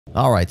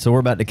All right, so we're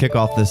about to kick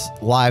off this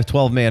live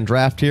 12-man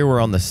draft here.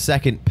 We're on the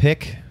second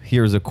pick.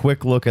 Here's a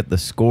quick look at the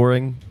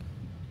scoring.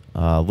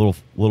 A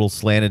little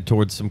slanted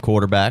towards some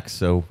quarterbacks,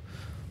 so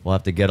we'll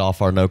have to get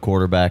off our no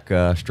quarterback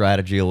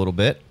strategy a little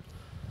bit.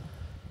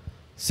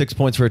 6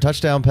 points for a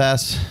touchdown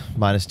pass,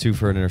 -2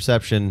 for an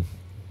interception,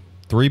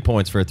 3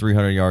 points for a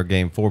 300-yard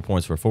game, 4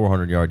 points for a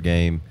 400-yard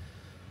game.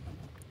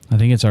 I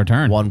think it's our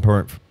turn. 1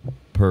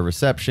 per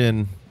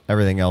reception.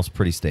 Everything else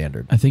pretty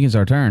standard. I think it's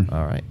our turn.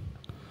 All right.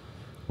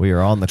 We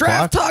are on the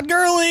Draft clock. Todd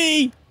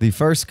Gurley! The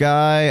first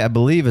guy, I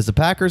believe, is a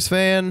Packers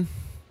fan,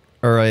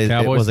 or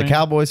it was a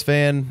Cowboys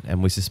fan,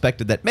 and we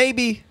suspected that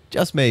maybe,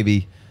 just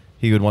maybe,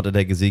 he would want to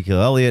take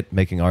Ezekiel Elliott,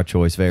 making our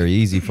choice very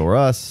easy for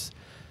us.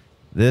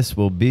 This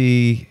will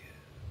be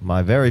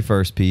my very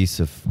first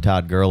piece of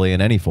Todd Gurley in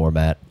any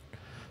format,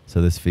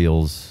 so this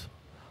feels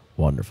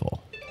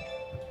wonderful.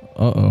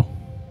 Uh-oh.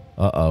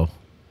 Uh-oh.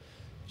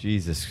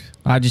 Jesus.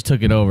 I just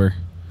took it over.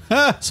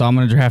 So I'm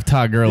going to draft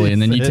Todd Gurley,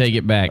 and then you take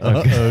it back.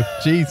 Uh-oh.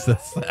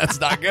 Jesus. That's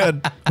not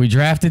good. We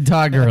drafted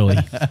Todd Gurley.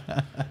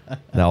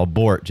 Now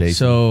abort, Jason.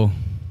 So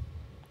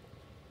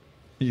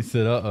He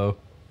said, uh-oh.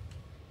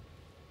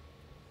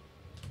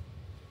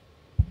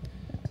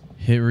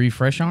 hit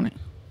refresh on it.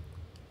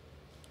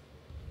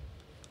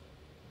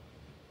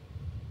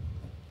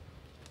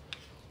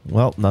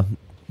 Well,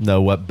 no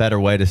what better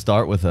way to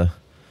start with a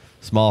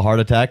small heart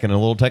attack and a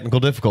little technical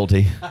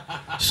difficulty.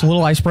 Just a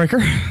little icebreaker.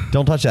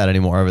 Don't touch that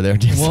anymore over there,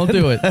 Jason. Won't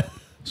do it.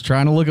 Just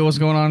trying to look at what's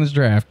going on in this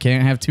draft.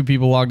 Can't have two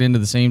people logged into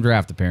the same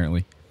draft,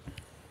 apparently.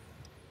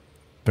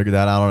 Figure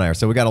that out on air.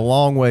 So we got a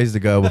long ways to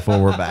go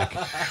before we're back.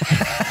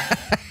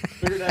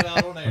 Figure that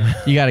out on air.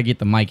 You got to get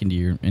the mic into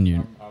your...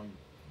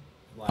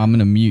 I'm going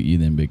to mute you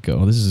then, Big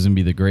Co. This is going to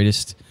be the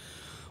greatest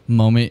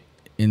moment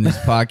in this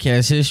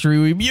podcast history.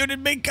 We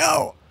muted Big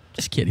Co.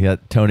 Just kidding. You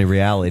got Tony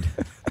Reality.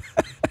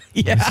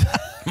 Yeah.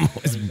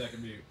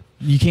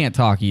 You can't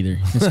talk either.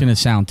 It's going to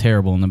sound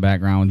terrible in the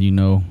background with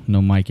no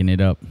micing it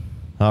up.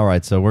 All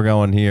right, so we're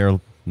going here.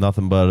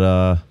 Nothing but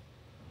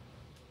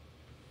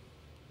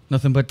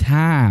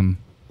time.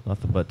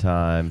 Nothing but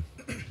time.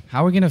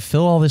 How are we going to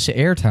fill all this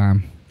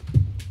airtime?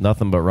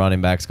 Nothing but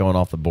running backs going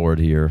off the board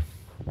here.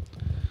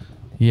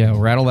 Yeah,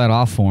 rattle that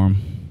off for him.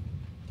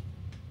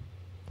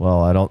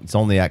 Well, I don't. It's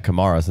only at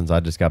Kamara since I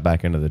just got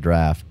back into the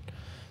draft.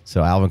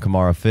 So Alvin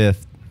Kamara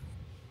 5th,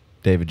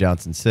 David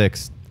Johnson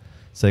 6th,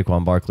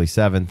 Saquon Barkley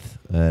 7th,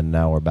 and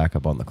now we're back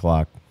up on the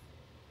clock.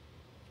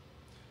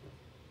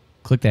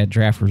 Click that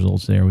draft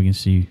results there. We can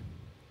see.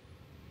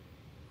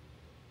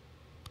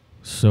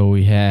 So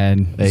we had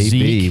AB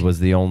Zeke. was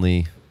the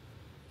only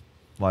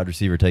wide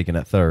receiver taken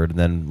at 3rd, and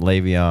then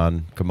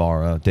Le'Veon,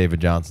 Kamara, David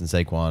Johnson,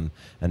 Saquon,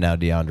 and now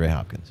DeAndre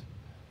Hopkins.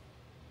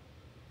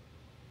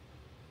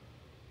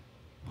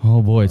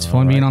 Oh, boy, it's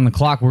fun being right. on the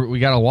clock. We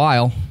got a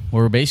while.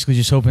 We're basically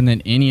just hoping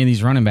that any of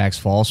these running backs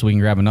fall so we can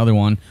grab another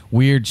one.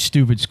 Weird,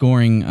 stupid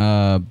scoring.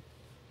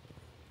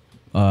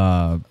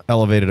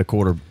 Elevated a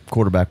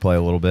quarterback play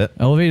a little bit.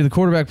 Elevated the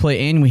quarterback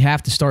play, and we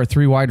have to start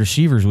 3 wide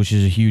receivers, which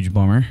is a huge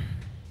bummer.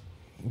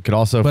 We could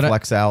also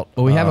flex out.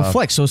 But we have a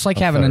flex, so it's like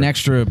having an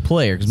extra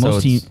player because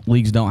most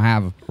leagues don't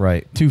have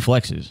 2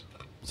 flexes.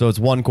 So it's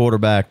 1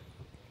 quarterback,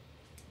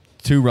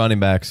 2 running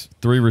backs,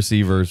 3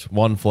 receivers,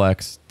 1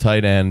 flex,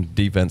 tight end,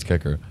 defense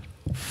kicker.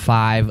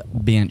 5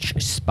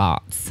 bench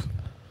spots.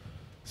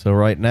 So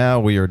right now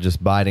we are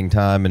just biding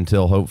time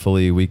until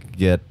hopefully we can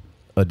get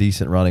a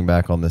decent running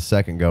back on the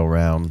second go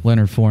round.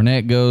 Leonard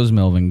Fournette goes.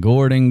 Melvin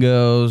Gordon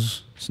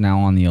goes. It's now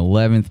on the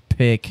 11th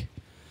pick.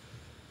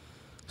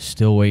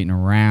 Still waiting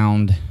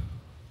around.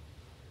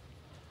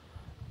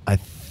 I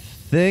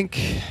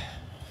think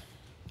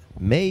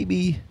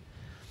maybe,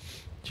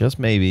 just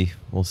maybe,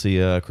 we'll see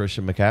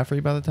Christian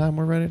McCaffrey by the time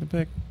we're ready to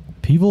pick.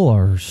 People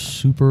are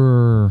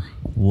super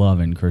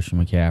loving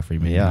Christian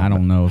McCaffrey, man. Yeah, I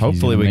don't know if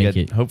hopefully he's make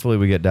it. Hopefully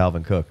we get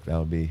Dalvin Cook. That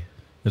would be.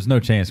 There's no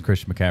chance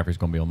Christian McCaffrey's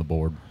going to be on the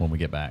board when we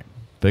get back.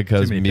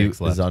 Because Mute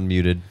is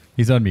unmuted.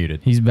 He's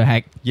unmuted. He's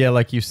back. Yeah,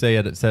 like you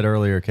said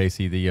earlier,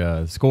 Casey,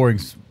 the scoring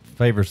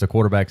favors the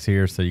quarterbacks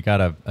here, so you got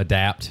to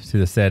adapt to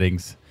the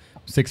settings.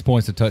 6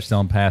 points to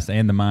touchdown pass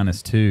and the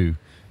 -2.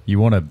 You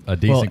want a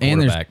decent quarterback.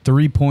 And there's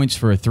 3 points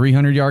for a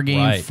 300-yard game,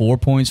 Right. 4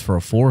 points for a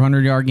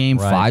 400-yard game,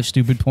 Right. 5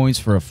 stupid points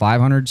for a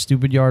 500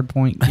 stupid yard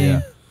point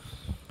game.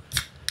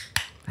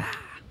 Yeah.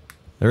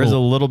 There is a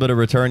little bit of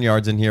return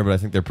yards in here, but I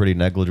think they're pretty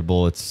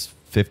negligible. It's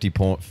 50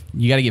 points.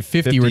 You got to get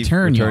 50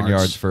 return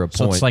yards for a point.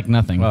 So it's like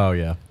nothing. Oh,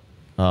 yeah.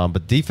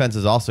 But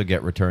defenses also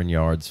get return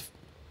yards,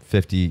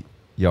 50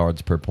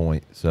 yards per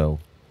point. So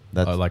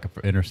that's like an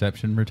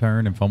interception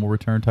return and fumble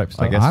return type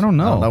stuff. I don't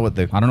know. I don't know what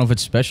I don't know if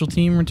it's special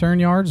team return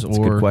yards That's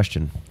or a good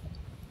question.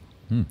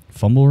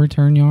 Fumble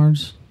return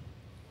yards.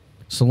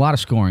 It's a lot of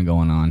scoring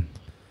going on.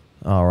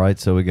 All right,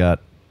 so we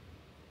got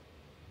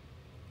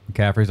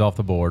McCaffrey's off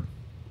the board.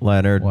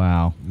 Leonard,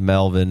 Wow.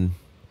 Melvin,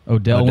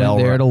 Odell went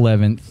there at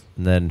 11th.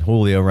 and then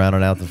Julio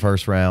rounding out the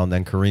first round,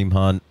 then Kareem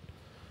Hunt,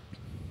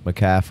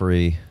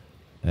 McCaffrey,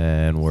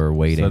 and we're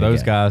waiting. So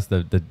those again. guys,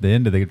 the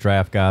end of the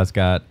draft guys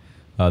got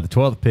The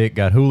 12th pick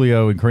got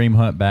Julio and Kareem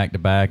Hunt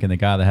back-to-back, and the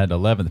guy that had the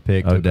 11th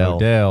pick took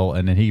Odell,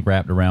 and then he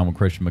wrapped around with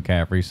Christian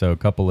McCaffrey. So a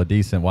couple of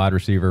decent wide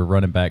receiver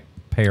running back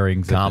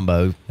pairings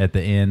combo at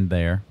the end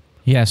there.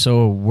 Yeah,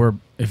 so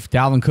if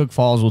Dalvin Cook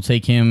falls, we'll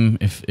take him.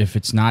 If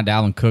it's not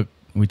Dalvin Cook,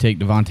 we take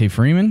Devontae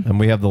Freeman. And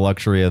we have the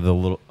luxury of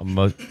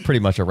pretty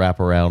much a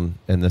wraparound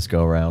in this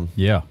go-around.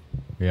 Yeah.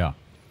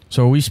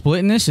 So are we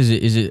splitting this?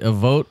 Is it a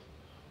vote?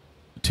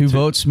 Two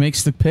votes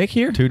makes the pick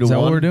here? 2 to 1. Is that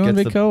what we're doing,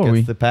 Big Co?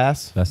 Gets the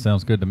pass. That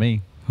sounds good to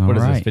me. All what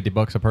is right. this,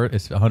 $50 a per?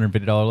 It's a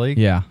 $150 league?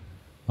 Yeah.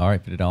 All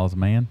right, $50 a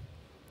man.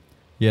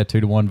 Yeah,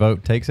 2 to 1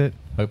 vote takes it.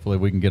 Hopefully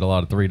we can get a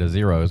lot of 3 to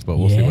 0s, but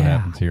we'll see what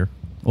happens here.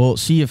 Well,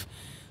 see if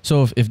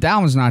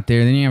Dalvin's not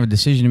there, then you have a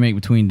decision to make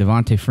between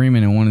Devontae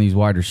Freeman and one of these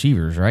wide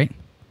receivers, right?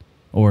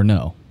 Or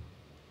no?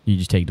 You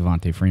just take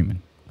Devontae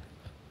Freeman.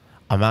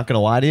 I'm not going to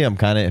lie to you. I'm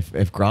kind of,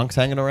 if Gronk's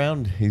hanging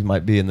around, he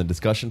might be in the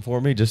discussion for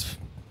me, just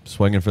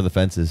swinging for the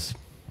fences.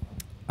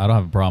 I don't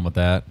have a problem with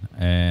that.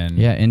 And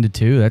yeah, into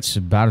 2. That's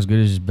about as good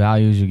as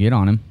value as you get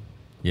on him.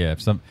 Yeah,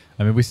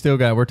 we still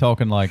got, we're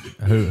talking like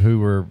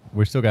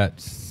we still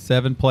got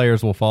 7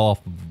 players will fall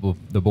off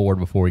the board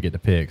before we get to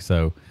pick.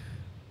 So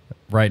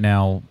right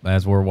now,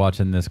 as we're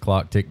watching this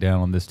clock tick down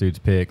on this dude's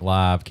pick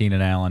live,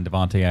 Keenan Allen,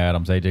 Devontae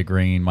Adams, AJ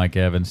Green, Mike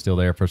Evans still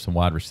there for some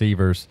wide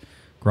receivers.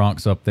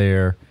 Gronk's up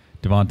there.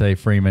 Devontae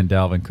Freeman,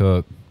 Dalvin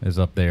Cook is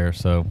up there.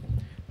 So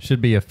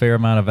should be a fair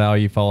amount of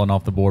value falling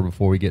off the board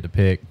before we get to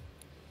pick.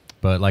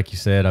 But like you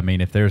said, I mean,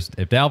 if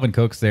Dalvin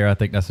Cook's there, I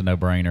think that's a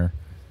no-brainer.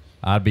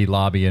 I'd be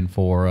lobbying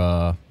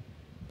for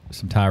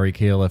some Tyreek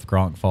Hill if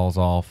Gronk falls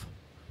off.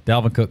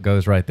 Dalvin Cook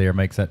goes right there,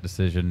 makes that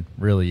decision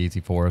really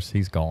easy for us.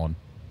 He's gone.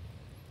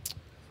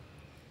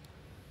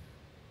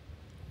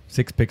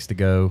 6 picks to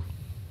go.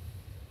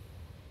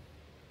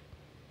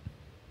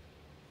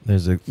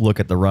 There's a look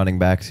at the running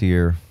backs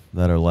here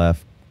that are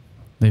left.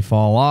 They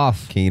fall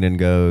off. Keenan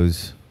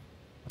goes.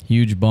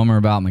 Huge bummer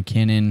about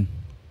McKinnon.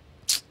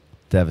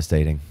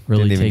 Devastating.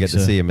 Really Didn't even get to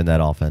see him in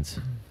that offense.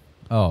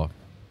 Oh,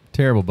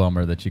 terrible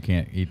bummer that you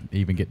can't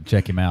even get to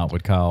check him out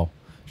with Kyle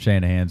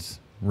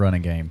Shanahan's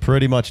running game.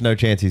 Pretty much no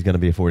chance he's going to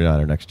be a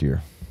 49er next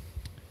year.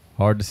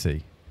 Hard to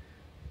see.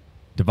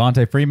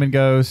 Devontae Freeman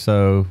goes,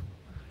 so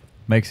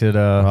makes it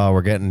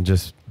we're getting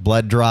just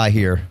bled dry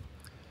here.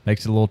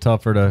 Makes it a little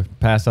tougher to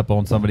pass up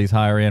on some of these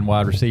higher end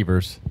wide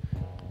receivers.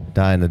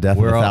 Dying the death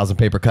of 1,000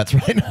 paper cuts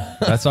right now.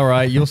 That's all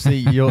right. You'll see.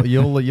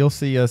 You'll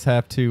see us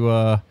have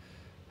to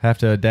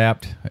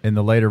adapt in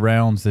the later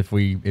rounds. If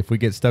we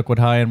get stuck with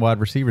high end wide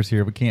receivers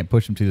here, we can't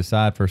push them to the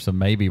side for some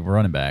maybe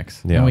running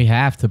backs. Yeah. And we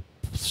have to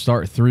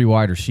start 3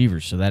 wide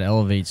receivers, so that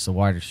elevates the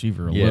wide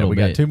receiver a little bit. Yeah, we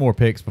got 2 more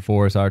picks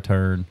before it's our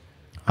turn.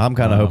 I'm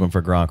kind of hoping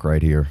for Gronk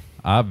right here.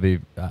 I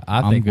think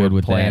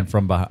we're playing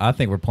from behind. I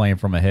think we're playing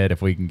from ahead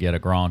if we can get a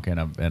Gronk and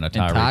a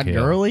Tyreek Todd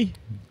Hill. Gurley?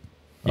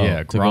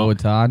 Yeah, to go with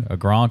Todd. A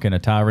Gronk and a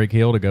Tyreek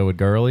Hill to go with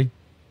Gurley.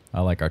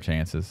 I like our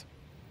chances.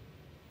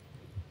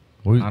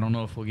 I don't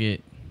know if we'll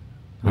get.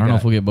 I don't know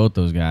if we'll get both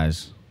those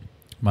guys.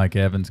 Mike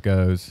Evans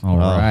goes. All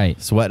right,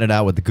 sweating it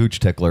out with the Gooch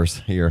ticklers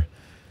here.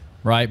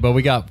 Right, but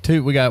we got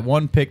 2. We got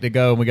 1 pick to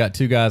go, and we got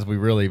 2 guys we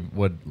really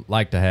would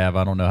like to have.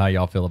 I don't know how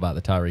y'all feel about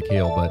the Tyreek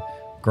Hill, but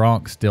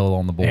Gronk's still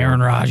on the board.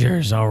 Aaron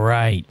Rodgers. All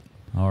right.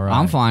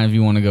 I'm fine if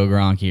you want to go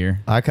Gronk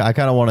here. I kind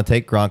of want to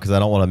take Gronk because I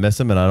don't want to miss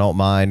him, and I don't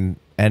mind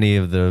any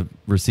of the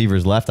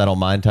receivers left. I don't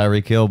mind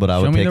Tyreek Hill, but I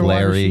would take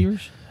Larry.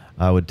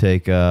 I would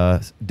take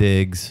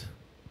Diggs.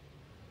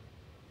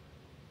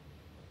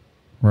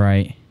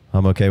 Right.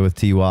 I'm okay with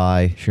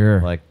T.Y.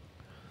 Sure. Like,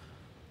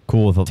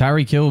 cool with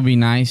Tyreek Hill would be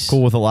nice.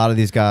 Cool with a lot of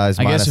these guys.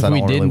 I guess if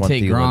we didn't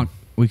take Gronk,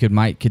 we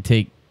could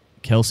take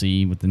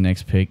Kelsey with the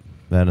next pick.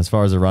 Then as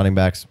far as the running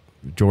backs,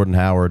 Jordan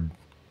Howard,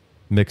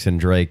 Mixon,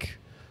 Drake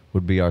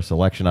would be our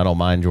selection. I don't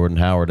mind Jordan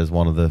Howard as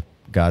one of the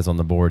guys on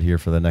the board here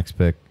for the next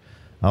pick.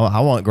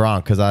 I want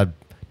Gronk because I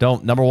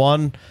don't. Number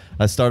one,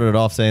 I started it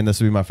off saying this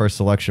would be my first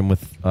selection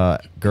with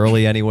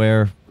Gurley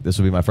anywhere. This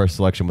would be my first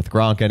selection with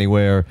Gronk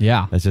anywhere.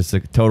 Yeah. It's just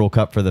a total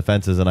cut for the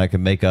fences, and I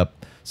can make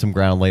up some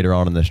ground later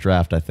on in this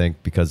draft, I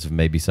think, because of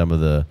maybe some of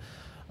the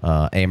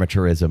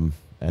amateurism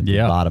at the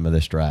bottom of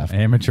this draft.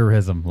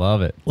 Amateurism.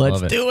 Love it.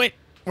 Let's do it.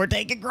 We're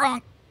taking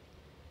Gronk.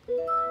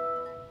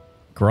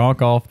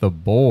 Gronk off the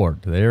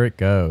board. There it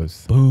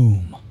goes.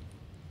 Boom.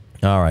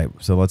 All right,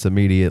 so let's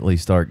immediately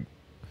start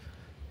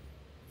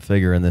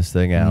figuring this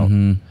thing out.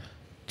 Mm-hmm.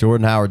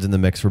 Jordan Howard's in the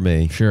mix for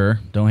me. Sure.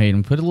 Don't hate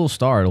him. Put a little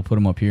star. It'll put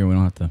him up here. We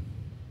don't have to.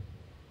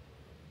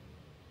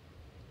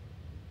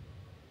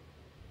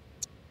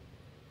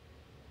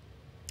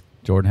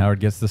 Jordan Howard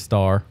gets the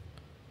star.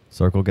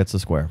 Circle gets the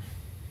square.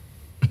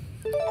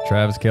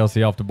 Travis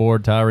Kelce off the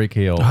board. Tyreek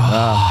Hill.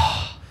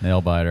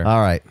 Nail biter.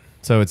 All right.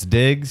 So it's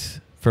Diggs.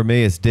 For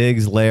me, it's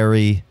Diggs,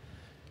 Larry,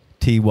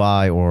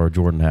 T.Y., or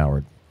Jordan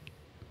Howard.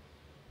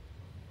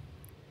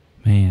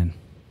 Man.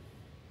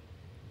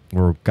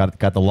 We're got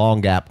the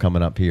long gap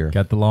coming up here.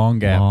 Got the long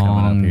gap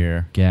coming up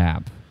here.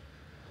 Gap.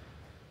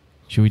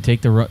 Should we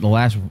take the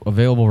last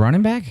available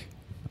running back?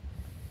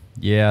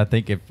 Yeah, I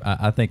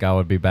think I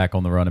would be back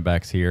on the running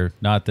backs here.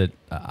 Not that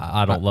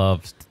I don't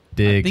love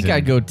Diggs. I think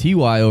I'd go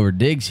Ty over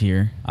Diggs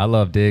here. I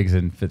love Diggs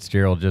and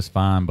Fitzgerald just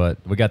fine, but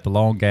we got the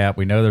long gap.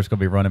 We know there's going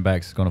to be running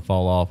backs that's going to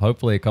fall off.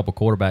 Hopefully, a couple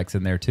quarterbacks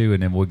in there too,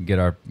 and then we can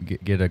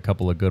get a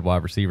couple of good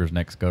wide receivers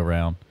next go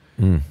round.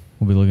 We'll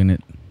be looking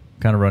at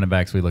Kind of running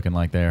backs we looking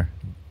like there.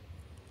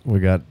 We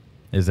got.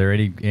 Is there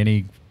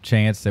any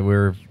chance that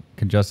we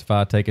can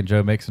justify taking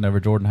Joe Mixon over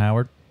Jordan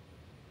Howard?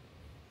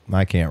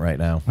 I can't right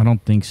now. I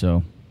don't think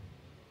so.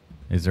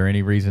 Is there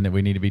any reason that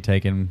we need to be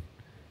taking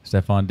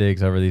Stephon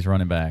Diggs over these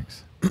running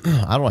backs?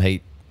 I don't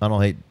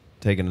hate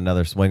taking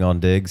another swing on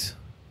Diggs.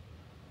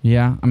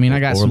 Yeah, I mean, I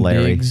got Or some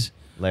Larry. Diggs.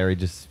 Larry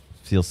just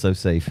feels so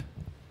safe.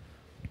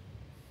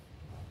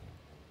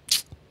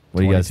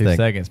 What do you guys 22 think?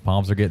 seconds.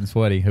 Palms are getting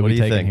sweaty. Who What we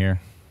do you taking think? here?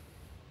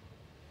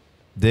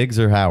 Diggs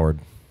or Howard?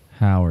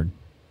 Howard.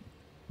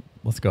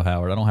 Let's go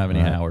Howard. I don't have any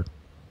All right. Howard.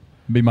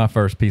 Be my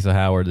first piece of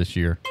Howard this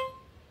year.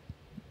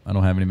 I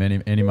don't have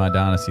any of my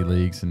dynasty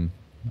leagues, and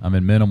I'm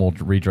in minimal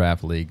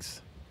redraft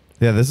leagues.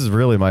 Yeah, this is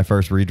really my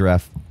first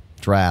redraft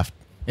draft.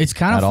 It's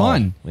kind at of all.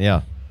 fun.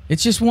 Yeah,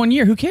 It's just 1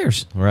 year. Who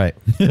cares? right.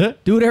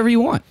 Do whatever you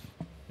want.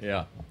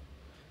 Yeah.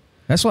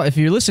 That's why if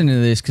you're listening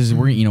to this, because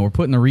we're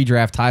putting the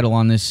redraft title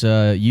on this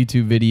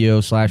YouTube video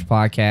 /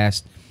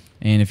 podcast,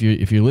 and if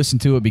you listen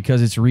to it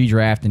because it's a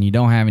redraft and you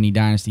don't have any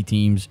dynasty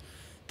teams,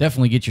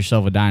 definitely get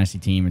yourself a dynasty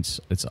team. It's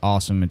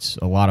awesome. It's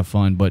a lot of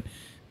fun, but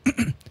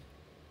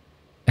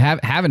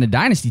having a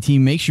dynasty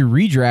team makes your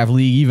redraft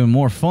league even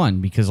more fun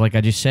because, like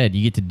I just said,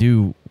 you get to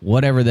do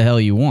whatever the hell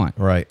you want.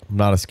 Right. I'm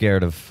not as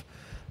scared of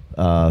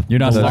You're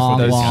not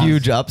those long.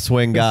 huge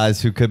upswing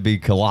guys who could be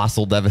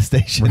colossal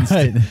devastations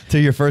Right. to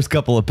your first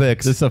couple of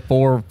picks. This is a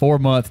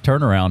four-month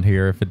turnaround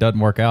here. If it doesn't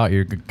work out,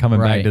 you're coming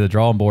Right. back to the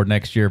drawing board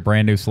next year,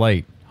 brand new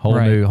slate,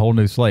 whole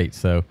new slate.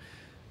 So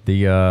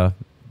the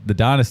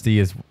dynasty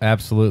is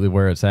absolutely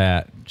where it's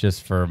at,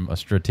 just from a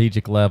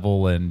strategic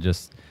level and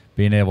just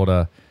being able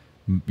to,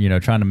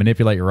 trying to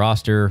manipulate your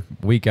roster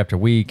week after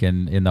week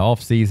and in the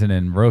off season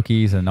and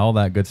rookies and all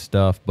that good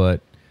stuff.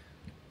 But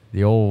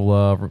the old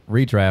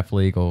redraft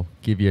league will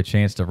give you a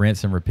chance to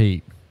rinse and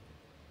repeat.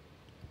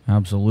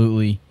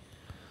 Absolutely.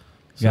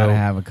 Got to So-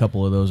 have a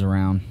couple of those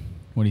around.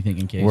 What do you think,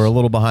 in case? We're a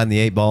little behind the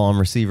 8 ball on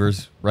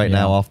receivers right Yeah.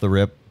 now off the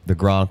rip. The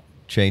Gronk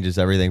changes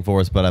everything for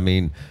us, but I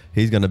mean,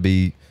 he's going to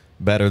be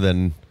better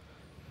than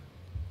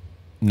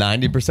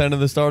 90% of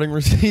the starting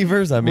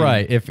receivers. I mean,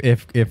 Right. If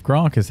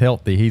Gronk is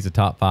healthy, he's a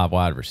top 5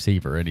 wide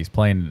receiver, and he's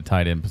playing in the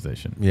tight end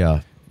position.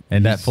 Yeah.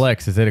 And that He's-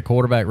 flex, is it a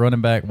quarterback,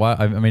 running back? Why?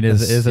 I mean,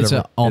 is it It's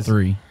all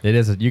three. It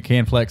is. You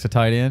can flex a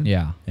tight end.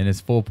 Yeah. And it's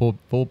full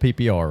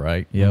PPR,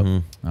 right? Yep.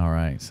 Mhm. All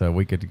right. So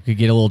we could Could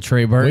get a little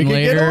Trey Burton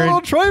later. get a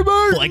little Trey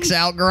Burton. Flex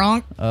out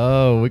Gronk.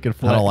 Oh, we could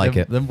flex. I don't like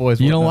them, it. Them boys.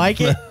 You don't wouldn't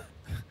like it?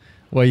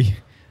 Well,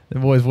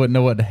 them boys wouldn't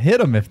know what to hit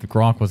him if the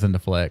Gronk was in the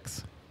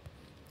flex.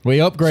 We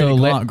upgraded So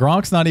Gronk.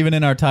 Gronk's not even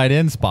in our tight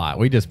end spot.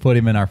 We just put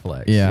him in our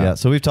flex. Yeah. Yeah.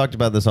 So we've talked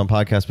about this on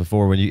podcasts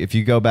before. If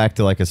you go back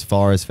to like as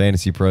far as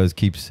Fantasy Pros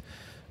keeps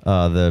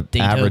the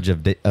Data. average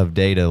of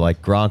data,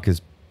 like Gronk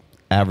is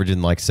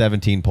averaging like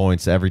 17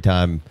 points every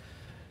time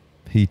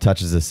he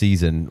touches a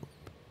season.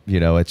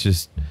 It's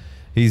just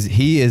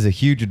he is a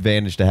huge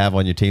advantage to have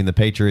on your team. The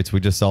Patriots, we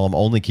just saw them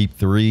only keep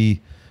 3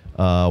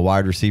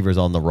 wide receivers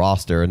on the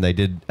roster, and they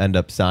did end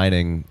up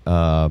signing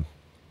the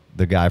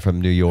guy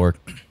from New York,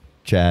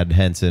 Chad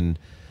Hansen,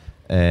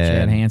 and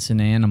Chad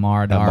Hansen and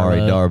Amari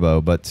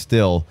Darbo. But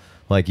still,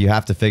 like, you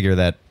have to figure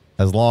that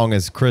as long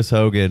as Chris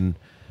Hogan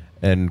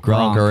and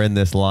Gronk are in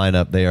this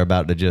lineup, they are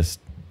about to just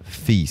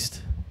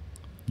feast.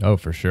 Oh,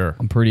 for sure.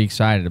 I'm pretty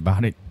excited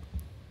about it.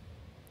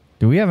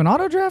 Do we have an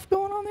auto draft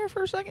going on there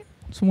for a second?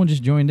 Someone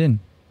just joined in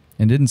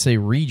and didn't say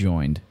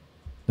rejoined.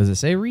 Does it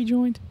say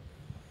rejoined?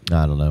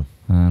 I don't know.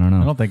 I don't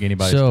know. I don't think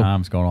anybody's So-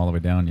 time's going all the way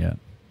down yet.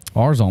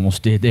 Ours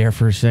almost did there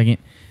for a second.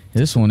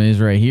 This one is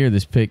right here,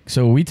 this pick.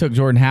 So we took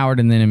Jordan Howard,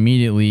 and then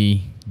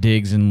immediately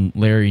Diggs and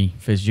Larry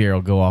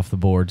Fitzgerald go off the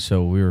board.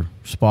 So we were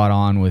spot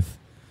on with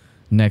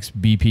next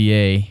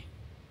BPA.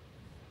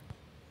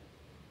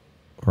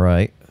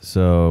 Right.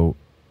 So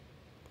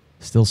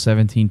Still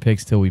 17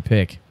 picks till we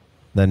pick.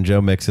 then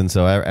Joe Mixon.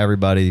 So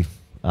everybody,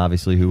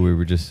 obviously, who we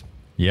were just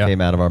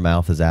came out of our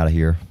mouth is out of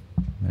here.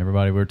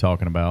 Everybody we were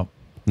talking about.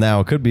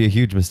 Now, it could be a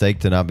huge mistake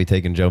to not be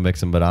taking Joe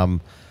Mixon, but I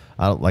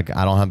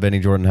don't have any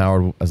Jordan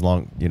Howard as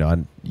long,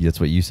 that's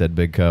what you said,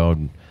 Big Co.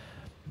 And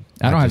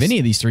I don't have any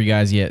of these 3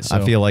 guys yet. So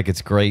I feel like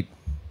it's great.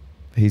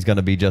 He's going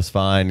to be just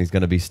fine. He's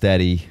going to be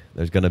steady.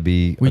 There's going to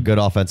be a good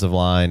offensive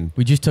line.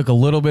 we just took a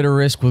little bit of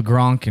risk with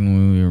Gronk,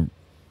 and we were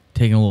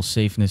taking a little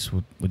safeness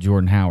with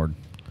Jordan Howard.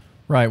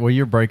 Right. Well,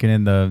 you're breaking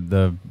in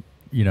the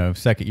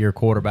second-year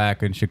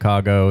quarterback in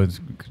Chicago. It's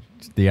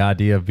the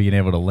idea of being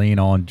able to lean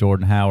on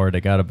Jordan Howard.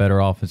 They got a better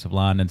offensive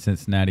line than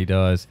Cincinnati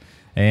does.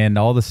 And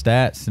all the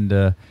stats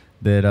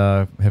that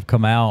have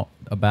come out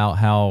about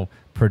how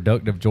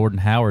productive Jordan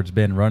Howard's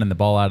been running the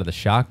ball out of the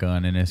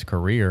shotgun in his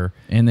career.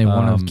 And they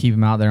want to keep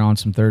him out there on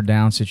some third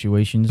down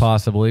situations.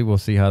 Possibly. We'll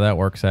see how that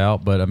works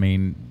out. But, I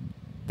mean,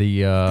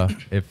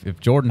 if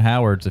Jordan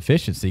Howard's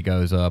efficiency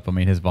goes up, I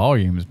mean, his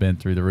volume has been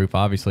through the roof.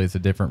 Obviously, it's a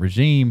different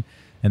regime,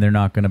 and they're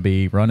not going to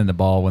be running the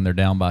ball when they're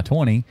down by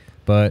 20.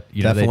 But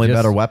definitely they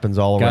just better weapons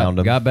all around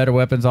them. Got better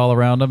weapons all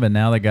around them, and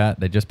now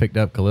they just picked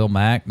up Khalil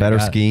Mack. Better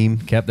scheme.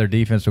 Kept their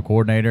defensive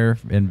coordinator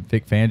in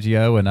Vic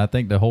Fangio, and I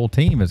think the whole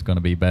team is going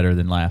to be better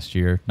than last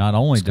year. Not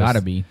only It's gotta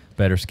just be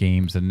better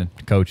schemes and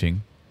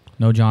coaching.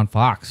 No John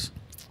Fox.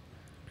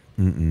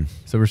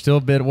 So we're still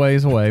a bit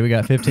ways away. We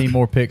got 15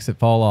 more picks that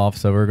fall off,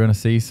 so we're going to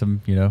see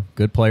some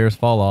good players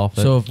fall off.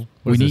 So if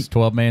we need this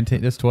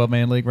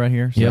 12-man league right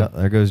here. So Yeah,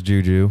 there goes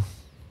Juju.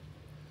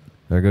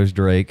 There goes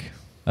Drake.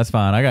 that's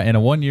fine. I got in a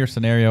 1-year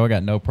scenario. I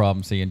got no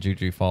problem seeing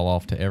Juju fall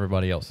off to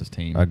everybody else's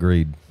team.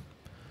 Agreed.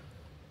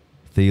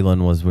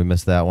 Thielen we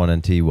missed that one,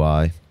 and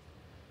Ty.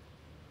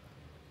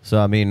 So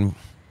I mean,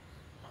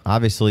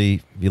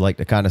 obviously you like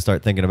to kind of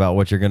start thinking about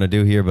what you're going to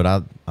do here, but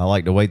I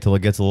like to wait till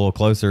it gets a little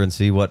closer and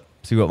see what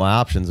my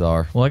options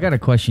are. Well, I got a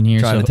question here.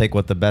 Trying to take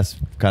what the best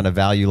kind of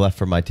value left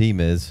for my team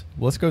is.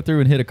 Let's go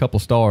through and hit a couple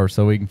stars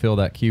so we can fill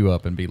that queue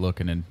up and be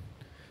looking and.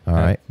 All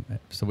right.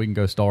 So we can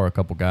go star a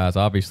couple guys.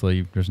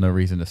 Obviously, there's no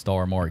reason to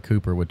star Amari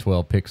Cooper with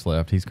 12 picks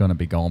left. He's going to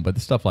be gone, but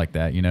stuff like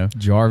that,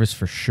 Jarvis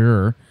for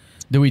sure.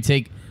 Do we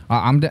take?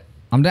 I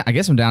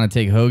guess I'm down to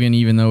take Hogan,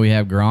 even though we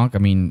have Gronk. I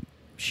mean,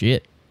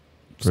 shit,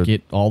 just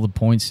get all the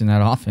points in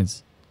that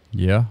offense.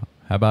 Yeah.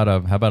 How about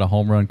a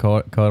home run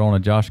cut on a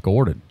Josh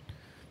Gordon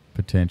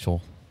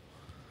potential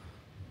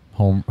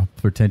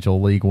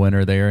league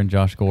winner there in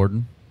Josh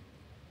Gordon?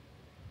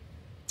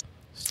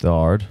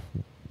 Starred.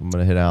 I'm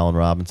going to hit Allen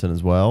Robinson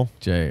as well.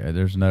 Jay,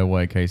 there's no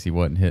way Casey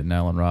wasn't hitting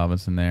Allen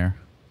Robinson there.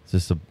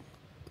 It's a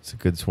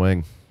good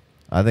swing.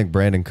 I think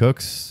Brandon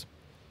Cooks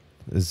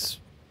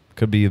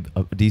could be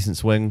a decent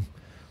swing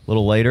a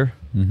little later.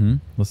 Mm-hmm.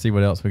 Let's see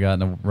what else we got in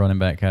the running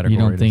back category. You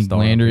don't think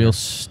Landry will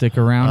stick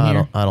around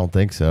here? I don't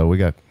think so. We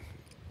got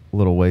a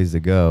little ways to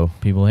go.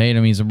 People hate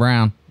him. He's a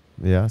Brown.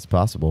 Yeah, it's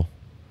possible.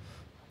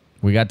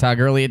 We got Todd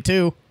Gurley at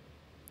 2.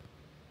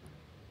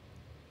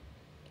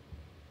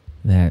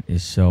 That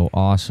is so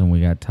awesome.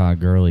 We got Todd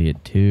Gurley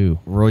at 2.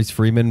 Royce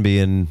Freeman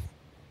being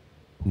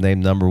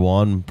named number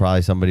 1.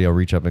 Probably somebody will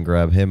reach up and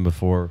grab him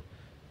before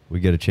we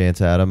get a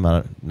chance at him.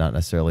 I'm not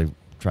necessarily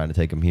trying to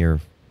take him here.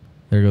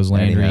 There goes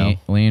Landry, Anyhow.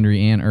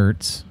 Landry and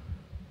Ertz.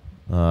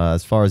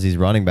 As far as these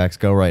running backs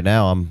go right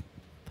now,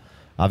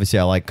 obviously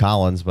I like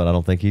Collins, but I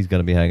don't think he's going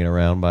to be hanging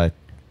around by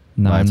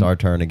it's our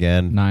turn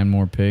again. 9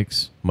 more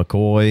picks.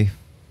 McCoy,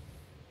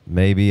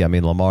 maybe. I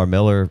mean, Lamar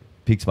Miller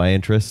piques my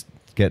interest.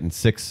 Getting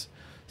six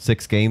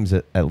games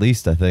at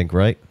least, I think,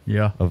 right?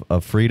 Yeah.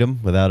 Of freedom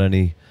without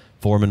any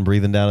Foreman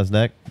breathing down his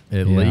neck.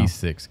 At least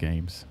 6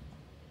 games.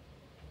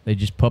 They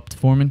just pupped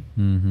Foreman.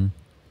 Mm-hmm.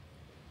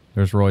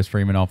 There's Royce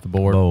Freeman off the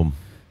board. Boom.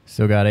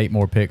 Still got 8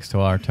 more picks to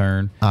our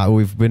turn.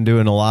 We've been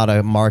doing a lot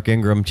of Mark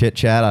Ingram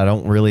chit-chat. I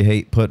don't really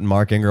hate putting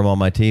Mark Ingram on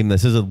my team.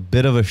 This is a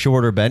bit of a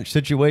shorter bench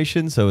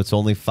situation, so it's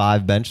only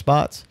 5 bench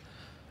spots.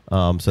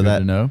 So Good that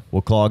to know.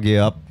 will clog you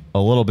up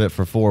a little bit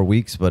for 4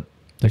 weeks, but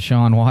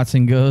Deshaun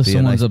Watson goes. Be a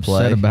Someone's nice upset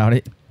play. about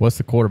it. What's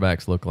the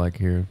quarterbacks look like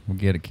here? We'll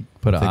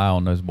put an eye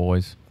on those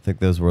boys. I think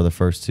those were the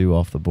first 2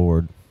 off the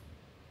board.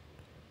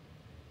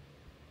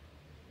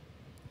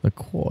 The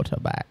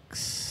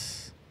quarterbacks.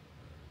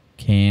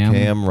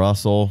 Cam.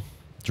 Russell,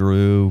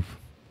 Drew.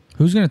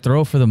 Who's going to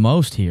throw for the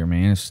most here,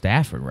 man? It's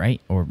Stafford,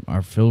 right? Or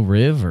Phil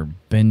Riv or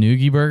Ben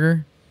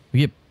Nugeberger? We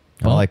get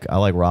I like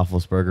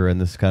Roethlisberger in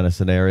this kind of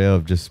scenario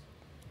of just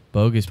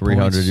bogus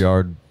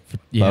 300-yard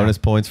bonus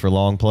points for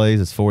long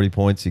plays. It's 40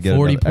 points. You get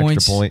 40 an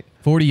points, extra point.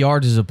 40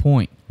 yards is a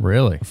point.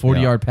 Really? A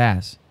 40-yard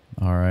pass.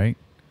 All right.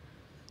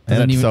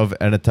 Doesn't And, even- a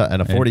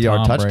 40-yard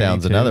Tom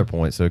touchdown's Brady, another too.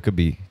 point, so it could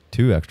be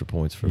 2 extra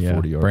points for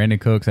 40 yards. Brandon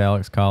Cooks,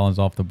 Alex Collins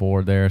off the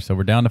board there. So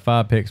we're down to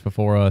 5 picks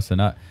before us,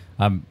 and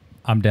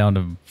I'm down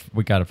to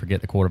we got to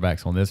forget the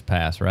quarterbacks on this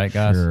pass, right,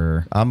 guys?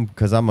 Sure.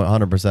 Because I'm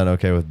 100%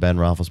 okay with Ben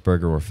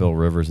Roethlisberger or Phil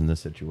Rivers in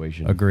this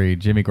situation. Agreed.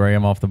 Jimmy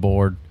Graham off the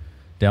board.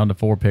 Down to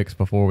 4 picks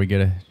before we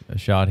get a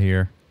shot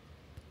here.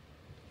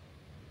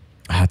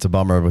 It's a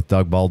bummer with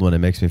Doug Baldwin. It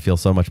makes me feel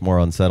so much more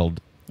unsettled.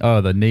 Oh,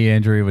 the knee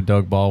injury with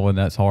Doug Baldwin.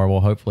 That's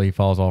horrible. Hopefully he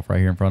falls off right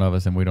here in front of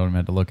us and we don't even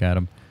have to look at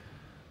him.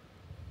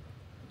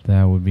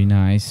 That would be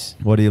nice.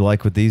 What do you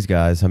like with these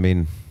guys? I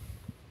mean,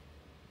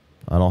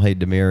 I don't hate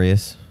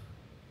Demarius.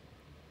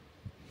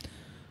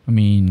 I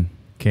mean,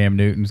 Cam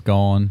Newton's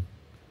gone.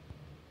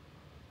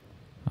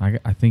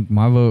 I think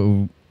my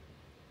vote.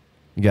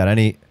 You got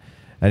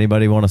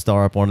anybody want to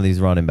star up one of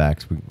these running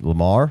backs?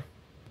 Lamar,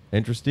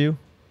 interest you?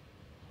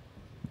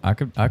 I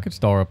could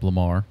star up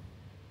Lamar.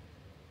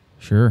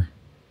 Sure.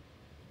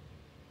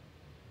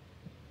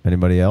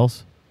 Anybody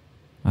else?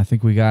 I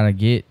think we got to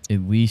get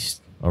at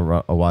least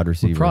A wide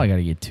receiver. We probably got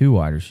to get 2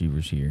 wide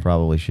receivers here.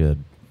 Probably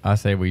should. I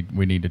say we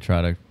need to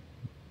try to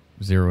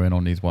zero in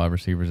on these wide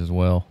receivers as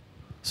well.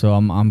 So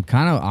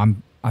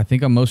I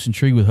think I'm most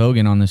intrigued with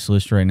Hogan on this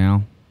list right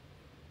now.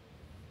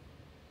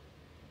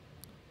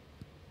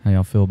 How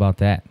y'all feel about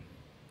that?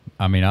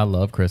 I mean, I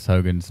love Chris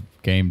Hogan's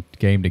game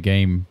to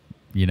game,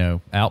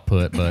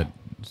 output, but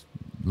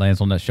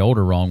lands on that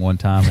shoulder wrong one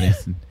time and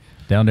he's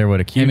down there with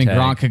a Q Him and tag.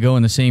 Gronk could go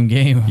in the same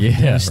game. Yeah,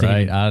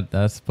 Devastating. right.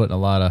 That's putting a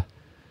lot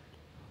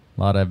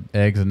A lot of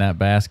eggs in that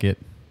basket.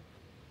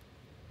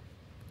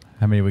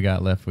 How many we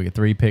got left? We got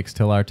 3 picks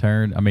till our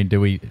turn. I mean, are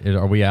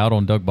we out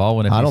on Doug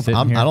Baldwin? If I don't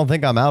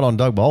think I'm out on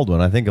Doug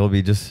Baldwin. I think it'll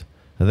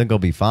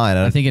be fine.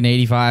 I think an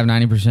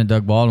 85-90%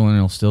 Doug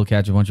Baldwin will still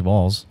catch a bunch of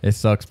balls. It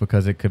sucks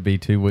because it could be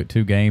two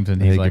games,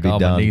 and he's like, "Oh,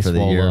 my knee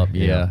swole up."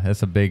 Yeah,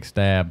 that's a big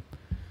stab.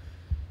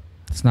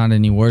 It's not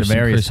any worse than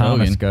Demarius Chris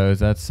Thomas Hogan. goes.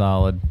 That's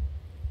solid.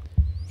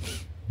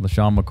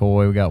 LaShawn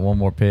McCoy, we got one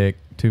more pick.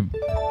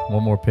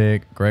 One more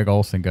pick. Greg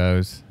Olson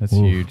goes. That's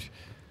huge.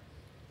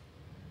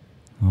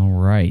 All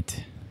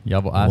right.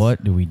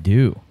 What do we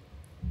do?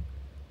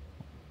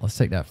 Let's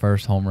take that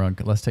first home run.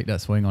 Let's take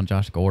that swing on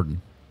Josh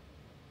Gordon.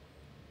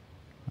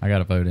 I got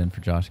to vote in for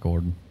Josh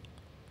Gordon.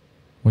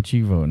 What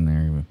you voting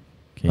there,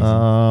 Casey?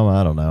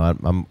 I don't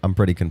know. I'm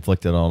pretty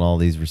conflicted on all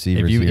these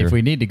receivers here. If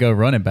we need to go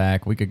running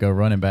back, we could go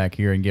running back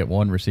here and get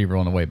one receiver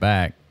on the way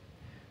back.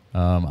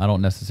 I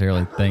don't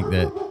necessarily think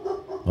that.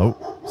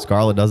 Oh,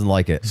 Scarlett doesn't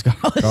like it.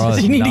 Scarlett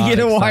says you need to get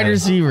a wide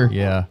receiver.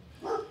 Yeah.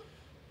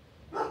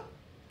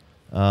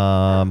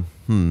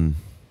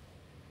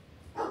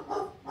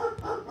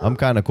 I'm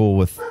kind of cool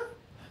with.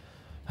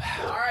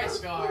 All right,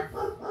 Scar.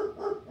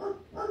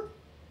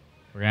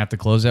 We're gonna have to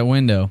close that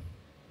window.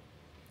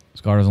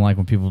 Scar doesn't like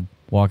when people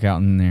walk out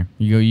in there.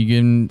 You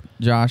giving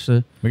Josh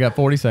the? We got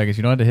 40 seconds.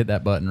 You don't have to hit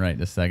that button right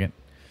this second.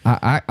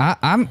 I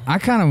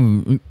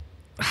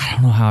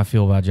don't know how I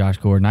feel about Josh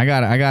Gordon. I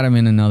got him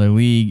in another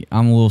league.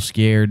 I'm a little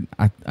scared.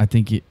 I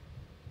think it.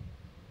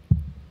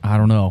 I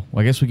don't know.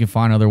 I guess we can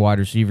find other wide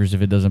receivers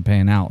if it doesn't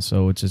pan out.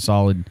 So it's a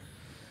solid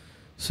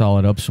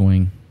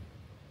upswing.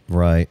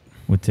 Right.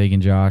 With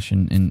taking Josh,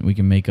 and we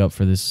can make up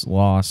for this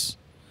loss.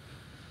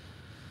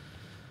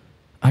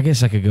 I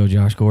guess I could go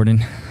Josh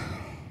Gordon.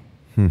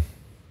 All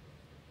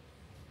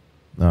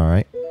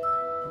right.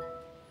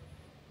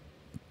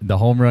 The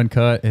home run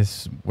cut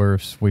is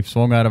we've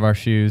swung out of our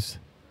shoes.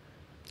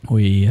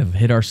 We have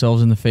hit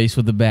ourselves in the face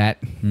with the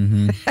bat.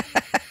 Mm-hmm.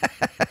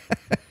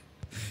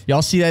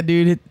 Y'all see that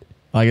dude hit?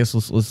 I guess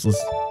let's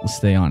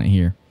stay on it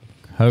here.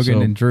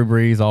 Hogan and Drew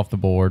Brees off the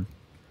board.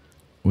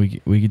 We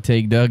could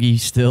take Dougie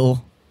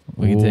still.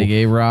 We could take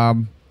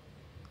A-Rob,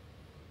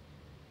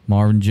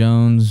 Marvin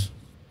Jones,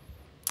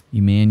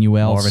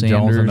 Emmanuel Marvin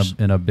Sanders. Jones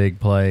in a big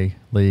play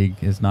league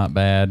is not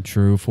bad.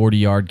 True,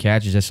 40-yard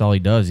catches. That's all he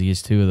does. He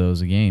gets 2 of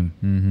those a game.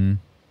 Mm-hmm.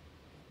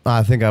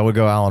 I think I would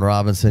go Allen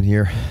Robinson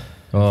here.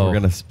 Oh, we're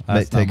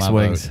gonna take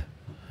swings.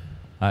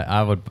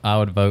 I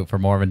would vote for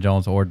Marvin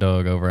Jones or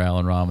Doug over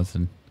Allen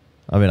Robinson.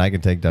 I mean, I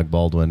can take Doug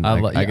Baldwin. I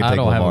can take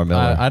Lamar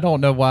Miller. I don't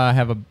know why I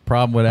have a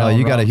problem with Allen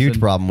you got Robinson. a huge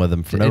problem with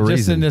him for no reason.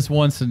 Just in this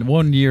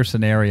one year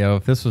scenario,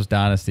 if this was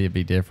Dynasty, it'd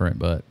be different.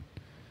 But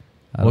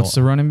what's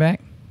the running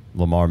back?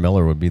 Lamar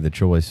Miller would be the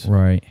choice.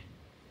 Right.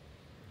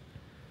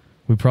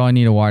 We probably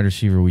need a wide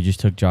receiver. We just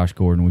took Josh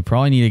Gordon. We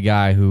probably need a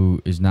guy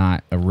who is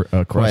not a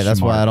question Right, that's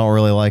mark. why I don't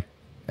really like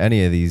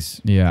any of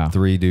these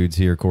 3 dudes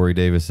here, Corey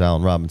Davis,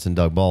 Allen Robinson,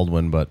 Doug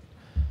Baldwin. But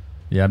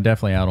yeah, I'm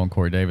definitely out on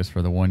Corey Davis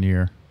for the 1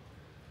 year.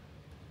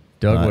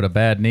 Doug with a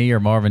bad knee or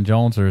Marvin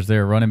Jones, or is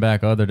there a running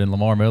back other than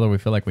Lamar Miller we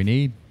feel like we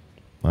need?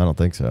 I don't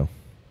think so.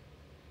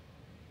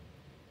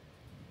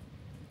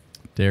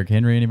 Derrick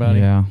Henry,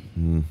 anybody? Yeah.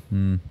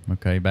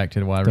 Okay, back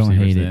to the wide Don't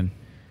receivers hate it. then.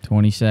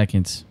 20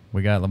 seconds.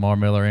 We got Lamar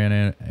Miller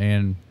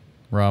and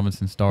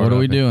Robinson started. What are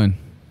we doing?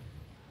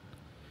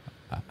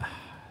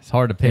 It's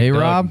hard to pick.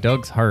 A-Rob?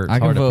 Doug's hurt. It's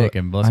hard to pick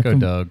him. Let's go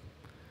Doug.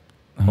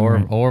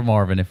 Or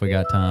Marvin if we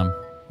got time.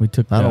 We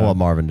took. I don't want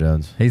Marvin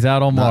Jones. He's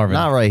out on Marvin.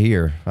 Not right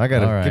here. I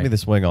gotta give me the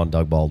swing on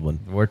Doug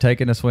Baldwin. We're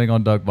taking a swing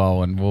on Doug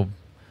Baldwin. We'll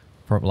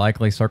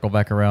likely circle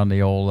back around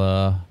the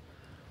old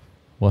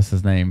what's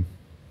his name,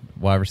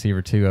 wide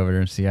receiver 2 over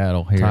there in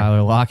Seattle. Here,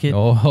 Tyler Lockett.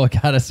 Oh, I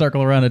gotta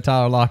circle around to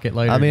Tyler Lockett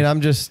later. I mean,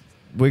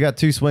 we got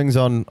 2 swings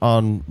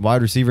on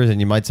wide receivers, and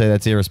you might say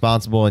that's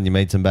irresponsible, and you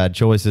made some bad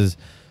choices.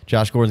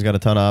 Josh Gordon's got a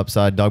ton of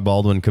upside. Doug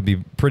Baldwin could be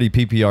pretty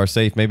PPR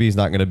safe. Maybe he's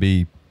not going to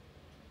be,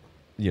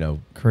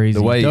 crazy.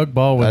 The way Doug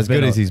Baldwin's as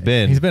good as he's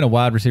been. He's been a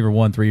wide receiver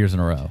 1 3 years in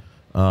a row.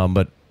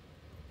 But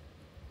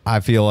I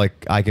feel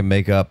like I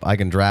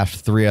can draft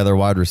 3 other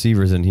wide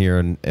receivers in here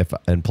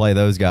and play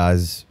those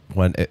guys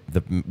when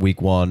the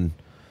week 1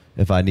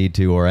 if I need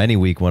to, or any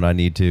week when I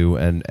need to,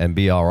 and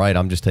be all right.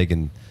 I'm just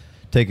taking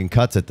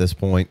cuts at this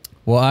point.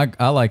 Well,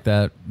 I like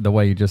that, the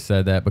way you just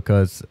said that,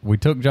 because we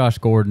took Josh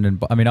Gordon,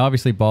 and I mean,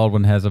 obviously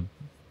Baldwin has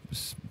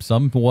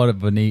somewhat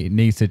of a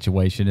knee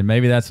situation, and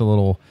maybe that's a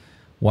little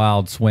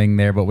wild swing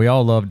there, but we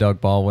all love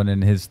Doug Baldwin,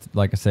 and his,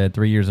 like I said,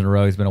 3 years in a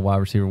row, he's been a wide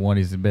receiver 1.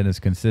 He's been as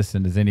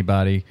consistent as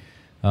anybody.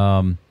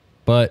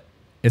 But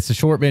it's a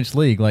short bench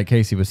league, like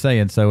Casey was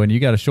saying. So when you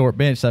got a short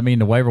bench, that means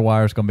the waiver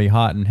wire is going to be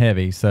hot and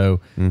heavy.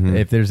 So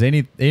if there's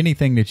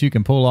anything that you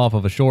can pull off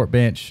of a short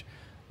bench,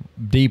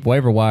 deep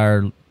waiver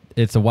wire,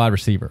 it's a wide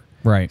receiver.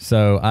 Right.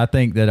 So I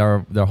think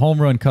that the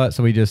home run cuts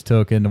that we just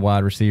took in the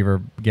wide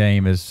receiver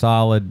game is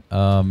solid.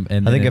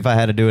 And I think if I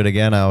had to do it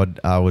again,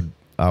 I would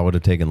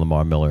have taken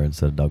Lamar Miller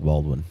instead of Doug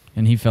Baldwin.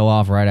 And he fell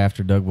off right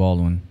after Doug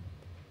Baldwin,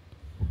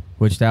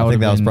 which I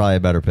think that was probably a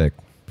better pick.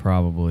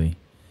 Probably.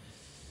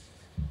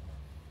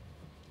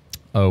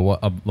 Oh,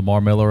 what,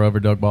 Lamar Miller over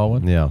Doug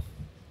Baldwin? Yeah.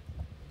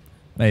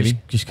 Maybe.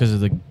 Just because of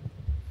the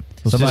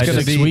Somebody's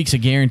six gonna be- weeks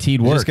of guaranteed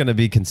He's work. just going to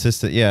be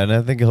consistent. Yeah, and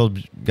I think he'll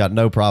got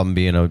no problem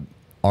being a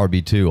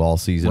RB2 all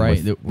season.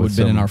 Right, that would've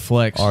been in some our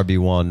flex.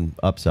 RB1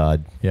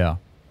 upside Yeah.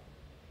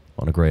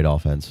 on a great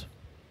offense.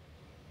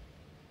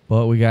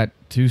 But we got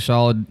 2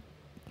 solid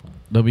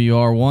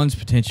WR1s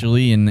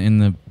potentially in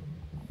the,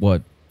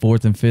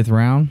 4th and 5th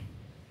round?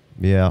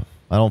 Yeah,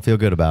 I don't feel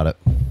good about it.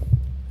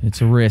 It's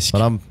a risk.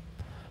 But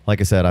like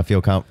I said, I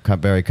feel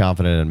very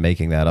confident in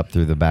making that up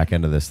through the back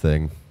end of this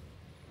thing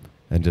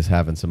and just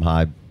having some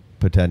high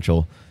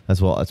potential.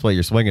 That's what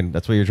you're swinging.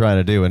 That's what you're trying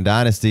to do. In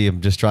Dynasty,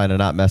 I'm just trying to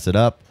not mess it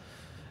up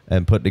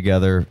and put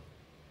together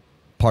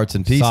parts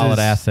and pieces. Solid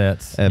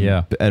assets.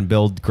 And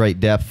build great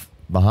depth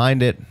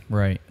behind it.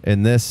 Right.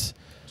 In this,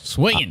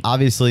 Swinging.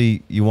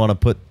 obviously, you want to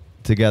put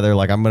together,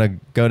 like, I'm going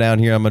to go down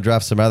here, I'm going to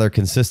draft some other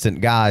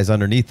consistent guys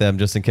underneath them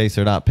just in case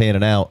they're not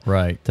panning out,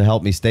 Right. to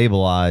help me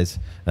stabilize,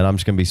 and I'm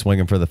just going to be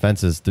swinging for the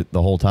fences the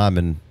whole time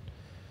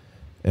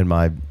in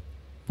my...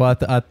 Well,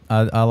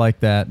 I like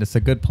that. It's a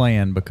good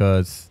plan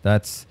because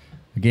that's,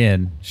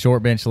 again,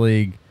 short bench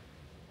league,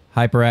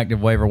 hyperactive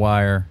waiver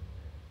wire,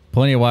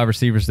 plenty of wide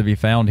receivers to be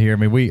found here.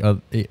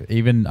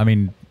 I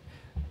mean,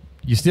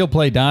 you still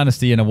play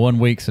Dynasty in a 1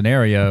 week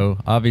scenario.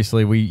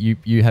 Obviously,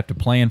 you have to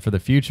plan for the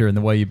future and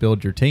the way you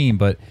build your team.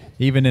 But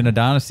even in a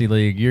Dynasty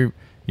league,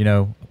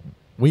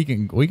 we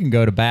can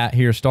go to bat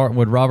here, starting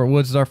with Robert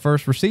Woods as our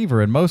first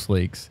receiver in most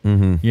leagues.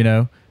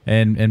 Mm-hmm.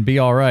 And be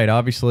all right.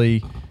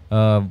 Obviously,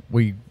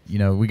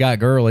 we got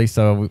Gurley,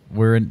 so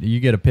you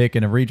get a pick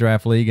in a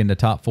redraft league in the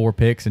top 4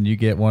 picks, and you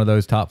get one of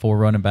those top 4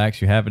 running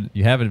backs. You have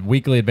a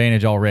weekly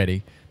advantage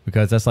already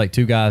because that's like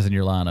 2 guys in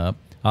your lineup.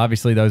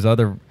 Obviously,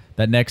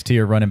 that next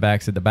tier running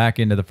backs at the back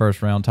end of the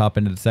first round, top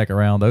end of the second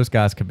round, those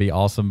guys could be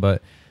awesome,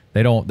 but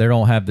they don't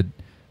have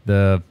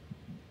the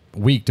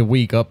week to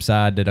week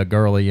upside that a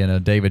Gurley and a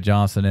David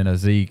Johnson and a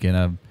Zeke and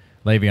a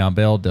Le'Veon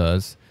Bell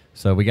does.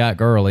 So we got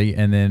Gurley,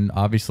 and then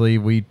obviously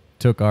we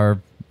took our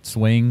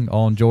swing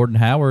on Jordan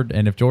Howard,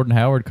 and if Jordan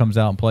Howard comes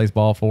out and plays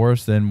ball for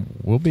us, then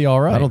we'll be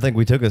all right. I don't think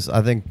we took us.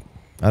 I think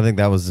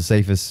that was the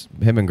safest.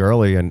 Him and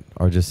Gurley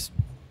are just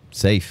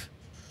safe.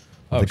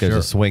 I think there's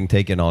a swing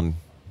taken on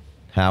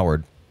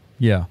Howard.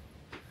 Yeah.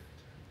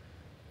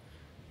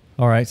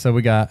 All right, so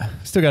we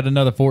still got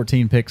another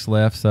 14 picks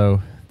left,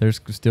 so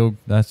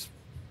that's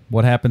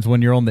what happens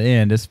when you're on the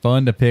end. It's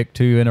fun to pick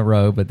 2 in a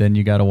row, but then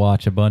you got to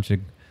watch a bunch of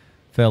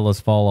fellas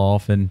fall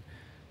off, and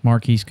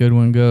Marquise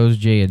Goodwin goes,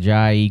 Jay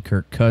Ajayi,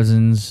 Kirk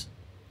Cousins.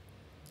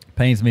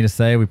 Pains me to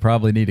say we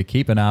probably need to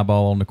keep an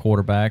eyeball on the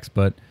quarterbacks,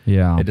 but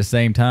Yeah. at the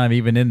same time,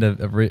 even in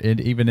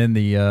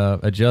the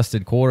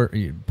adjusted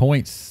quarter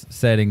points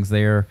settings,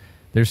 there's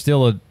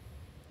still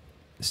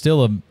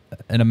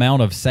an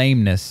amount of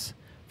sameness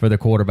for the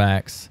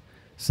quarterbacks.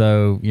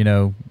 So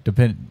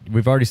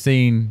we've already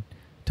seen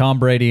Tom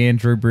Brady and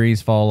Drew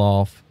Brees fall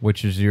off,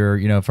 which is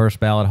your first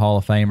ballot Hall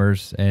of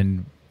Famers,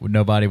 and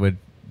nobody would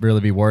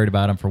really be worried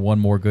about him for one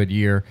more good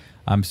year.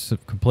 I'm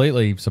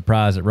completely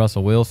surprised that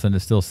Russell Wilson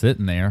is still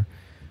sitting there,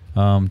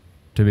 to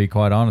be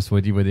quite honest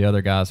with you, with the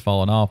other guys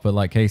falling off. But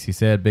like Casey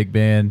said, Big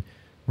Ben,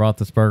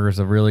 Roethlisberger's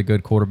a really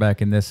good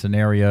quarterback in this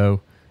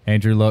scenario.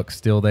 Andrew Luck's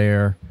still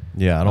there.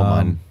 Yeah, I don't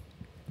mind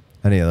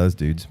any of those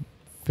dudes.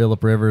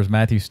 Phillip Rivers,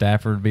 Matthew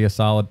Stafford would be a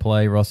solid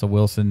play. Russell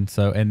Wilson.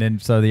 So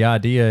the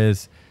idea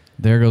is,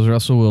 There goes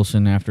Russell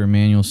Wilson after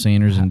Emmanuel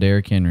Sanders and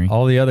Derrick Henry.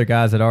 all the other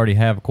guys that already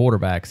have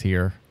quarterbacks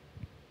here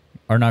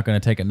are not going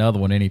to take another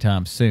one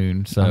anytime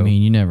soon. So I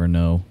mean, you never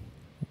know.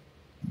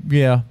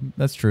 yeah,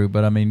 that's true.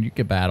 But I mean, you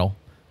could battle.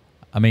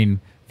 I mean,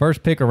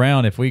 first pick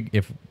around, if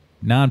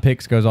 9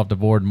 picks goes off the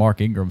board, Mark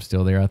Ingram's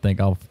still there, I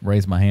think I'll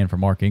raise my hand for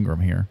Mark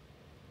Ingram here.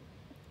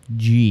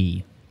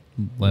 Gee.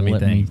 Let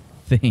me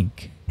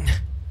think.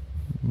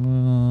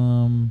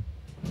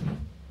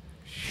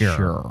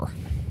 Sure.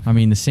 I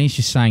mean, the Saints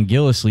just signed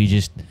Gillislee,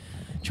 just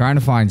trying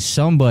to find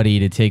somebody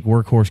to take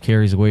workhorse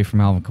carries away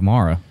from Alvin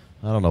Kamara.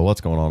 I don't know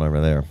what's going on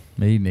over there.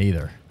 Me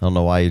neither. I don't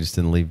know why you just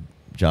didn't leave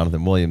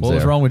Jonathan Williams What there.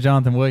 was wrong with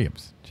Jonathan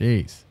Williams?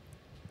 Jeez.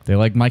 They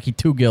like Mikey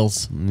Two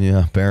Gills.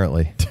 Yeah,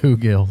 apparently. 2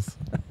 gills.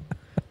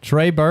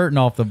 Trey Burton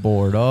off the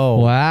board. Oh,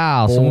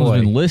 Wow, boy.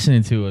 someone's been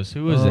listening to us.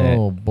 Who is that?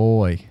 Oh,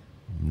 boy.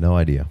 No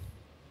idea.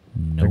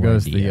 No There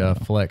goes idea.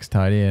 the flex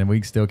tight end. We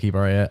can still keep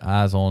our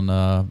eyes on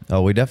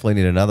Oh, we definitely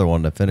need another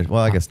one to finish.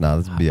 Well, I guess not.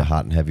 This would be a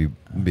hot and heavy.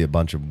 Would be a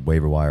bunch of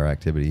waiver wire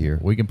activity here.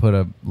 we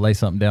can lay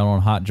something down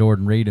on hot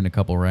Jordan Reed in a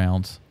couple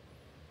rounds.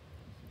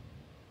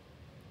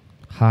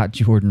 Hot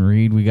Jordan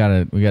Reed. We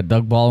got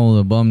Doug Baldwin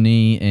with a bum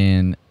knee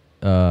and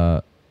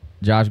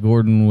Josh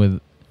Gordon with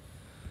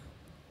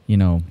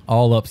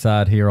All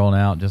upside here on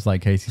out, just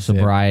like Casey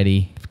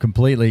sobriety. said.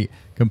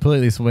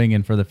 Completely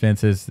swinging for the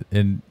fences.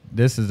 And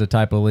this is the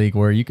type of league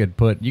where you could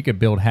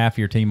build half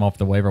your team off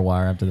the waiver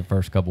wire after the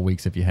first couple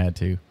weeks if you had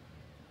to.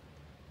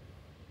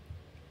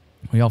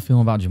 What y'all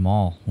feeling about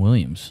Jamal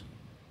Williams?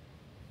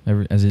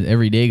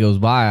 Every day goes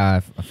by,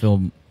 I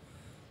feel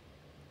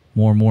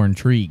more and more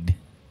intrigued.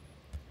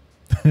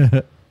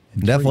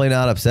 Definitely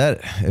not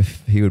upset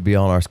if he would be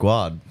on our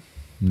squad.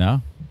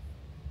 No.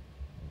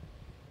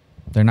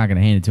 They're not going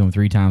to hand it to him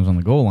 3 times on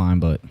the goal line,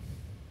 but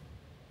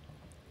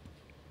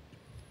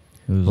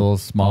it was A little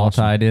small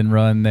awesome. tight end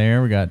run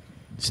there. We got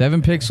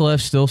 7 picks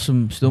left. Still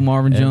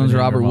Marvin Evan Jones, Ingram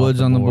Robert off Woods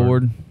the on the board.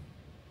 board.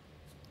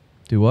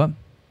 Do what?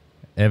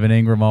 Evan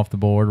Ingram off the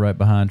board right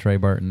behind Trey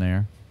Burton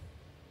there.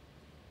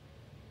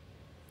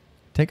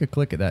 Take a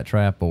click at that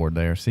trap board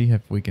there. See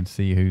if we can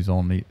see who's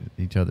on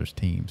each other's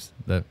teams.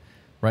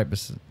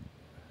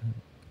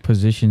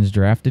 Positions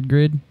drafted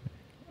grid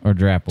or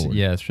draft board?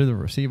 Yeah,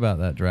 see about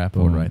that draft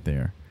board Boom. right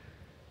there.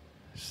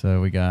 So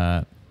we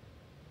got,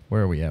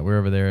 where are we at? We're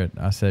over there at,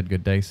 I said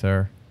good day,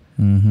 sir.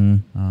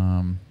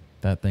 Mm-hmm.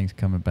 That thing's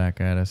coming back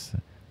at us.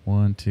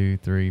 1, 2,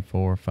 3,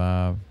 4,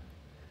 5,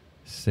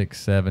 6,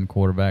 7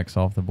 quarterbacks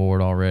off the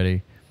board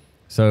already.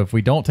 So if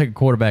we don't take a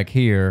quarterback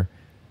here,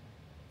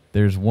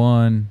 there's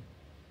 1,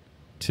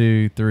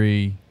 2,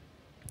 3,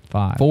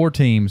 5. 4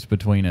 teams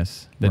between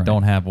us that Right.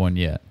 don't have one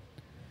yet.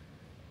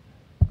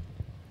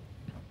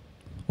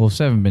 Well, if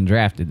 7 been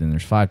drafted, then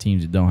there's 5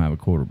 teams that don't have a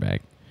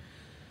quarterback.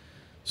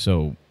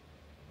 So,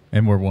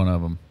 And we're one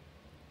of them.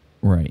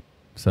 right.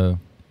 So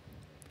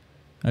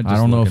I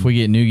don't know if we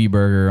get Noogie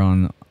Burger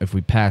on if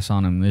we pass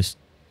on him this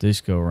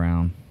go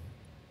around.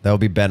 That would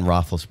be Ben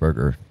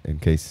Roethlisberger, in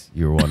case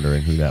you were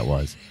wondering who that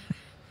was.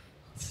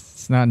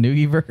 It's not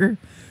Noogie Burger.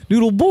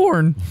 Noodle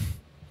Born.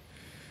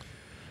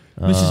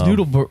 This is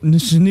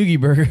Noogie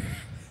Burger.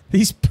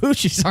 These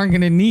pooches aren't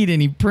going to need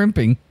any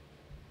primping.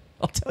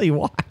 I'll tell you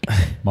why.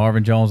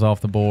 Marvin Jones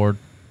off the board.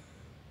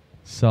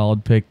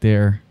 Solid pick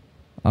there.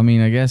 I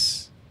mean, I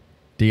guess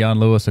Deion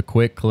Lewis, a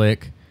quick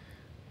click.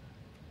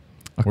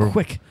 a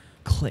quick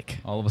click.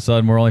 All of a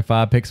sudden, we're only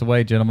 5 picks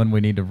away, gentlemen. We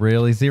need to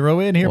really zero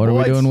in here, What are we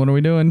boys. doing? What are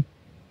we doing?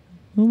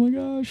 Oh my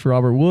gosh.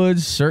 Robert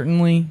Woods,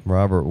 certainly.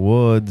 Robert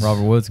Woods.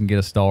 Robert Woods can get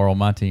a star on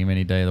my team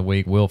any day of the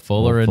week. Will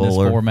Fuller in this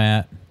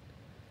format.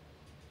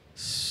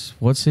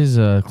 What's his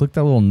click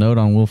that little note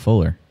on Will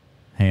Fuller.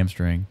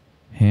 Hamstring.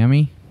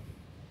 Hammy.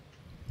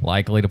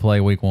 Likely to play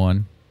week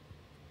 1.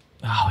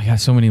 Oh, we got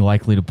so many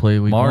likely to play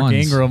week Mark ones.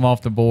 Ingram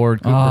off the board.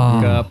 Cooper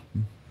Kupp.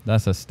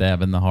 That's a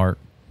stab in the heart.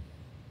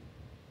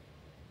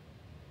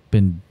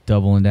 Been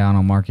doubling down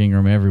on Mark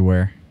Ingram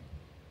everywhere.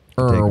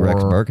 Take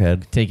Rex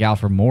Burkhead. Take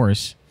Alfred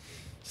Morris.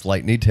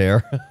 Slight knee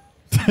tear.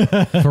 For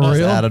Let's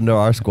real? add him to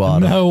our squad.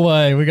 No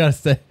way. We gotta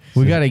stay.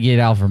 We got to get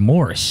Alfred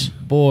Morris.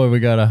 Boy, we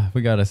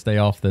gotta stay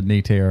off the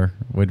knee tear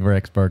with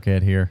Rex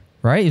Burkhead here.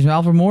 Right? Is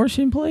Alfred Morris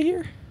in play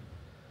here?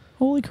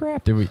 Holy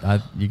crap. You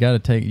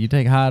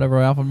take Hyde over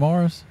Alfred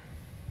Morris?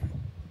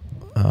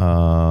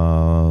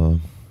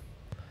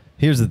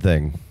 Here's the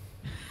thing.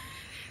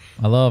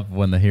 I love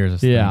when the here's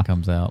this thing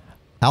comes out.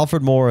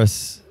 Alfred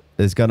Morris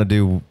is going to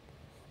do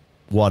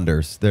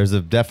wonders. There's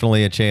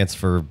definitely a chance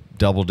for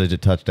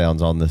double-digit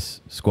touchdowns on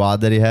this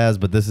squad that he has,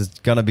 but this is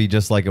going to be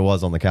just like it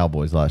was on the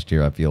Cowboys last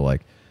year, I feel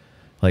like.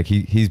 Like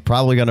he's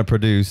probably going to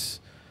produce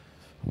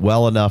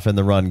well enough in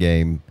the run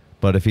game,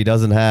 but if he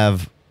doesn't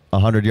have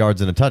 100 yards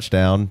and a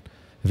touchdown,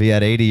 if he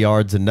had 80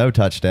 yards and no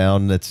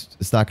touchdown,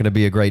 it's not going to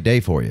be a great day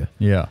for you.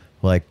 Yeah.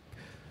 Like,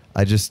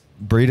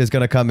 Breida's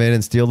going to come in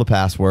and steal the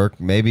pass work.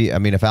 Maybe, I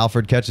mean, if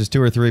Alfred catches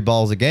 2 or 3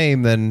 balls a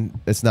game, then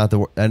it's not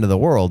the end of the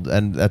world,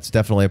 and that's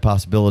definitely a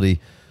possibility.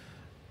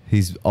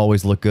 He's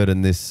always looked good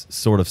in this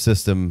sort of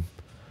system,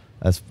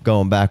 as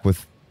going back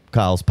with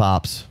Kyle's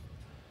pops.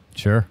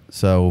 Sure.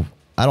 So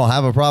I don't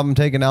have a problem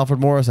taking Alfred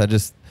Morris. I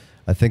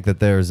think that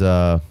there's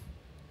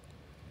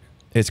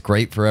it's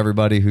great for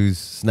everybody who's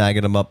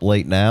snagging him up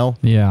late now.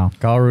 Yeah.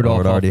 Kyle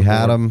Rudolph Or already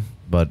had him,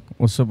 but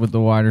What's up with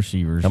the wide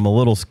receivers? I'm a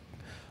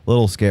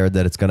little scared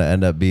that it's going to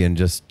end up being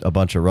just a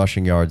bunch of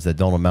rushing yards that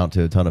don't amount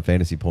to a ton of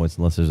fantasy points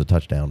unless there's a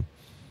touchdown.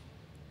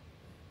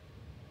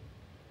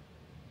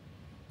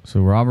 So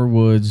Robert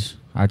Woods,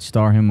 I'd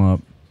star him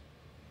up.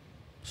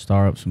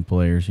 Star up some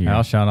players here.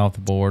 Alshon off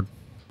the board.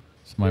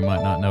 Somebody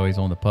might not know he's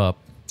on the pup.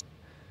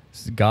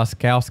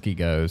 Goskowski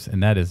goes,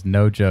 and that is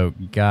no joke.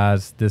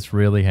 Guys, this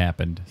really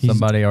happened.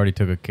 Somebody already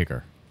took a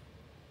kicker.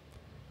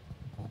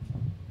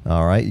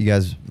 All right, you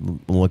guys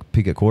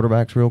peek at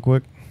quarterbacks real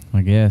quick.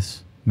 I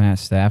guess. Matt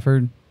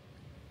Stafford.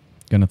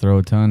 Gonna throw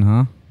a ton,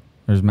 huh?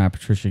 Or is Matt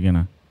Patricia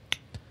gonna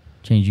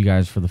change you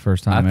guys for the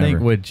first time I think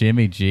ever? with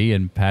Jimmy G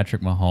and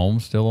Patrick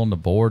Mahomes still on the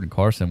board and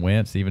Carson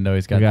Wentz, even though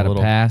he's got We got the a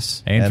little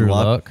pass. Andrew And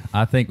Luck,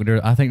 I think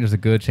there's a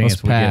good chance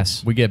Let's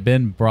pass. we get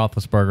Ben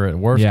Roethlisberger at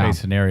worst Yeah. case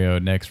scenario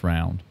next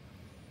round.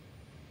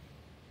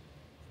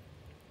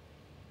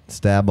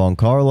 Stab on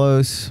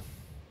Carlos.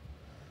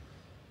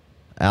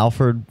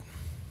 Alfred.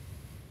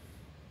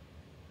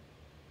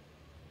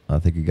 I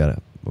think you got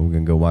it. We're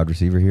going to go wide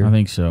receiver here. I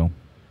think so.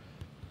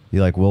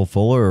 You like Will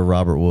Fuller or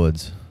Robert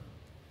Woods?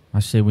 I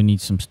say we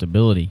need some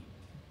stability.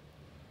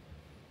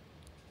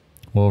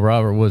 Well,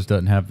 Robert Woods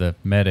doesn't have the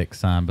medic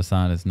sign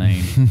beside his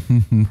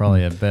name.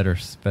 Probably a better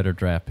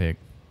draft pick.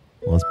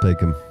 Let's pick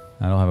him.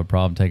 I don't have a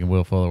problem taking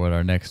Will Fuller with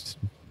our next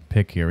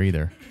pick here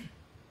either.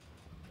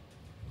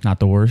 Not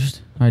the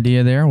worst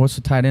idea there. What's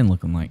the tight end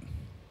looking like?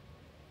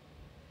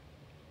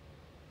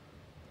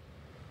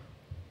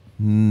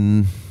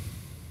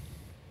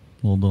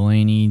 Will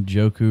Delaney,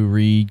 Joku,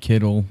 Reed,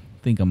 Kittle.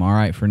 Think I'm all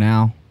right for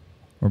now.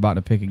 We're about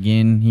to pick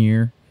again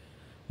here.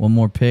 One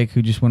more pick.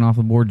 Who just went off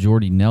the board?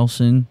 Jordy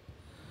Nelson.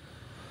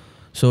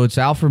 So it's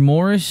Alfred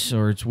Morris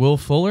or it's Will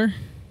Fuller.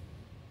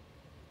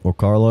 Or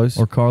Carlos.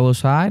 Or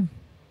Carlos Hyde.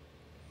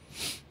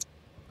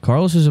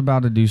 Carlos is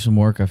about to do some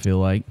work, I feel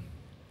like.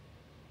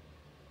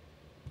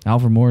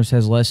 Alfred Morris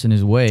has less in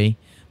his way,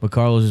 but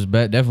Carlos is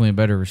definitely a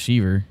better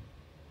receiver.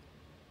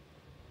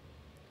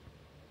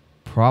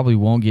 Probably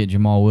won't get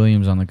Jamal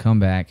Williams on the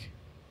comeback.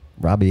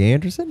 Robbie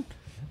Anderson?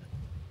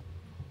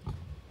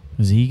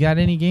 Has he got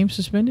any games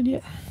suspended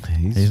yet?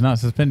 He's not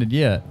suspended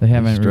yet. They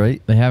haven't.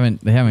 straight. They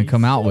haven't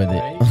come out with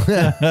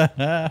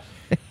it.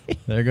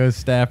 There goes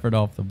Stafford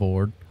off the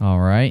board. All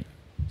right.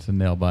 It's a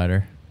nail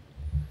biter.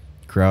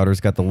 Crowder's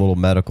got the little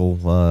medical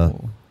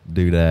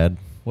doodad.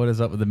 What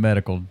is up with the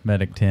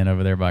medic 10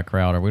 over there by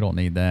Crowder? We don't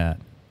need that.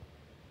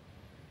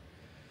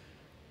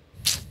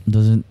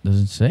 Doesn't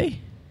say.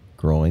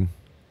 Groin.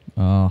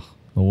 Oh,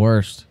 the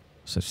worst.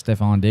 So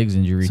Stephon Diggs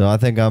injury. So I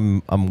think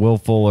I'm Will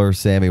Fuller,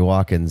 Sammy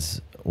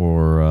Watkins,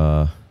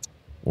 or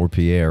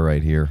Pierre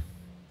right here.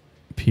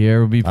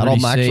 Pierre would be pretty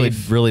safe. Actually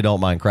really don't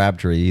mind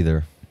Crabtree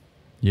either.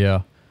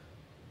 Yeah.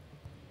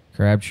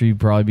 Crabtree would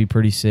probably be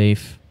pretty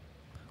safe.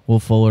 Will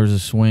Fuller's a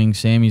swing.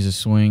 Sammy's a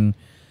swing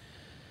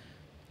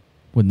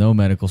with no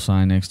medical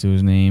sign next to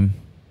his name,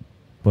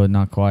 but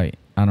not quite.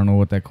 I don't know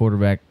what that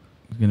quarterback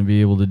is going to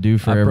be able to do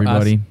for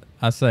everybody.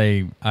 I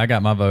say I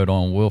got my vote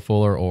on Will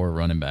Fuller or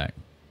running back,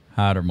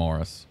 Hyde or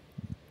Morris.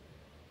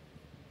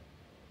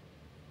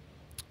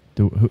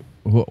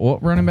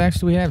 What running backs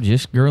do we have?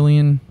 Just Gurley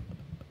and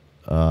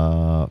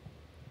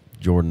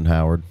Jordan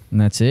Howard. And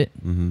that's it?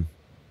 Mm-hmm.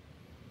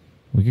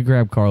 We could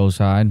grab Carlos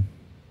Hyde.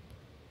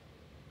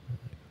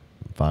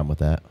 I'm fine with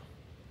that.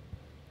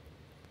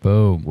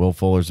 Boom. Will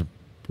Fuller's a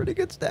pretty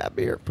good stab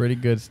here. Pretty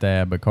good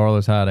stab, but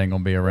Carlos Hyde ain't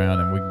going to be around,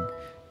 and we can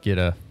get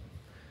a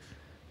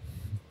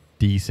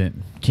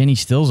decent. Kenny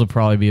Stills will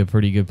probably be a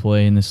pretty good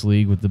play in this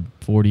league with the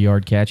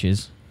 40-yard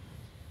catches.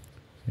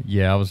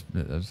 Yeah, I was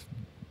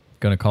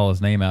going to call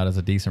his name out as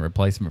a decent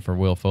replacement for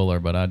Will Fuller,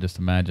 but I just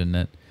imagine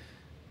that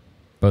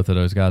both of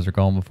those guys are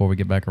gone before we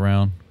get back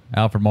around.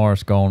 Alfred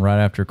Morris gone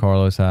right after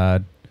Carlos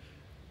Hyde.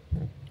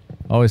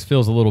 Always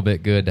feels a little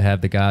bit good to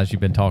have the guys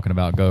you've been talking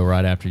about go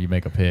right after you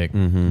make a pick.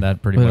 Mm-hmm.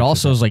 That pretty But much it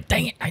also is is like,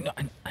 dang it, I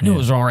knew it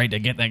was all right to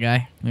get that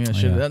guy. Maybe I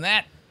should have done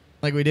that,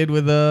 like we did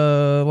with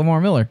Lamar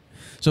Miller.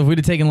 So if we'd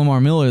have taken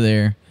Lamar Miller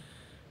there,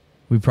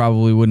 we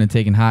probably wouldn't have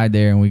taken Hyde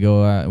there, and we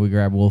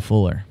grab Will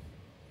Fuller.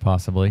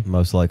 possibly.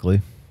 Most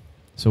likely.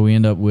 So we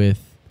end up with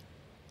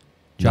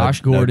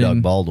Josh Gordon. No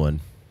Doug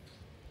Baldwin.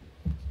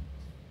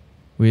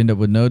 We end up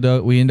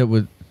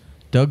with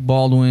Doug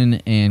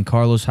Baldwin and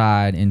Carlos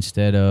Hyde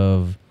instead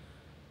of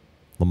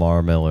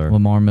Lamar Miller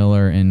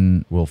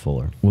and Will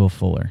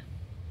Fuller.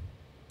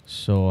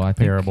 So I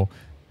think Terrible.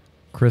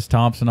 Chris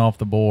Thompson off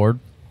the board.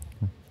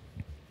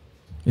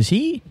 Is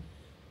he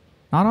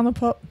not on the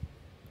pup?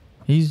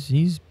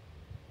 He's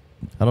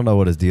I don't know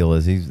what his deal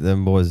is.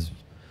 Them boys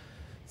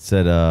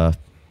said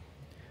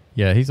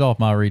Yeah, he's off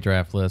my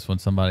redraft list when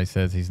somebody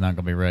says he's not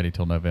going to be ready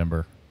till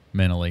November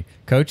mentally.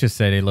 Coaches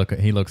said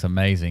he looks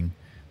amazing,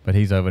 but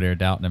he's over there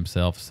doubting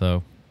himself.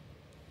 So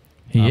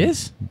he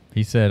is.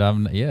 He said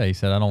he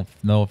said I don't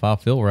know if I'll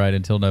feel right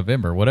until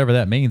November. Whatever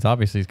that means.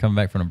 Obviously, he's coming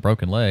back from a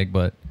broken leg,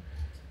 but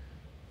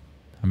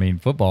I mean,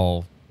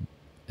 football,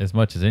 as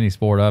much as any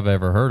sport I've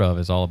ever heard of,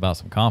 is all about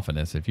some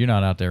confidence. If you're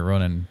not out there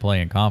running,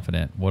 playing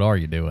confident, what are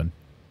you doing?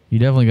 You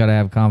definitely got to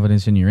have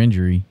confidence in your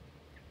injury.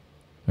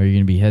 Are you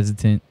going to be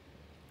hesitant?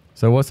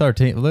 So what's our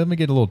team? Let me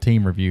get a little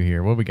team review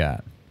here. What we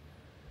got?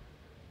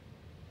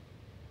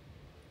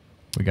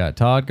 We got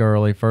Todd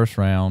Gurley, first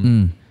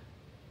round.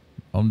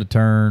 On the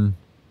turn,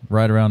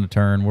 right around the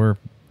turn, we're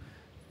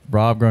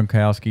Rob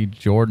Gronkowski,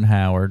 Jordan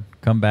Howard.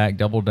 Come back,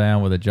 double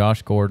down with a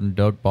Josh Gordon,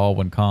 Doug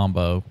Baldwin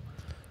combo.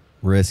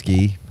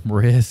 risky.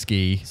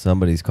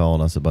 Somebody's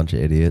calling us a bunch of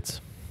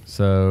idiots.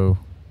 So,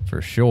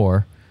 for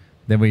sure.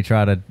 Then we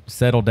try to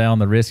settle down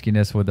the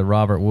riskiness with the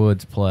Robert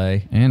Woods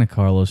play. And a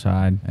Carlos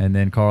Hyde. And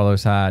then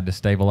Carlos Hyde to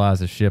stabilize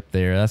the ship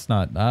there. That's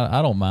not.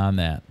 I don't mind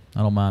that.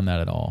 I don't mind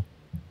that at all.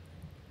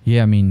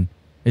 Yeah, I mean,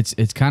 it's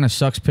kind of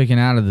sucks picking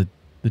out of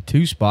the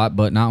 2 spot,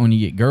 but not when you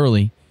get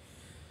Gurley.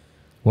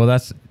 Well,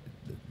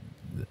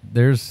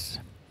 there's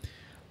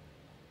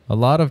a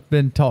lot of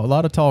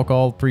talk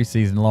all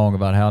preseason long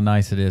about how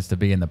nice it is to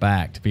be in the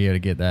back to be able to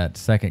get that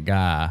second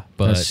guy,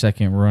 but that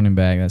second running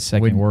back, that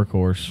second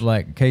workhorse.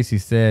 Like Casey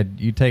said,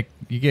 you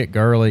get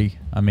Gurley.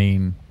 I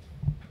mean,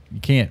 you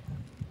can't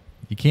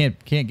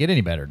get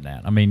any better than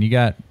that. I mean, you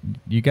got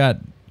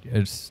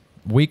it's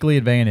weekly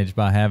advantage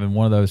by having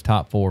one of those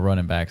top 4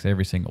 running backs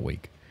every single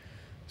week.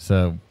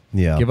 So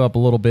Yeah. give up a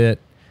little bit.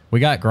 We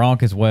got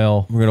Gronk as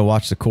well. We're going to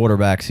watch the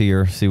quarterbacks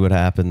here, see what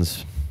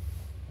happens.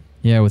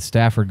 Yeah, with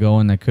Stafford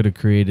going, that could have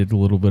created a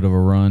little bit of a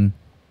run.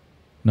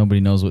 Nobody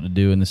knows what to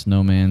do in this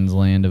no man's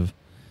land of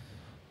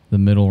the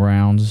middle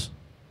rounds.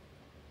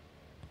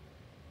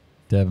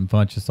 Devin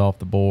Funchess off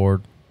the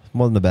board.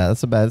 Wasn't bad.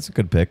 That's a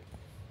good pick.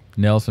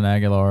 Nelson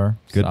Aguilar,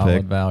 Good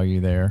solid pick. value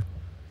there.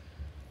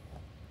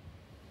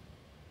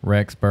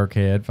 Rex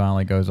Burkhead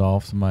finally goes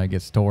off. Somebody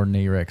gets torn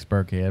knee, Rex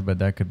Burkhead, but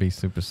that could be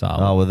super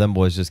solid. Oh, well, them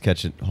boys just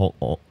catching,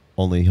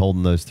 only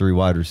holding those 3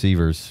 wide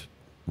receivers,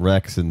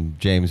 Rex and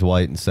James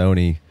White and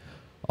Sony,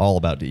 all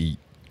about to eat.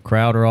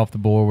 Crowder off the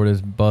board with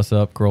his bus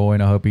up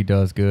groin. I hope he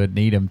does good.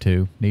 Need him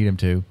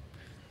to.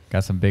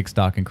 Got some big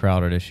stock in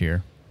Crowder this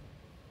year.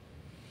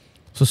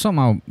 So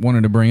something I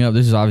wanted to bring up,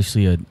 this is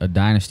obviously a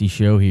dynasty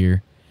show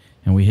here,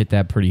 and we hit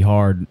that pretty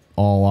hard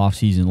all off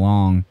season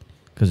long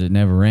because it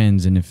never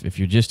ends. And if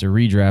you're just a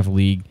redraft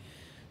league,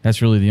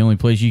 that's really the only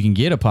place you can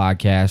get a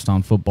podcast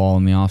on football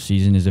in the off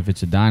season is if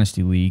it's a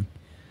dynasty league.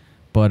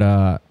 But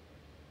I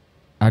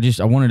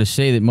wanted to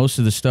say that most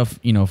of the stuff,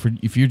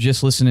 if you're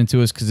just listening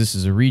to us because this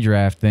is a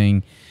redraft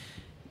thing,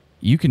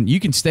 you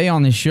can stay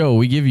on this show.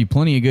 We give you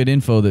plenty of good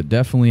info that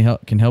definitely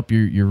can help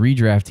your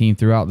redraft team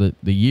throughout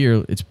the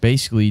year. It's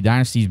basically,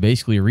 Dynasty's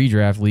basically a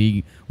redraft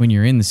league when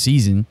you're in the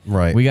season.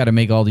 Right. We got to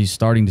make all these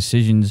starting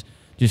decisions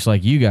just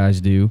like you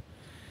guys do.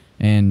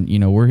 And,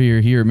 we're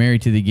here at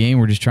Married to the Game.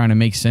 We're just trying to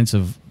make sense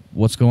of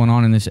what's going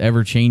on in this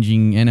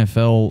ever-changing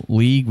NFL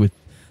league with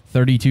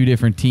 32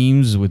 different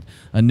teams with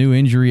a new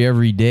injury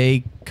every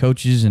day.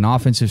 Coaches and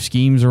offensive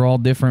schemes are all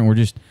different.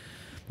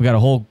 We got a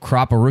whole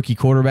crop of rookie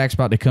quarterbacks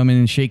about to come in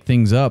and shake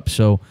things up.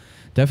 So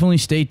definitely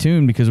stay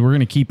tuned because we're going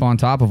to keep on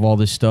top of all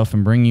this stuff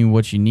and bring you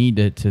what you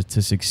need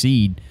to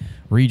succeed,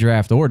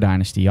 redraft or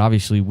dynasty.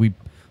 Obviously, we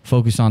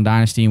focus on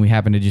dynasty and we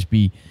happen to just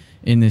be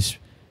in this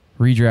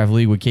redraft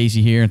league with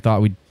Casey here and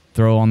thought we'd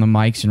throw on the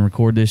mics and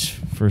record this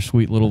for a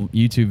sweet little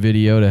YouTube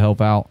video to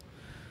help out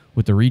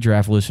with the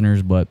redraft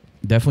listeners. But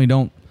definitely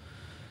don't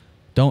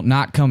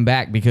not come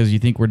back because you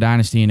think we're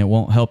dynasty and it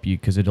won't help you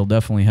because it'll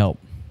definitely help.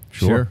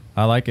 Sure.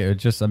 I like it. It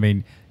just,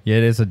 it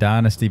is a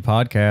dynasty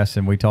podcast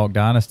and we talk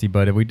dynasty,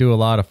 but we do a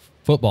lot of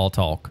football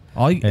talk.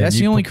 That's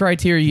the only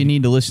criteria you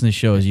need to listen to the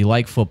show is you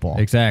like football.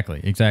 Exactly.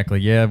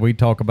 Yeah, we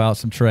talk about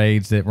some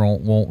trades that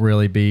won't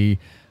really be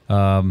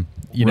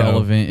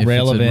relevant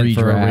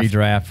for a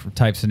redraft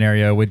type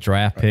scenario with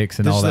draft picks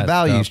and all that. The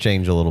values stuff.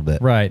 change a little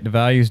bit. Right. The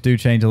values do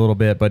change a little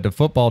bit, but the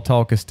football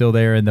talk is still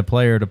there, and the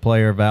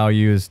player-to-player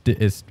value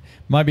is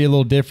might be a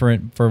little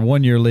different for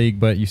 1-year league,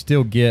 but you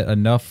still get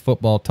enough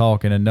football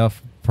talk and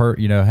enough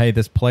hey,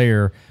 this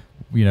player,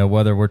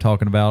 whether we're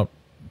talking about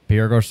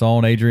Pierre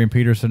Garçon, Adrian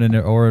Peterson,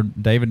 or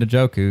David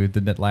Njoku,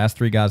 the last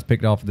 3 guys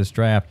picked off of this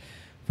draft.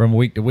 From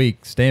week to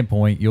week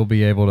standpoint, you'll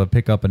be able to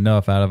pick up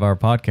enough out of our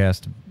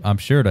podcast, I'm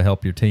sure, to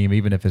help your team,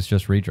 even if it's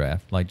just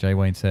redraft, like Jay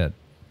Wayne said.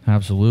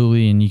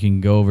 Absolutely, and you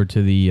can go over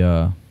to the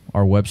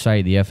our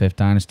website,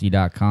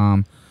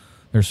 theffdynasty.com.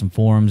 There's some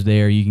forums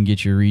there. You can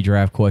get your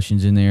redraft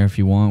questions in there if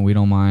you want. We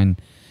don't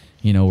mind.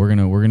 We're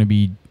gonna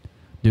be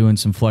doing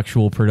some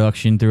flexual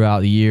production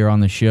throughout the year on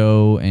the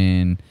show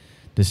and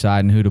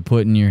deciding who to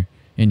put in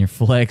your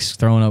flex,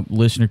 throwing up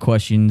listener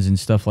questions and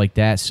stuff like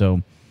that.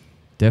 So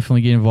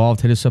definitely get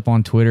involved. Hit us up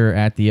on Twitter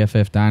at the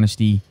FF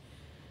Dynasty.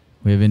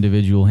 We have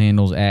individual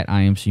handles at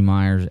IMC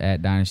Myers,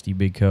 at Dynasty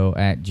Big Co,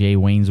 at Jay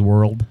Wayne's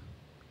World.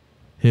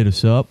 Hit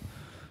us up.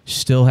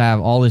 Still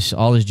have all this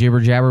jibber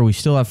jabber. We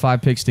still have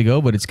 5 picks to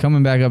go, but it's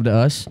coming back up to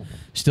us.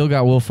 Still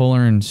got Will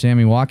Fuller and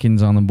Sammy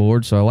Watkins on the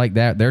board, so I like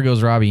that. There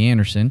goes Robbie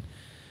Anderson.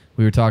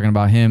 We were talking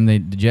about him. The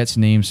Jets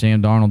named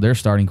Sam Darnold their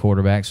starting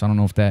quarterback, so I don't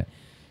know if that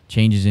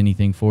changes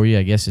anything for you.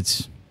 I guess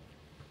it's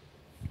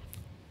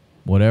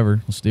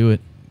whatever. Let's do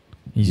it.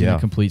 He's going to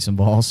complete some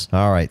balls.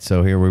 All right,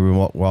 so here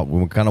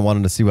we kind of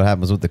wanted to see what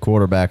happens with the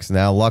quarterbacks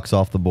now. Luck's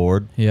off the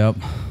board. Yep.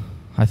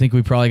 I think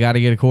we probably got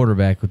to get a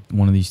quarterback with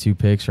one of these 2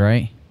 picks,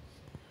 right?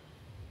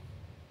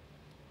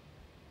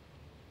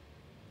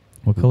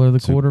 What color are the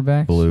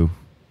quarterbacks? Blue.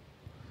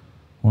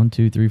 1,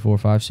 2, 3, 4,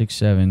 5, 6,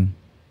 7,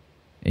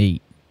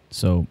 8.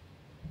 So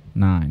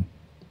 9.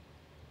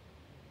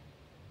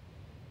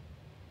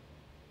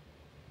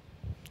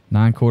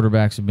 9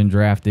 quarterbacks have been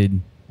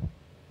drafted.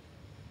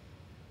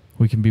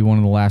 We can be one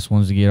of the last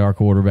ones to get our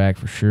quarterback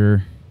for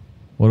sure.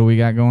 What do we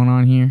got going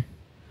on here?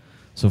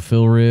 So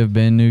Phil Riv,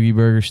 Ben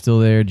Nugeberger still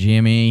there,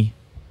 Jimmy.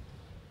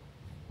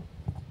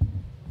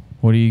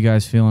 What are you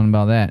guys feeling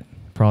about that?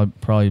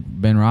 Probably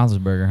Ben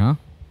Roethlisberger, huh?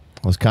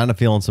 I was kind of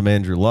feeling some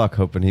Andrew Luck,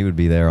 hoping he would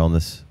be there on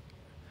this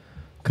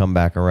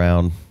comeback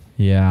around.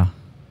 Yeah.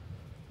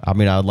 I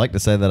mean, I would like to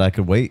say that I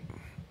could wait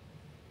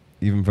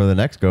even for the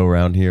next go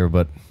around here,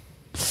 but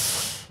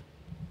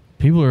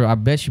I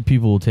bet you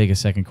people will take a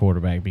second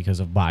quarterback because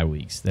of bye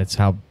weeks. That's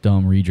how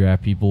dumb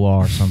redraft people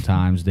are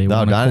sometimes. They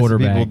want a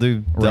quarterback. People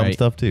do dumb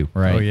stuff too.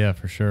 Right. Oh yeah,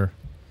 for sure.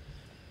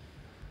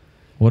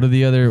 What are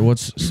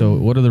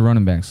the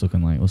running backs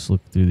looking like? Let's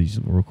look through these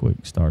real quick.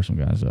 Star some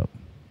guys up.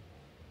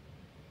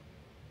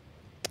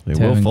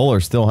 Will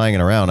Fuller's still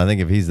hanging around. I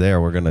think if he's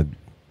there, we're gonna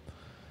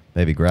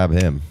maybe grab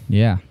him.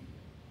 Yeah.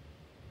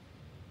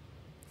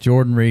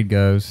 Jordan Reed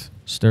goes.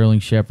 Sterling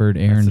Shepard,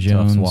 Aaron That's a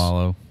Jones, tough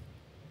swallow.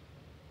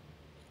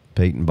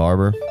 Peyton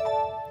Barber.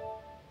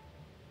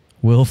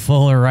 Will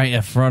Fuller right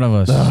in front of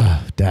us.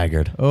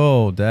 Daggered.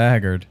 Oh,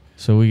 daggered.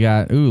 So we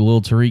got a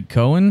little Tariq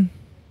Cohen,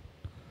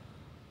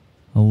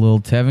 a little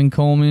Tevin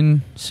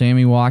Coleman,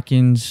 Sammy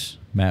Watkins.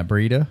 Matt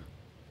Breida.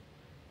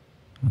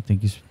 I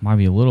think it might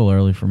be a little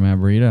early for Matt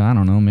Breida. I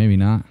don't know. Maybe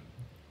not.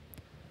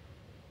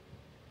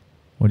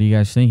 What are you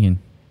guys thinking?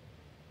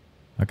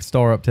 I could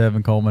star up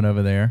Tevin Coleman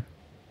over there.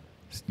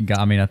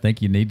 I mean, I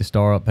think you need to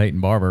star up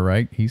Peyton Barber,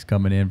 right? He's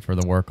coming in for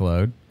the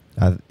workload.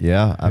 I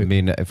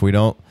mean, if we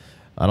don't,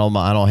 I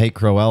don't hate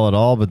Crowell at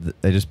all,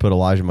 but they just put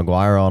Elijah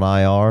McGuire on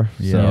IR.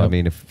 Yeah. So I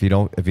mean, if you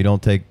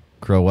don't take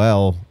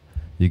Crowell,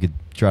 you could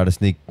try to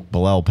sneak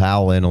Bilal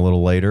Powell in a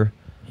little later.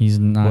 He's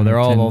not. Well, they're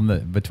all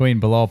on between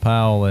Bilal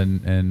Powell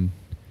and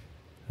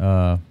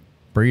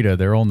Breida.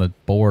 They're on the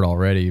board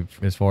already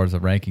as far as the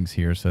rankings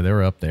here, so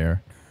they're up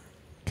there.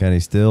 Kenny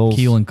Stills,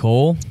 Keelan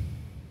Cole.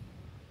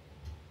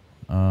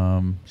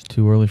 It's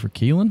too early for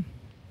Keelan.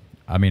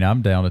 I mean,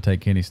 I'm down to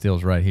take Kenny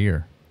Stills right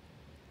here.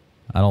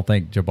 I don't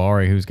think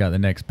Jabari, who's got the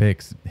next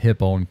pick's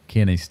hip on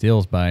Kenny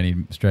Stills by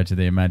any stretch of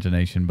the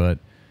imagination, but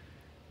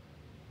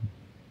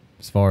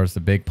as far as the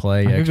big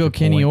play, I could go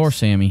Kenny or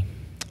Sammy.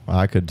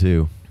 I could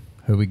too.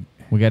 Who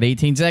We got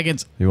 18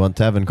 seconds. You want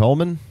Tevin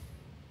Coleman?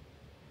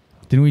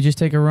 Didn't we just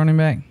take a running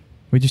back?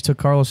 We just took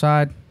Carlos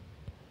Hyde.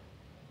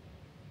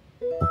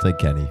 We'll take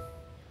Kenny,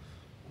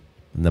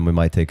 and then we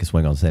might take a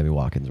swing on Sammy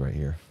Watkins right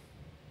here.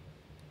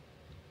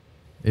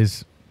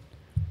 He's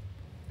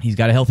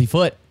got a healthy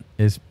foot.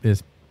 Is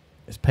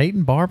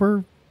Peyton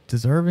Barber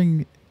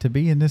deserving to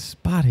be in this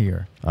spot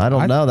here? I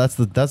don't know. That's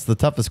the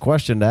toughest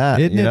question to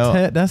ask. Isn't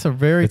it? That's a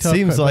very tough.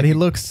 Seems like but he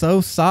looks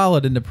so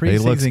solid in the preseason. He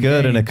looks good,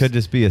 games. and it could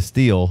just be a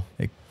steal.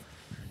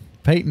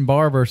 Peyton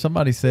Barber.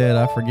 Somebody said,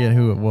 I forget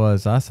who it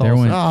was. I saw.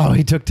 Oh,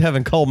 he took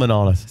Tevin Coleman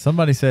on us.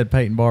 Somebody said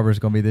Peyton Barber is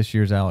going to be this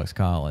year's Alex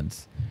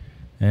Collins,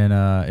 and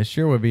it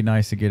sure would be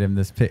nice to get him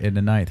this in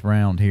the 9th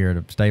round here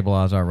to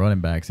stabilize our running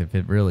backs if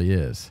it really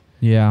is.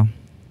 Yeah.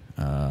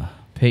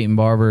 Peyton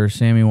Barber,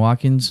 Sammy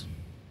Watkins.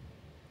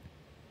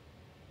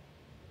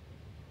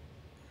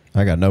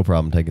 I got no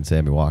problem taking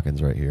Sammy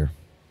Watkins right here.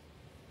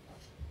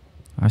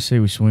 I say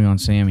we swing on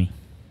Sammy.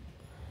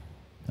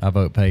 I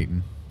vote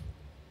Peyton.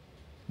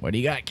 What do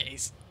you got,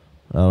 Case?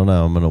 I don't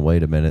know. I'm going to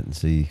wait a minute and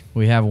see.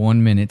 We have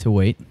 1 minute to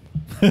wait.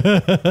 We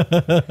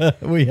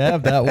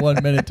have that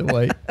 1 minute to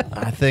wait.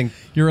 I think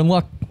You're in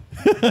luck.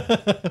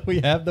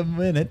 We have the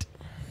minute.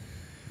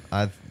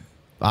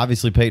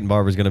 Obviously Peyton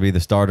Barber is going to be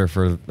the starter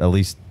for at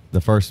least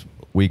the first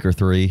week or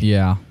 3.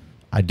 Yeah.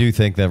 I do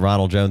think that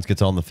Ronald Jones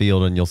gets on the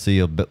field and you'll see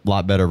a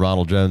lot better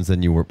Ronald Jones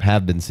than you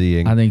have been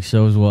seeing. I think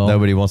so as well.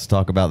 Nobody wants to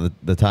talk about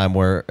the time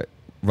where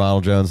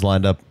Ronald Jones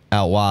lined up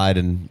out wide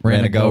and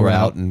ran a go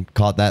route and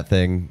caught that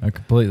thing. I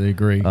completely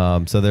agree.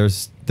 So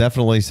there's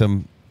definitely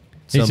some.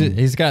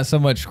 He's got so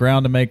much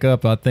ground to make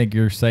up. I think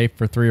you're safe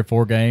for 3 or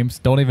 4 games.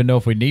 Don't even know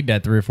if we need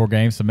that 3 or 4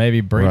 games. So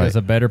maybe Breida's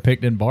a better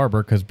pick than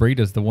Barber because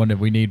Breida's the one that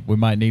we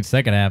might need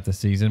second half of the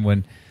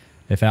season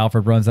if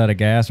Alfred runs out of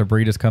gas or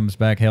Breida's comes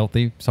back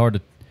healthy. It's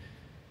hard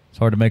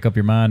to make up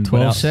your mind.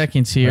 12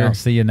 seconds here. Without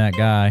seeing that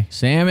guy.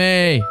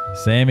 Sammy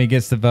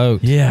gets the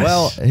vote. Yes.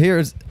 Well,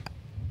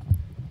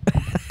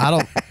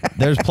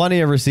 there's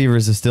plenty of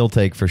receivers to still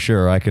take for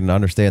sure. I can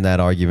understand that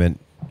argument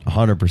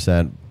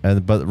 100%.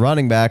 But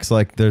running backs,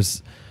 like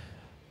there's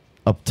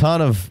a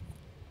ton of,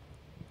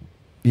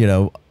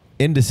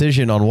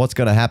 indecision on what's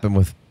going to happen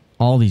with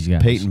all these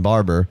guys. Peyton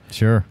Barber.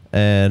 Sure.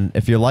 And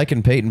if you're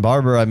liking Peyton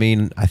Barber, I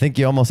mean, I think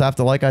you almost have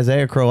to like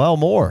Isaiah Crowell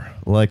more.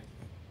 Like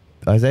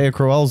Isaiah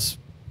Crowell's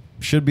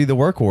should be the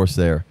workhorse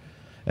there.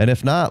 And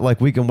if not,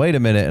 like we can wait a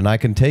minute and I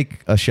can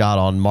take a shot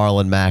on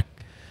Marlon Mack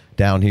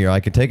down here. I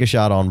could take a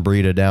shot on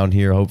Breida down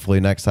here hopefully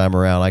next time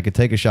around. I could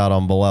take a shot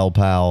on Bilal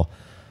Powell.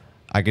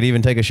 I could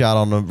even take a shot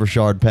on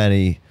Rashad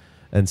Penny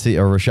and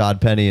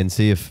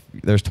see if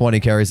there's 20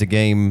 carries a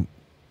game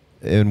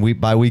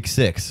by week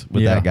 6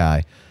 with that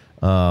guy.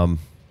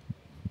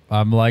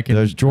 I'm liking.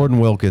 There's Jordan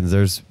Wilkins.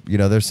 There's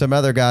some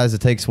other guys to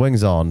take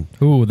swings on.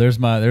 Ooh, there's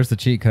the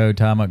cheat code.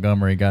 Ty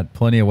Montgomery got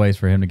plenty of ways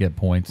for him to get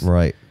points.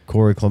 Right.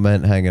 Corey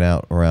Clement hanging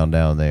out around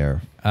down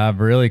there. I've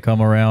really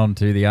come around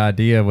to the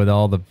idea with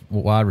all the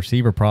wide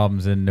receiver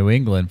problems in New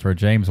England for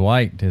James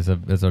White is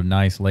a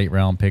nice late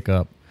round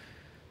pickup.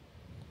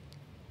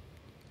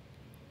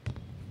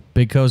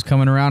 Big Co's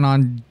coming around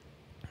on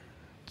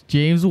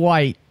James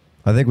White.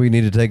 I think we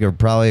need to take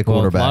probably a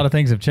quarterback. Well, a lot of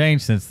things have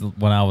changed since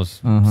when I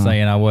was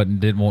saying I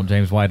didn't want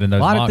James White in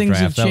those mock drafts. A lot of things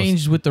have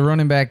changed with the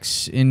running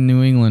backs in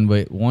New England,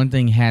 but one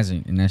thing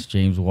hasn't, and that's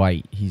James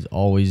White. He's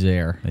always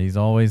there. He's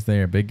always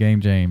there. Big game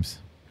James.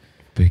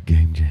 Big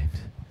game James.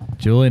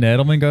 Julian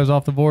Edelman goes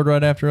off the board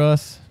right after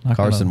us.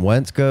 Carson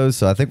Wentz goes,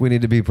 so I think we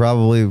need to be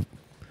probably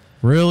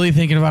really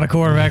thinking about a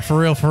quarterback for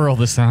real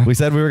this time. We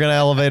said we were going to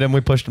elevate him. We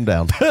pushed him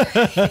down.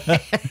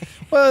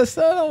 Well,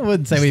 I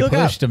wouldn't say we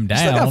pushed him down.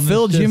 Still got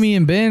Phil, Jimmy,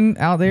 and Ben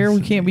out there.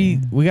 We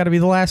got to be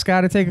the last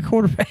guy to take a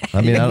quarterback.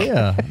 I mean,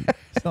 yeah.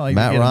 It's not like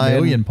Matt you get Ryan,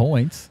 1 million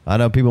points. I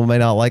know people may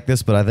not like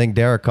this, but I think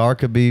Derek Carr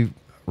could be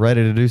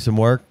ready to do some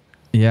work.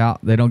 Yeah,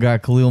 they don't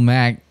got Khalil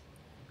Mack,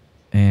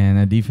 and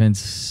a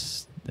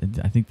defense,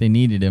 I think they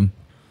needed him.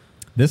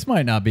 This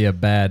might not be a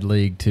bad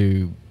league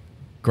to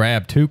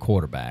grab 2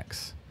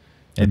 quarterbacks.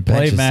 And The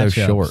play bench is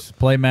so matchups. short.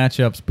 Play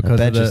matchups The because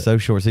bench of the, is so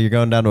short. So you're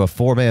going down to a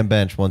 4-man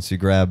bench once you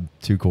grab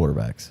 2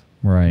 quarterbacks.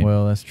 Right.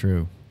 Well, that's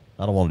true.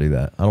 I don't want to do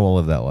that. I don't want to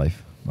live that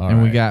life. All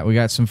and right. we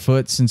got some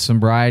Foots and some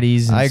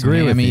Bridie's. And I some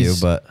agree with you,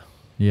 Hammies. but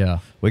Yeah.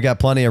 we got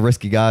plenty of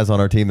risky guys on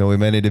our team that we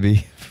may need to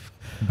be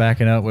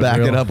Backing up with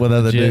Backing real up with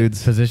other legit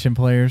dudes. position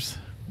players.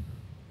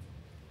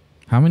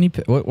 How many?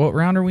 What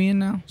round are we in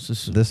now?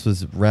 This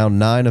was round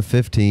 9 of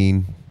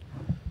 15.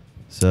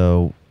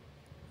 So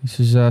This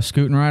is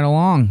scooting right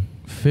along.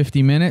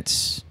 50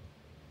 minutes.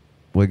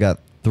 we got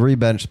 3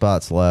 bench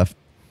spots left.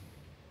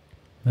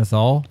 That's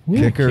all.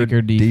 Kicker,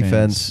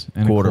 defense,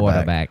 and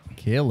quarterback. a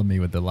Killing me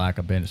with the lack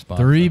of bench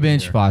spots. 3 over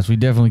bench here. spots. We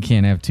definitely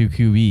can't have 2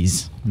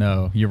 QBs.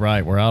 No, you're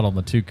right. We're out on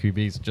the 2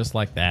 QBs just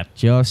like that.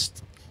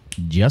 Just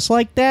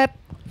like that.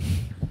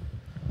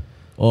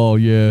 Oh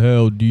yeah,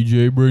 hell,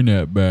 DJ, bring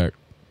that back.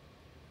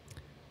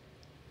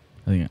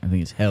 I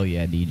think it's hell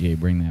yeah, DJ,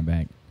 bring that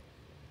back.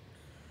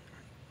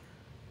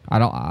 I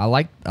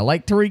like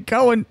Tariq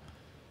Cohen.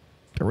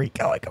 Tariq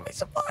Cohen can be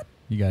some fun.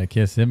 You got to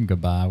kiss him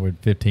goodbye with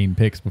 15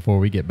 picks before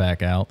we get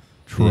back out.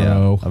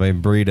 Yeah. I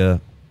mean,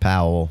 Breida,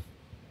 Powell.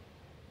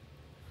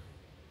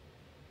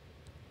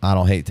 I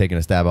don't hate taking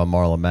a stab on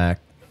Marlon Mack.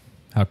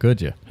 How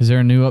could you? Is there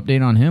a new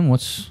update on him?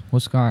 What's he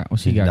He's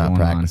got not going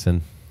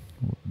practicing.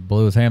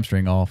 Blew his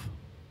hamstring off.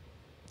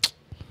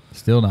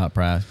 Still not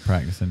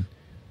practicing.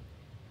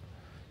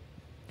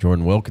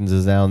 Jordan Wilkins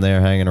is down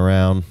there hanging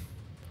around. on?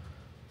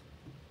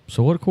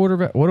 So what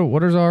quarterback?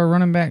 What is our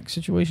running back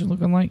situation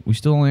looking like? We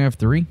still only have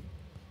 3.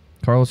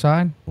 Carlos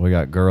Hyde, We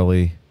got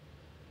Gurley,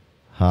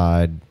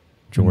 Hyde,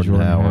 Jordan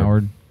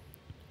Howard.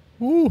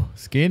 Ooh,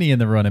 skinny in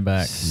the running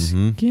backs.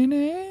 Mhm.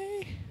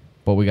 Guinea.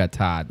 But we got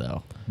Todd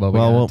though. But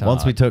Well, got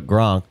once we Todd. took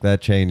Gronk,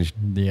 that changed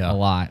Yeah. A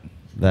lot.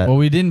 that. Well,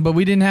 we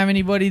didn't have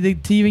anybody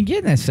to even get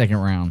in that second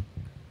round.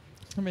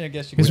 I mean, I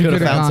guess you we we could have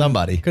could've found gone-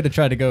 somebody. could have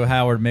tried to go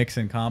Howard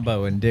Mixon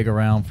combo and dig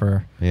around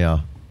for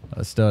Yeah.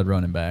 a stud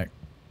running back.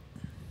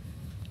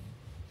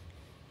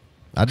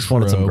 I just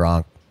wanted some True.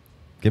 Gronk.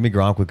 Give me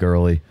Gronk with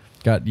Gurley.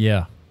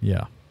 Yeah.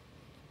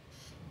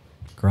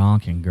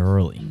 Gronk and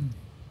Gurley.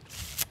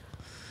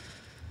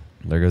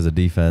 There goes the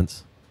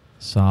defense.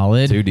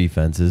 Solid. 2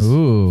 defenses.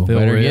 Ooh, Phil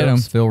better Rivs, get him.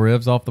 Phil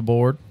Rivs off the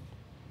board.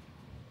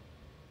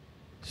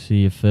 See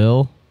you,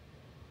 Phil.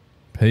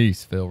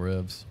 Peace, Phil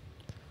Rivs.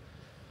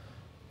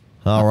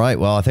 All right.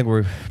 Well, I think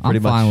we're pretty I'm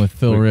much fine with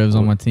Phil Rivs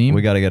on my team.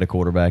 We got to get a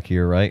quarterback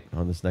here, right,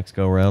 on this next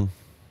go round.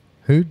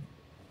 Who?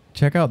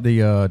 Check out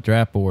the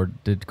draft board.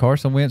 Did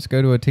Carson Wentz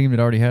go to a team that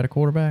already had a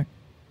quarterback?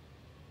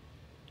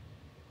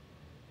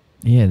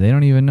 Yeah, they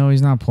don't even know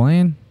he's not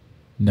playing.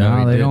 No,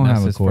 he they didn't. don't That's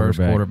have a his first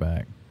quarterback.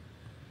 quarterback.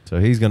 So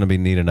he's going to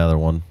need another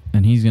one.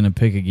 And he's going to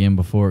pick again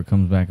before it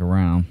comes back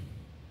around.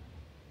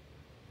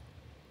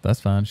 That's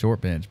fine. Short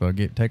bench, but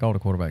take all the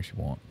quarterbacks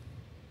you want.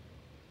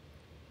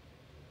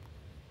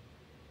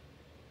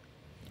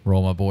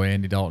 Roll my boy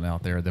Andy Dalton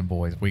out there. Them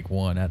boys, week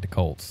 1 at the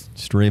Colts,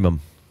 Stream him.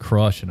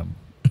 crushing them.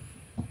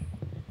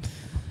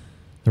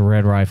 The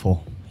red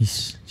rifle.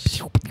 He's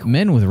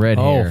men with red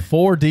Oh, hair.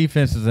 4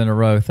 defenses in a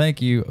row.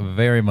 Thank you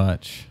very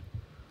much.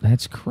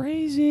 That's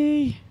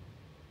crazy.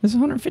 It's a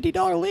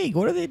 $150 league.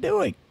 What are they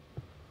doing?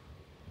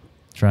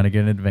 Trying to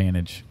get an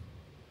advantage.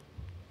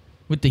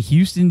 With the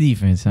Houston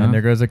defense, huh? And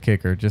there goes a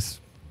kicker. Just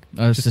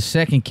It's the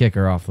second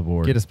kicker off the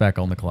board. get us back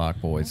on the clock,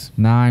 boys.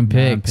 9 picks.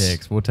 9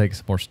 picks. We'll take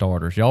some more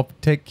starters. Y'all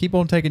keep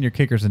on taking your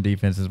kickers and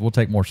defenses. We'll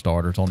take more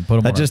starters on. Put them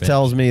on That our just bench.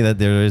 tells me that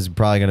there is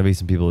probably going to be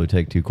some people who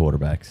take 2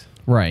 quarterbacks.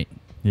 Right.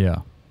 Yeah.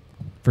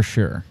 For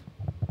sure.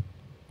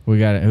 We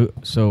got it.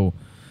 So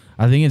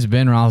I think it's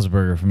Ben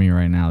Roethlisberger for me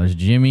right now. There's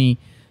Jimmy,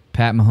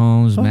 Pat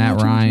Mahomes,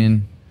 Matt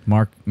Ryan,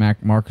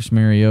 Marcus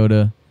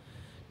Mariota,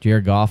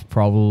 Jared Goff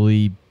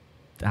probably.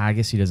 I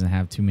guess he doesn't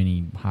have too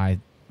many high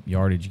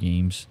yardage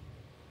games.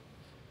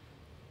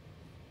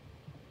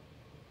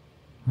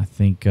 I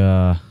think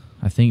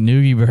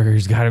Noogie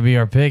Burger's got to be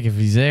our pick if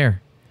he's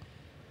there.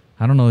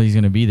 I don't know if he's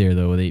going to be there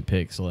though with 8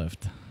 picks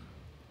left.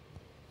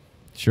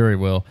 Sure he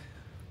will.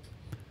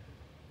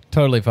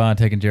 Totally fine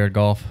taking Jared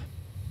Goff.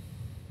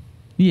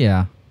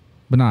 Yeah,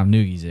 but not if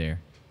Noogie's there.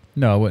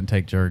 No, I wouldn't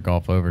take Jared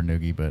Goff over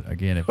Noogie, but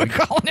again, if We're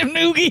calling him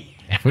Noogie.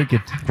 we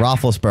could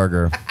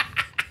Roethlisberger.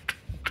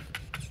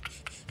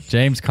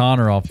 James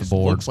Conner off the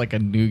board. Looks like a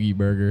Noogie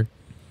burger.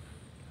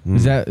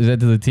 Is that to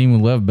the team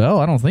with Lev Bell?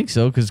 I don't think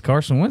so because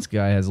Carson Wentz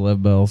guy has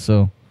Lev Bell.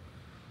 So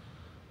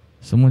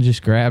someone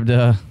just grabbed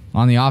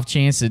on the off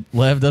chance that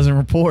Lev doesn't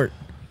report.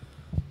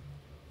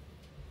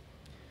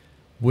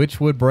 Which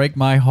would break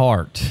my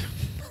heart.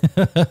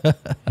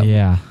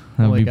 Yeah, that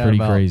would Only be got pretty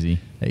about $1,800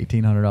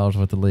 $1,800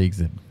 worth of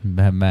leagues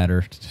that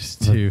matter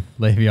just to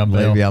Le'Veon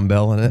Bell. Le'Veon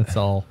Bell in it. That's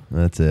all.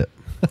 That's it.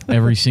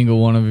 Every single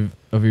one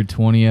of your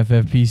 20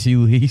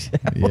 FFPC leagues.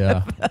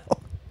 Yeah.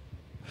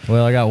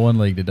 Well, I got one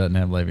league that doesn't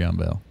have Le'Veon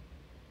Bell.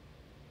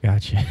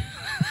 Gotcha.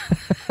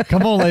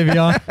 Come on,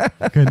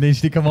 Le'Veon. Gonna need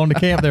you to come on to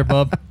camp there,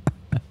 bub.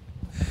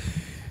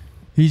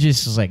 He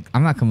just was like,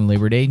 I'm not coming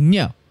Labor Day.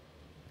 No.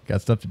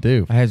 Got stuff to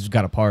do. I have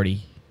got a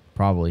party.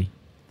 Probably.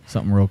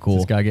 Something real cool.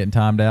 This guy getting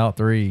timed out.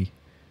 3,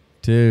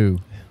 2,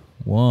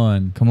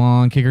 1. Come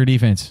on, kicker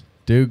defense.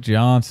 Duke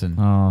Johnson.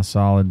 Oh,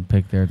 solid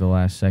pick there at the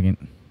last second.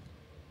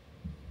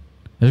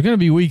 There's going to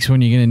be weeks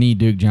when you're going to need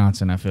Duke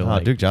Johnson, I feel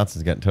like. Duke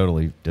Johnson's getting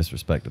totally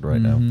disrespected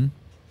right now.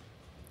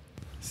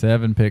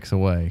 7 picks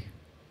away.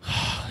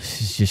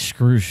 This is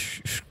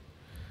just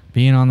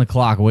being on the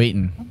clock,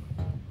 waiting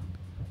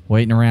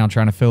around,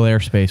 trying to fill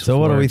airspace. So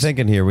what are we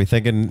thinking here? We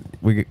thinking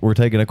we're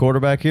taking a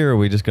quarterback here, or are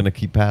we just going to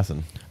keep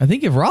passing? I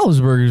think if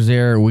Roethlisberger's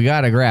there, we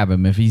got to grab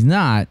him. If he's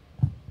not,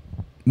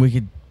 we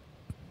could.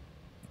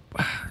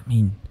 I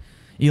mean,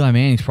 Eli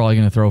Manning's probably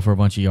going to throw for a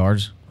bunch of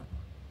yards.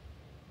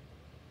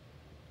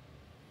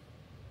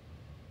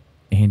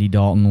 Andy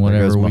Dalton,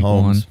 whatever, week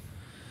 1.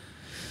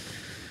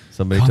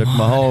 Somebody took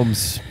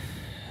Mahomes.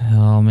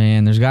 Oh,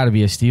 man, there's got to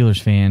be a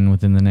Steelers fan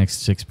within the next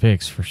 6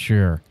 picks for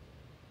sure.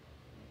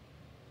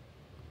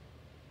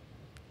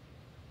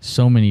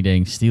 So many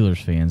dang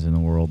Steelers fans in the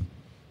world.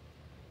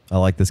 I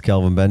like this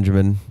Kelvin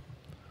Benjamin.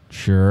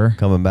 Sure.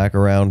 Coming back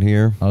around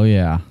here. Oh,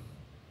 yeah.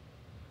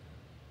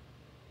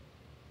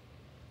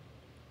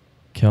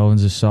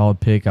 Kelvin's a solid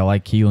pick. I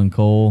like Keelan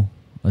Cole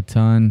a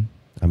ton.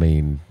 I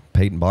mean,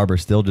 Peyton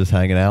Barber's still just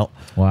hanging out.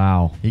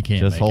 Wow. He can't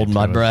Just make holding it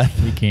my to us. breath.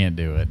 He can't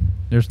do it.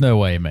 There's no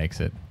way he makes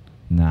it.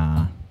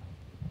 Nah.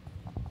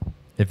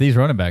 If these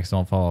running backs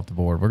don't fall off the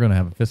board, we're going to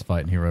have a fist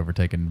fight in here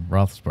overtaking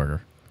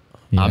Roethlisberger.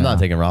 Yeah. I'm not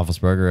taking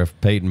Roethlisberger. If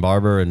Peyton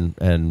Barber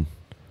and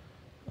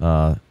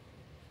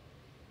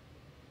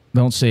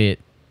Don't say it.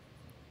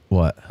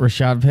 what?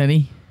 Rashad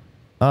Penny?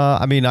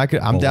 I mean, I'm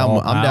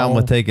down Powell.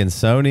 with taking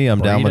Sony. I'm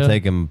down with Breida.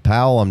 taking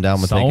Powell. I'm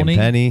down with taking Sony?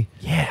 Penny.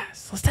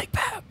 Yes. Let's take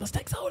Pap. Let's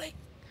take Sony.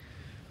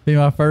 Be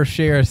my first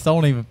share of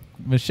Sony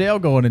Michelle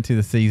going into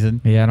the season.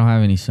 Yeah, I don't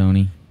have any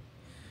Sony.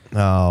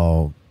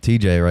 Oh,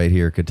 TJ right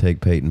here could take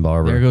Peyton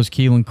Barber. There goes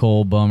Keelan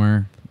Cole,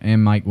 bummer,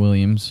 and Mike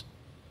Williams.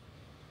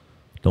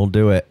 Don't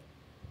do it.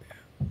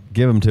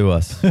 Give them to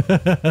us.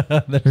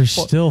 There's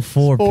still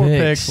four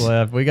picks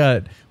left. We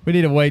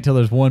need to wait till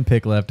there's 1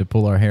 pick left to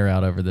pull our hair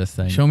out over this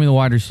thing. Show me the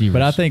wide receivers.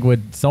 But I think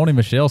with Sony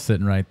Michelle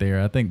sitting right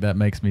there, I think that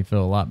makes me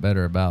feel a lot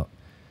better about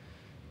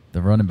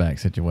the running back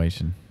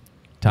situation.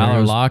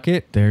 Tyler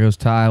Lockett. There goes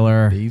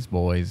Tyler. These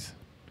boys.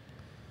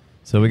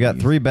 So we got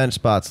 3 bench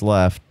spots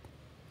left.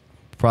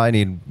 Probably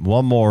need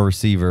 1 more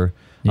receiver.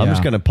 I'm Yeah.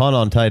 just going to punt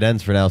on tight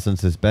ends for now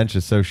since this bench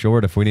is so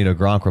short. If we need a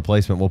Gronk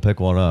replacement, we'll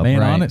pick one up. Man,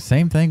 Right. on it,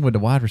 same thing with the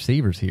wide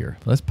receivers here.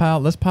 Let's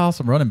pile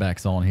some running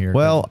backs on here.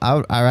 Well,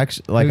 I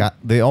actually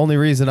the only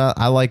reason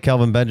I like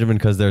Kelvin Benjamin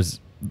because there's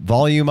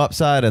volume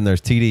upside and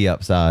there's TD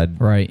upside.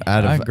 Right.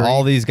 Out I of agree.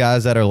 all these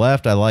guys that are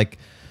left, I like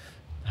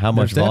how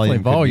much there's definitely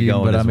volume could be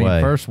going but I his mean,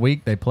 way. first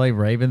week they play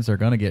Ravens, they're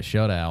going to get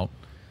shut out.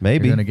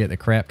 Maybe. They're going to get the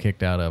crap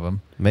kicked out of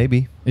them.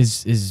 Maybe.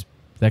 Is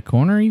that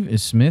corner?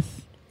 Is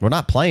Smith? We're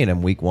not playing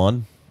him week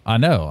 1. I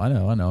know.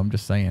 I'm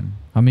just saying.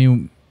 I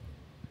mean,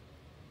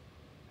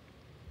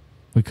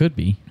 we could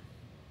be.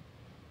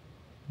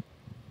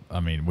 I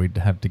mean, we'd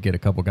have to get a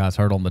couple guys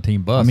hurt on the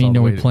team bus. I mean, all the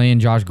are we way to- playing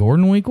Josh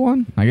Gordon week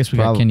 1? I guess we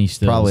got Kenny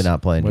Stills. Probably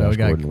not playing Well, Josh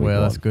Gordon week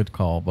 1. that's a good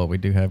call, but we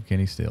do have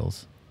Kenny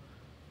Stills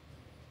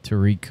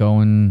Tariq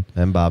Cohen.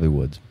 And Bobby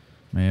Woods.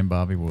 and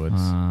Bobby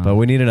Woods. But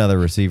we need another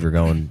receiver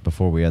going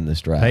before we end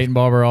this draft. Peyton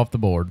Barber off the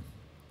board.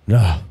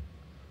 No.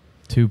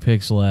 2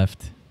 picks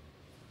left.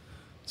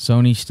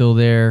 Sony's still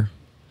there.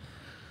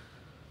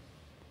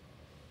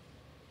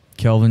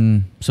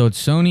 Kelvin. So it's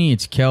Sony,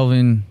 it's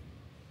Kelvin,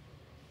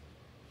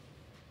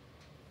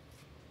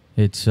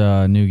 it's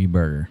Noogie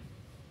Burger.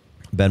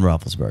 Ben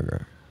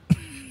Roethlisberger.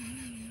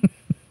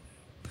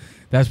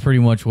 That's pretty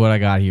much what I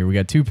got here. We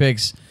got 2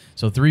 picks,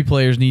 so 3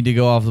 players need to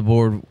go off the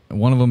board.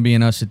 One of them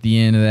being us at the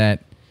end of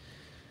that.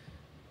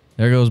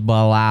 There goes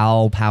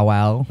Bilal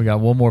Powell. We got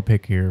 1 more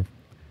pick here.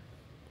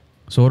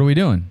 So what are we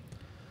doing?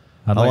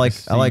 I I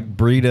like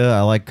Breida.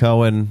 I like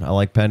Cohen. I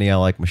like Penny. I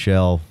like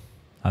Michelle.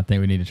 I think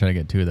we need to try to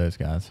get 2 of those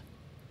guys.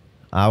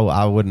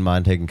 I wouldn't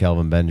mind taking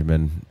Kelvin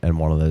Benjamin and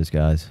one of those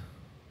guys.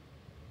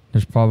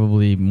 There's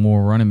probably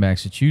more running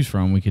backs to choose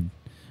from. We could,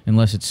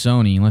 unless it's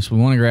Sony. Unless we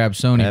want to grab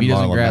Sony. If And he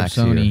doesn't Marlon grab Mack's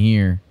Sony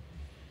here.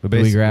 We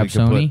Do we grab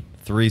could put Sony?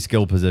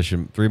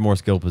 3 more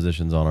skill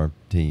positions on our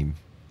team.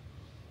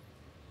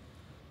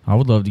 I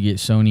would love to get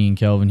Sony and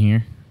Kelvin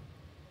here.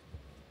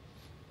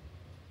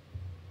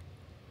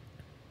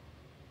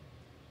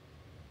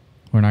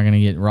 We're not going to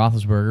get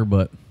Roethlisberger,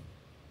 but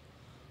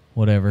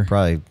whatever.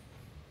 Probably.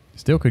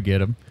 Still could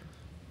get him.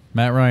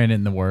 Matt Ryan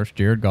isn't the worst.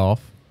 Jared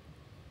Goff.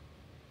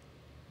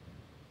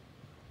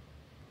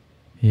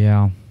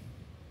 Yeah.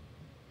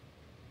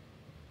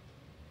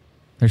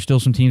 There's still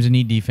some teams that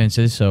need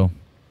defenses, so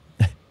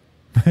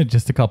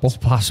Just a couple. it's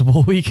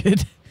possible we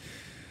could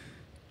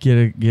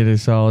get a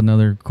solid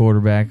another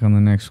quarterback on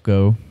the next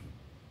go.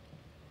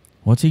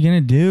 What's he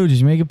gonna do?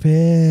 Just make a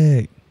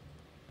pick.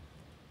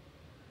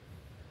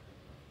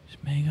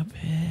 Just make a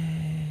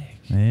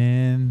pick.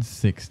 And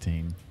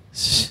 16.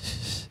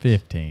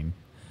 15.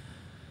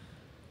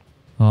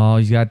 Oh,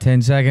 he's got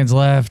 10 seconds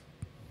left.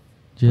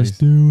 Just Please.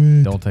 do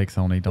it. Don't take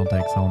Sony. Don't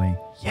take Sony.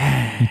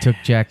 He took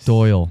Jack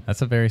Doyle.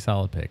 That's a very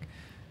solid pick.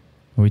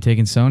 Are we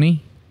taking Sony?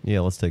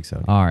 Yeah, let's take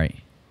Sony. All right.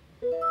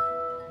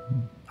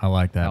 I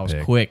like that. That was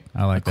pick. quick.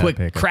 I like that quick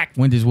pick. crack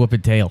went his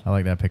whooping tail. I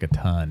like that pick a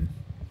ton.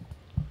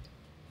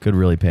 Could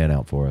really pan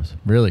out for us.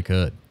 Really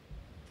could.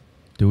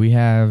 Do we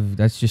have?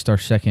 That's just our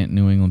second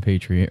New England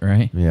Patriot,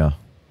 right? Yeah.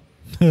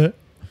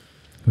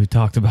 We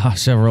talked about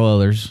several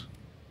others.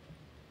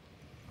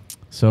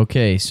 So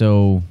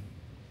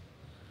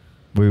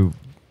We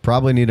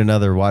probably need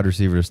another wide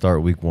receiver to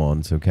start week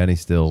 1, so Kenny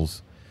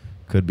Stills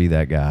could be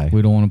that guy.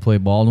 we don't want to play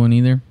Baldwin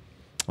either.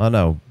 I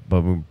know,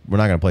 but we're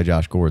not going to play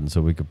Josh Gordon,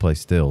 so we could play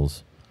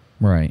Stills.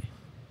 Right.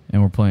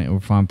 And we're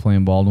fine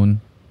playing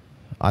Baldwin.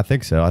 I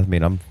think so. I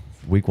mean,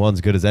 week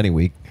 1's good as any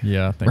week.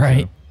 Yeah, I think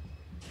Right. so.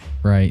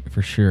 Right,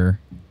 for sure.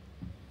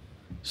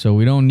 So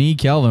we don't need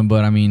Kelvin,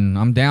 but I mean,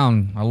 I'm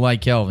down. I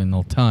like Kelvin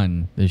a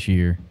ton this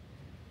year.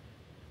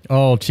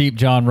 Oh, cheap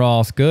John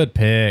Ross. Good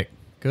pick.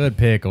 Good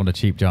pick on the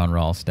cheap John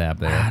Ross stab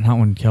there. Not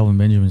when Kelvin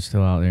Benjamin's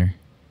still out there.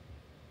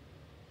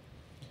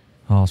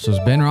 Oh, so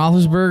it's Ben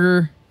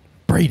Roethlisberger.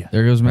 Breida.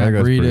 There goes Matt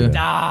There goes Breida.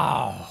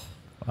 Breida.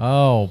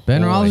 Oh,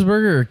 Ben boy.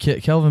 Roethlisberger or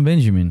Kelvin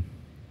Benjamin?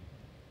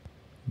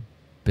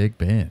 Big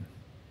Ben.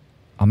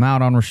 I'm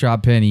out on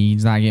Rashad Penny.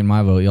 He's not getting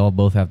my vote. Y'all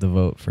both have to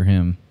vote for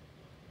him.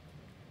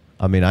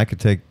 I mean, I could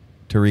take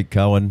Tariq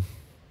Cohen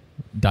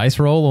Dice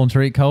roll on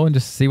Tariq Cohen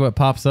just to see what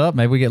pops up.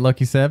 Maybe we get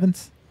lucky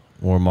sevens.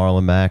 or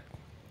Marlon Mack.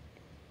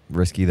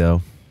 Risky,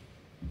 though.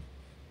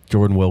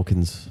 Jordan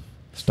Wilkins.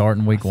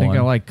 Starting week I think one.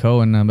 I like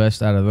Cohen the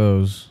best out of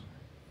those.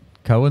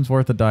 Cohen's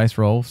worth a dice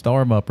roll.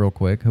 Star him up real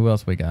quick. Who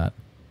else we got?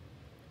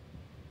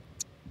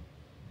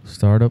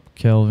 Start up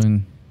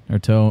Kelvin or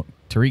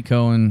Tariq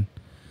Cohen.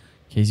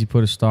 Casey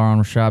put a star on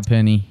Rashad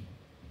Penny.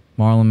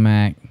 Marlon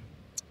Mack.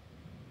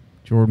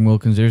 Jordan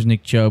Wilkins. There's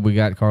Nick Chubb. We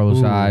got Carlos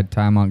Ooh. Hyde.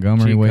 Ty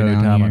Montgomery Cheat way code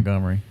down Ty here.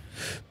 Montgomery.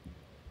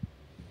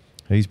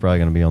 He's probably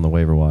going to be on the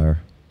waiver wire.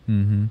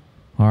 Mm-hmm.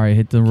 All right,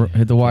 hit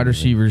the wide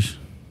receivers.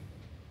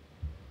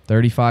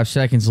 35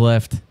 seconds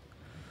left.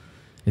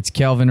 It's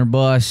Kelvin or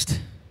bust.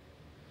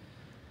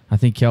 I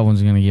think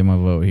Kelvin's going to get my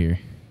vote here.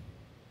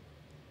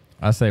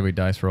 I say we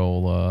dice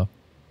roll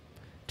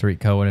Tariq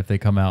Cohen if they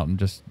come out and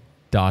just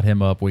dot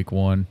him up week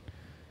one.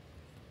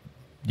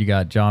 You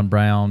got John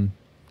Brown.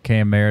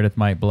 Cam Meredith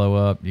might blow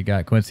up. You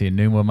got Quincy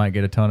Enunwa might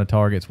get a ton of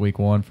targets week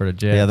one for the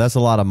Jets. Yeah, that's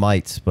a lot of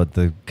mites, but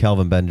the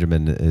Kelvin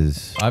Benjamin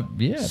is...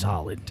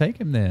 Solid. Take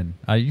him then.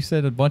 You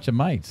said a bunch of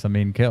mites. I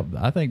mean,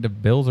 I think the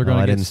Bills are going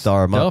I to get didn't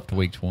star him up. stuffed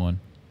week one.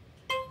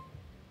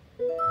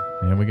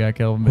 And we got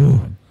Kelvin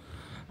Benjamin.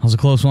 That was a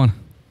close one.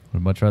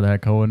 We'd much rather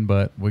have Cohen,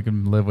 but we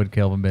can live with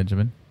Kelvin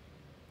Benjamin.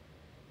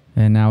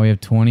 And now we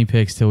have 20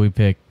 picks till we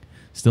pick.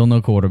 Still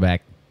no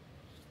quarterback.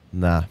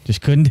 Nah.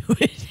 Just couldn't do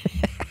it.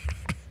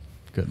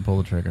 Couldn't pull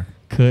the trigger.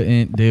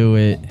 Couldn't do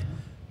it.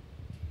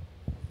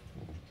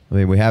 I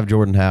mean, we have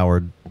Jordan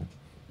Howard.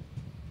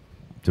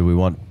 Do we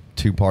want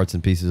two parts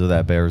and pieces of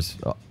that Bears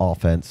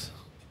offense?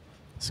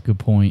 That's a good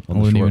point. I On the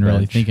wasn't short even really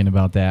bench. thinking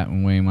about that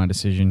when weighing my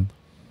decision.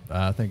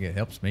 I think it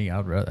helps me.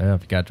 I'd rather,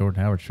 if you got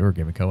Jordan Howard, sure,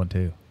 give me Cohen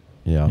too.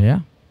 Yeah. Yeah.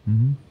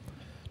 Mm-hmm.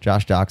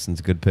 Josh Doxson's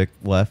a good pick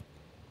left.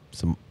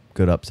 Some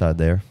good upside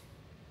there.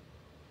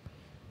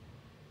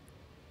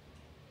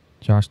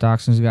 Josh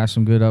Doxson's got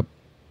some good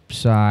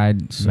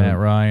upside. So Matt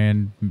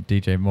Ryan,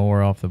 DJ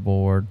Moore off the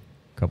board.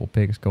 A couple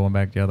picks going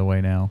back the other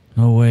way now.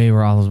 no way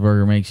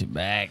Roethlisberger makes it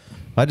back.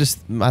 I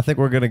think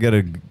we're going to get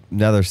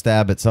another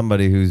stab at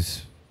somebody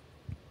who's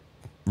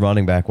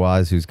running back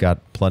wise, who's got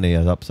plenty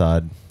of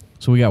upside.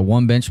 So we got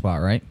one bench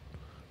spot, right?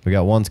 We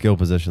got one skill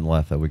position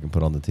left that we can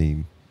put on the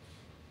team.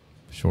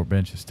 Short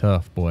bench is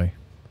tough, boy.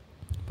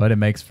 But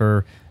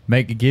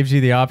it gives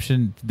you the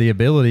option, the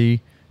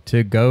ability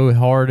to go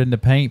hard in the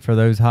paint for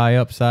those high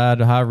upside,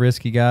 high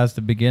risky guys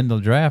to begin the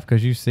draft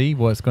because you see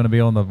what's going to be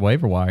on the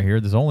waiver wire here.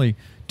 There's only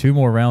 2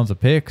 more rounds of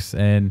picks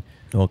and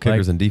Well,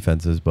 kickers and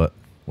defenses, but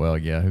well,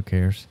 yeah, who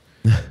cares?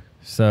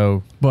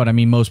 So But I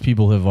mean, most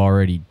people have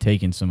already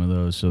taken some of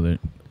those, so that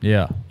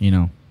yeah,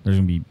 there's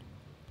gonna be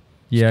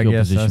yeah, I skill guess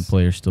position that's,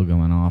 players still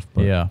going off.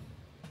 But yeah.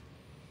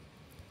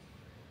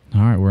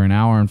 all right, we're an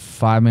hour and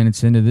 5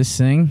 minutes into this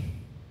thing,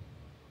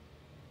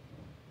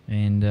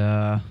 and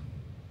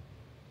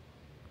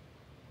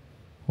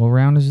what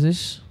round is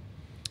this?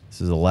 this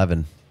is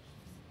 11.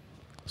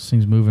 This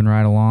thing's moving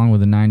right along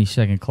with a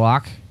 90-second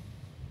clock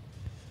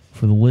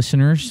for the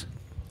listeners.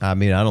 I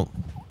mean,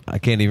 I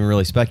can't even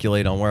really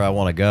speculate on where I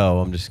want to go.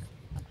 I'm just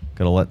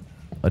going to let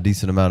a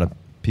decent amount of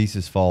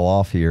pieces fall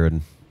off here.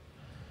 And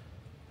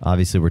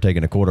obviously we're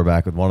taking a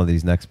quarterback with one of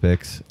these next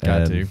picks.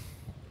 Got and to.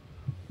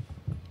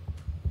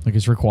 Like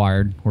it's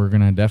required. We're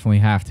gonna definitely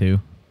have to.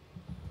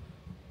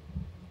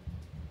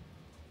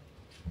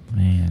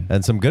 Man,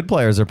 And some good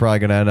players are probably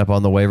going to end up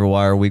on the waiver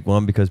wire week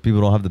one because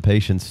people don't have the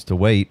patience to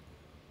wait.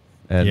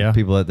 And Yeah.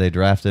 people that they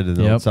drafted, and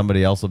Yep.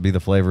 somebody else will be the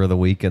flavor of the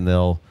week, and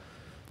they'll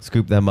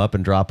scoop them up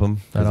and drop them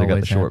because That they got the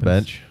always short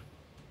happens. bench.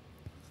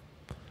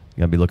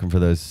 You got to be looking for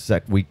those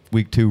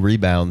week 2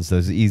 rebounds,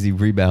 those easy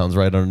rebounds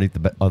right underneath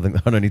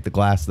underneath the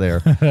glass there.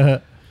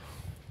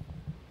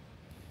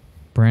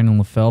 Brandon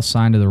LaFell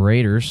signed to the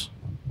Raiders.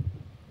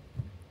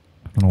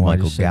 I don't know why I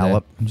Michael just said that.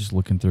 Gallup. I'm just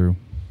looking through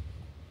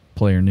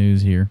player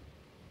news here.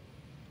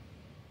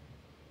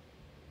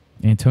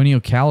 Antonio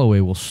Callaway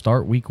will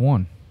start week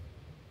 1.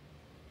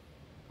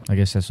 I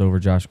guess that's over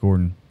Josh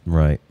Gordon.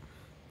 Right.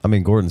 I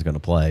mean, Gordon's going to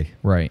play.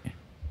 Right.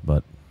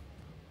 But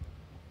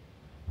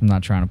I'm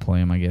not trying to play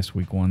him, I guess,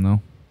 week 1,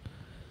 though.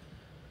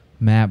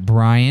 Matt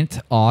Bryant,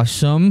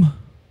 awesome.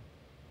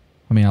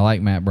 I mean, I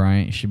like Matt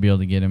Bryant. You should be able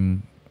to get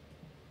him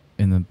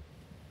in the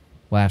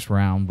last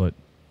round, but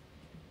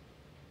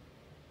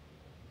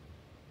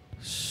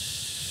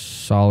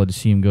solid to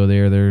see him go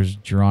there. There's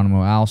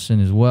Geronimo Allison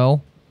as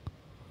well.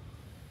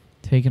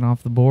 Taken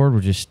off the board.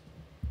 We're just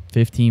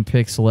 15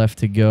 picks left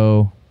to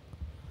go.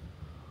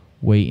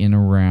 Waiting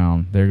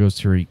around. There goes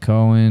Tariq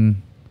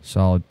Cohen.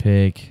 Solid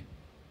pick.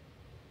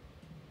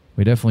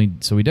 We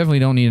definitely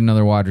don't need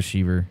another wide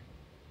receiver.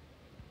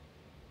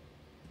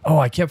 Oh,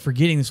 I kept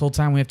forgetting this whole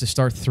time we have to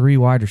start 3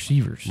 wide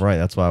receivers. right,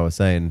 that's why I was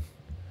saying.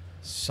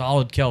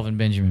 Solid Kelvin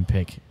Benjamin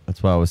pick.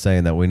 That's why I was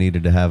saying that we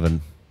needed to have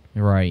an.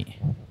 You're right.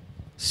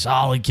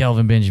 Solid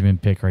Kelvin Benjamin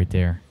pick right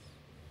there.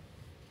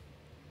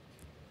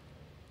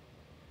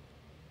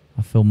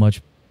 I feel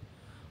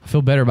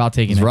better about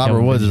taking that. Robert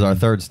Kelvin Woods is Benjamin. our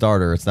third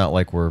starter. It's not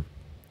like we're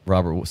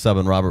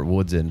subbing Robert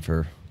Woods in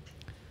for.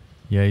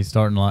 Yeah, he's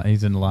starting.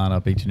 He's in the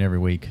lineup each and every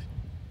week.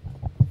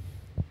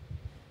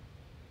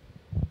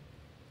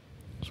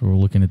 So we're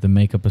looking at the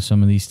makeup of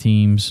some of these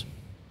teams.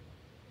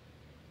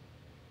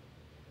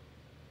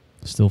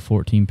 Still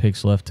 14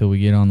 picks left till we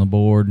get on the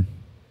board.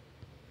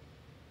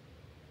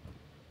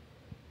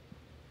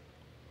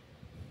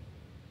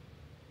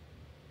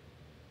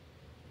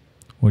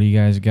 What do you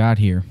guys got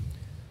here?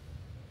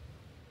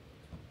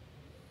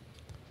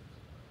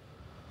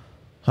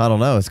 I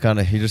don't know. It's kind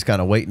of, you're just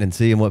kind of waiting and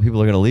seeing what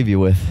people are going to leave you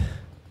with.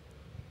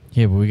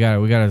 Yeah, but we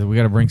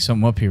gotta bring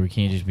something up here. We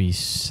can't just be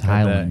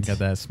silent. Got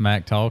that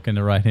smack talk in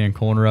the right-hand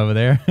corner over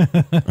there.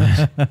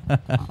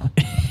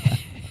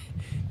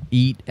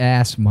 Eat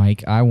ass,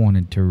 Mike. I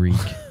wanted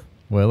Tariq.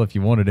 Well, if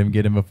you wanted him,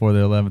 get him before the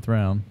 11th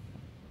round.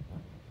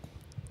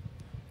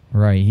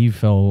 Right, he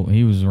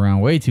was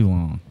around way too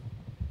long.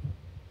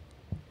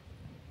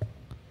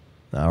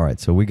 All right,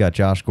 so we got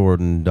Josh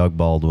Gordon, Doug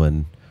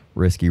Baldwin,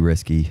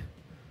 risky,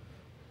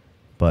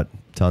 but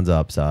tons of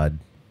upside.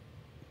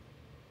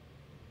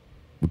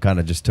 We kind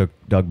of just took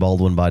Doug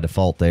Baldwin by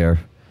default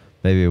there.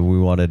 Maybe we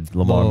wanted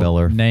Lamar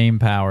Miller. Name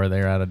power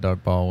there out of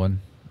Doug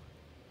Baldwin.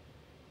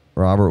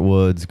 Robert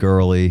Woods,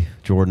 Gurley,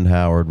 Jordan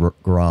Howard,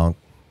 Gronk.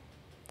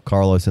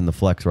 Carlos in the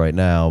flex right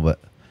now, but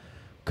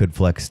could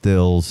flex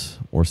Stills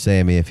or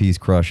Sammy if he's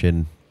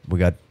crushing. We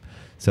got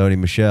Sony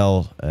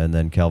Michel and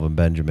then Kelvin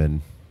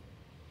Benjamin.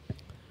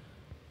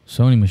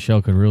 Sony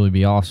Michel could really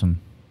be awesome.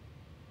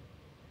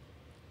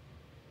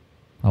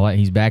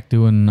 He's back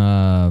doing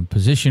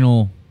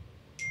positional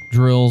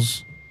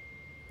drills.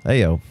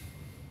 Hey, yo.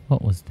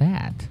 What was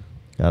that?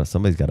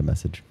 Somebody's got a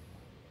message.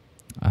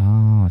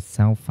 Oh, a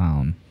cell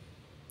phone.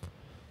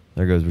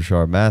 There goes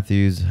Rashard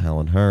Matthews,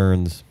 Helen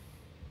Hearns.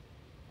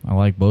 I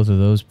like both of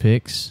those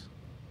picks.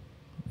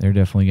 They're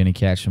definitely going to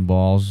catch some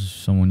balls.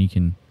 Someone you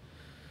can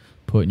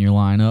put in your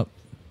lineup.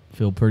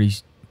 Feel pretty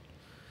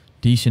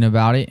decent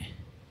about it.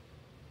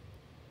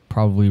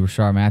 Probably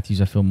Rashard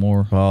Matthews, I feel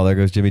more. Oh, there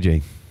goes Jimmy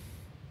G.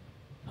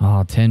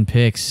 10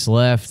 picks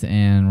left,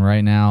 and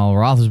right now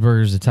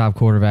Roethlisberger's the top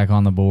quarterback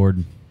on the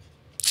board.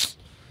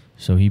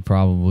 So he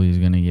probably is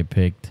going to get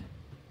picked.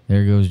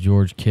 There goes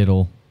George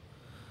Kittle.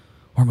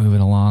 We're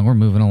moving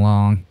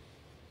along.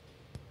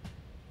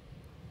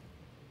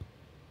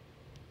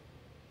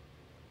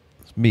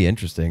 It's be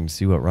interesting to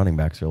see what running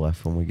backs are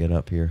left when we get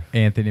up here.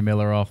 Anthony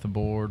Miller off the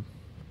board.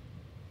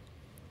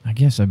 I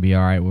guess I'd be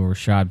all right with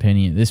Rashad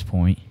Penny at this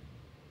point.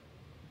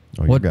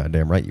 Oh, you're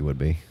goddamn right you would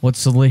be.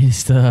 What's the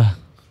latest?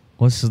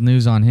 What's the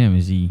news on him?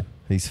 Is he...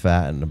 He's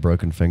fat and a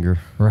broken finger.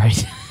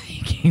 Right.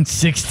 He gained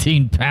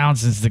 16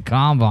 pounds since the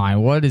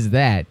combine. What is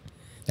that?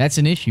 That's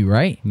an issue,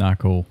 right? Not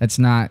cool. That's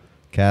not...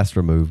 Cast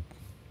removed.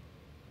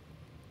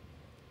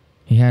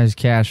 He has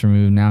cast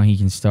removed. Now he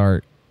can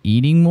start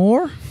eating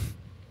more?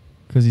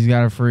 Because he's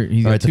got a free...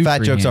 He's All got right, the two fat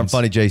free jokes hands. aren't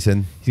funny,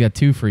 Jason. He's got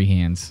 2 free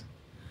hands.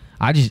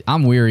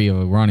 I'm weary of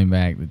a running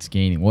back that's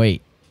gaining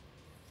weight.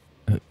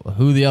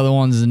 Who the other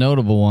ones, the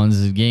notable ones,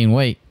 is gain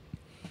weight.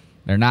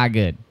 They're not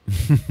good.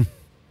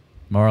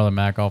 Marlon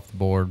Mack off the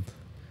board.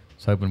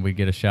 Was hoping we'd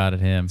get a shot at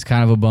him. It's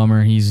kind of a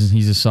bummer. He's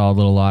a solid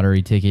little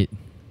lottery ticket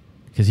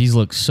because he's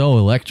looked so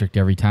electric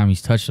every time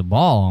he's touched the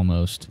ball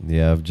almost.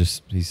 Yeah,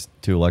 he's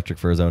too electric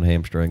for his own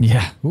hamstrings.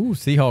 Yeah. Ooh,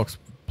 Seahawks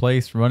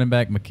placed running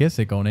back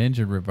McKissick on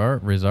injured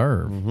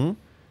reserve. Mm-hmm.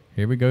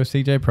 Here we go,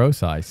 CJ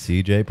Prosise.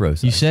 CJ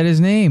Prosise. You said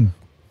his name.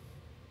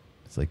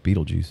 It's like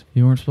Beetlejuice.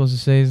 You weren't supposed to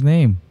say his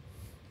name.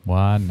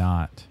 Why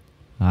not?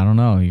 I don't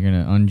know. You're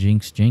going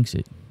to jinx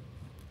it.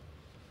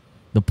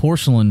 The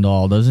porcelain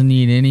doll doesn't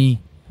need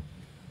any...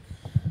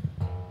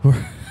 We're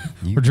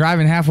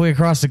driving halfway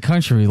across the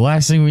country. The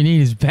last thing we need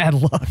is bad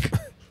luck.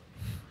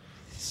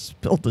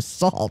 Spilled the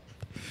salt.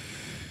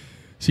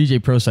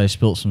 CJ Prosise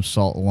spilled some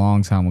salt a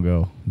long time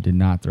ago. Did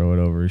not throw it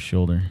over his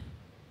shoulder.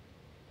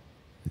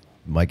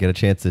 Might get a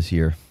chance this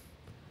year.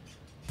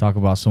 Talk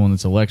about someone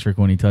that's electric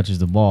when he touches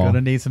the ball.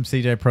 Gonna need some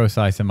CJ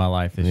Prosise in my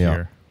life this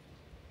year.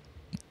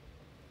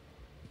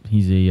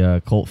 He's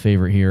a cult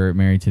favorite here at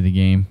Married to the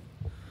Game.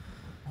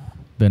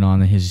 Been on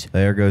his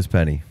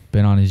Penny.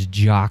 Been on his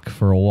jock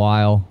for a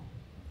while.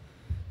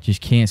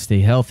 Just can't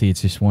stay healthy.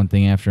 It's just one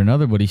thing after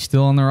another, but he's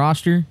still on the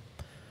roster.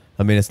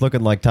 I mean, it's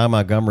looking like Ty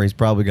Montgomery's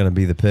probably going to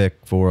be the pick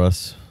for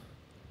us.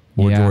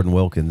 Or Yeah. Jordan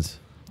Wilkins.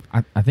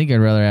 I think I'd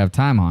rather have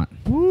Time Hunt.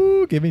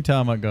 Woo, give me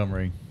Ty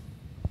Montgomery.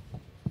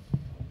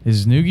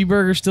 Is Noogie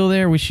Burger still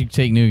there? We should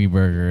take Noogie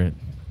Burger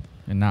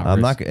and not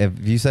I'm risk. not. If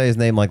you say his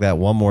name like that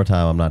one more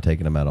time, I'm not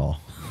taking him at all.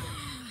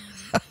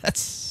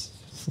 That's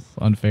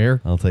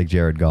unfair. I'll take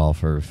Jared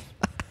Goff or.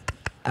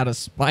 Out of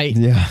spite.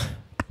 Yeah.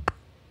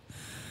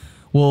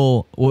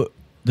 Well,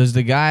 does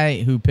the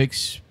guy who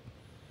picks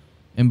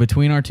in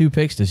between our two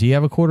picks, does he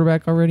have a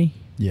quarterback already?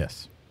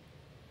 Yes.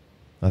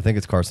 I think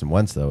it's Carson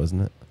Wentz, though, isn't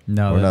it?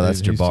 No, Or no, that's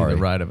he's to Jabari. the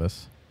right of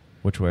us.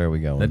 Which way are we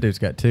going? That dude's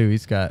got two.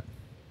 He's got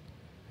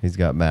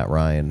Matt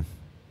Ryan.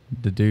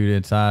 the dude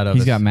inside of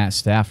He's us. got Matt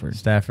Stafford.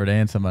 Stafford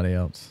and somebody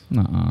else.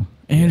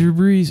 Andrew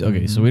Brees.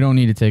 Okay, so we don't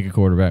need to take a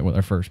quarterback with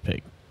our first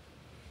pick.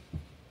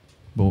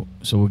 But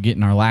so we're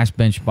getting our last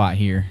bench spot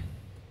here.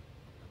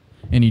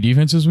 Any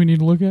defenses we need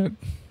to look at?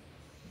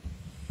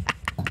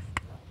 I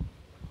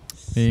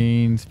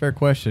mean, it's a fair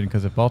question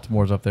because if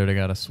Baltimore's up there, they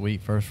got a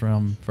sweet first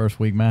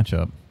week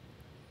matchup.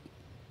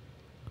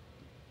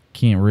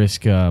 Can't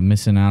risk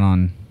missing out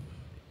on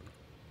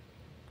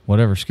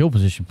whatever skill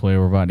position player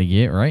we're about to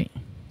get, right?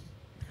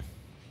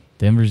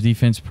 Denver's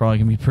defense probably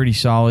going to be pretty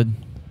solid.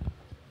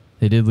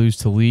 They did lose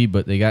to Lee,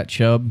 but they got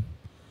Chubb.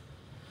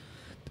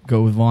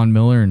 Go with Von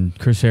Miller, and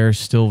Chris Harris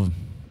still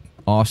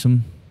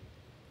awesome.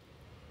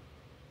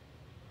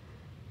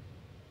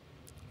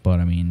 But,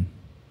 I mean,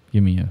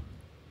 give me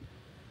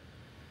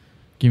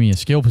a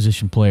skill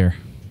position player.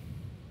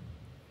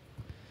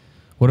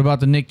 What about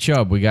the Nick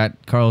Chubb? We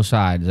got Carlos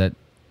Hyde. Is that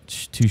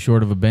too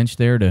short of a bench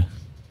there to...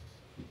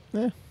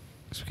 Yeah.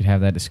 So we could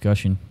have that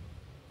discussion.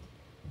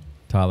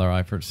 Tyler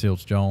Eifert,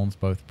 Seals Jones,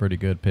 both pretty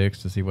good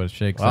picks to see what it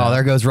shakes out. Oh,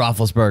 there goes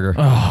Roethlisberger.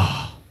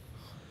 Oh,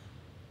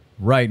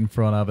 Right in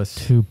front of us.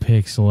 2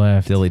 picks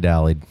left.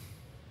 Dilly-dallied.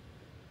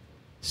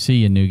 See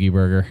you, Noogie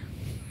Burger.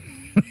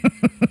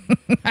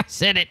 I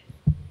said it.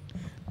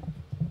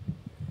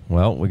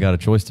 Well, we got a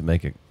choice to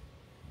make it.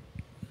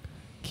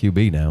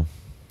 QB now.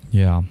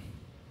 Yeah.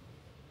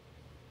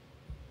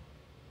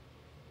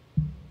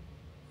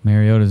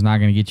 Mariota's not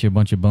going to get you a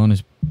bunch of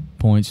bonus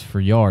points for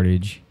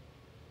yardage.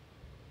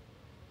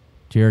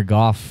 Jared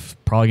Goff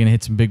probably going to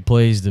hit some big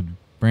plays to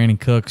Brandon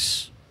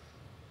Cooks.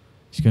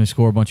 He's going to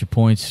score a bunch of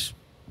points.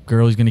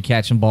 Gurley's going to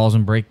catch some balls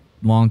and break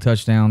long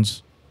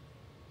touchdowns.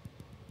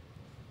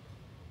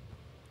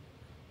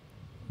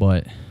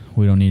 But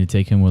we don't need to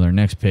take him with our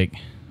next pick.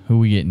 Who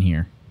we getting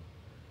here?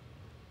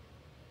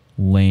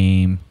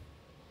 Lame.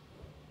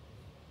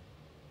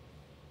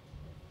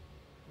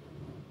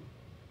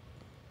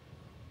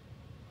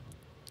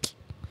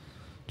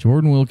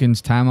 Jordan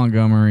Wilkins, Ty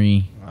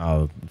Montgomery.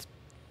 Oh, it's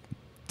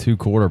 2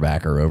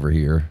 quarterbacker over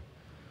here.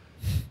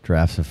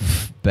 Drafts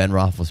of Ben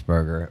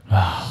Roethlisberger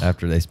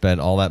after they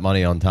spent all that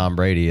money on Tom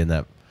Brady in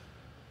that.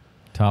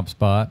 Top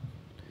spot.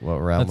 What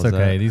round That's was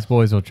okay. that? These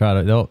boys will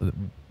try to.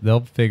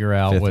 They'll figure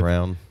out 5th with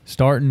round.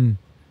 starting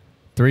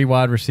 3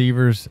 wide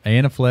receivers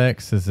and a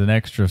flex is an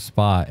extra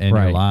spot in your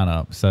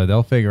lineup. So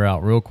they'll figure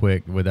out real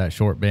quick with that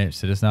short bench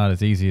that it's not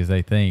as easy as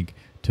they think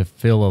to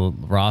fill a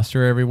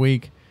roster every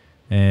week,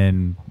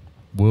 and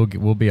we'll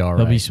be all right.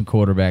 There'll be some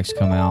quarterbacks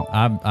come out.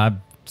 I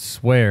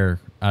swear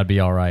I'd be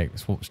all right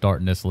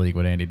starting this league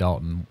with Andy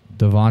Dalton.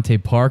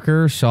 Devontae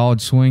Parker,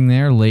 solid swing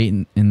there late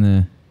in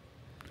the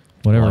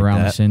whatever Like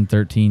round that. it's in,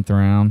 13th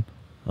round.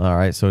 All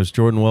right, so it's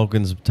Jordan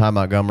Wilkins, Ty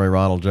Montgomery,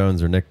 Ronald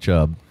Jones, or Nick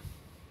Chubb.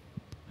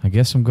 I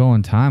guess I'm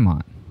going time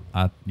on.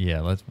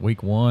 Let's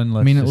week 1.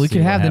 I mean, we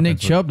could have the Nick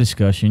Chubb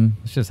discussion.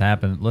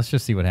 Let's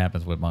just see what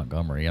happens with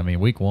Montgomery. I mean,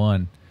 week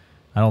 1,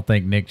 I don't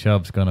think Nick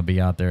Chubb's going to be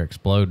out there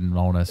exploding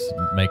on us,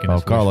 making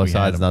us. Carlos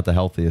Hyde's not the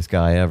healthiest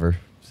guy ever.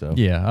 So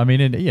Yeah, I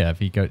mean, if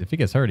he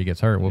gets hurt, he gets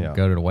hurt. We'll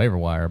go to the waiver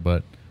wire,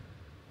 but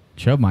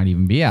Chubb might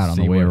even be out on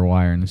the See waiver what-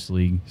 wire in this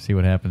league. see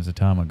what happens to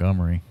Ty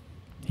Montgomery.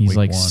 He's week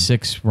like 1.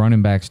 6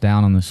 running backs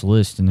down on this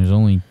list, and there's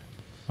only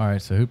All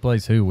right, so who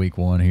plays who week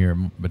 1 here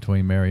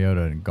between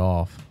Mariota and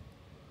Goff?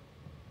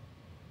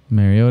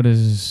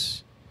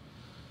 Mariota's.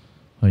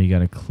 Oh, you got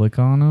to click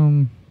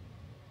on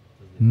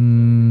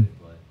him.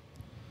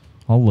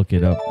 I'll look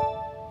it up.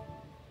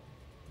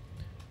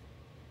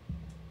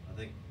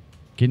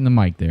 Getting the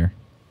mic there.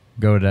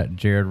 Go to that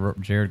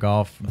Jared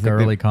Goff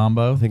Gurley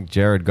combo. I think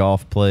Jared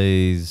Goff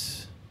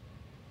plays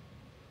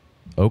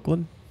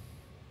Oakland.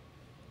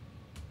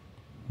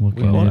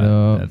 Looking Well, it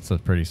up. That's a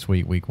pretty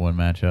sweet week 1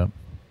 matchup.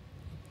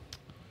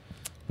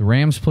 The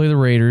Rams play the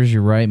Raiders.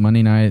 You're right.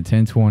 Monday night at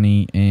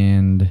 10:20,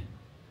 and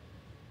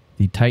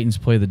the Titans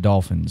play the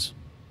Dolphins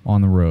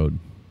on the road.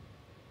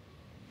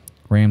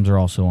 Rams are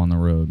also on the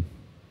road.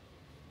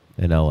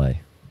 In L.A.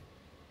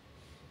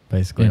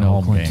 Basically In a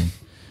home Oakland. game.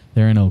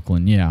 They're in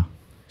Oakland, yeah.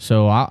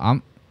 So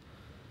I'm.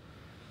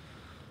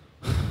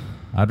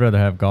 I I'd rather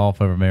have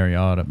Goff over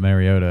Mariota.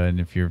 And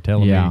if you're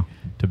telling me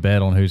to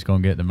bet on who's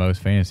going to get the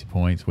most fantasy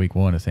points week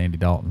 1, it's Andy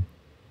Dalton.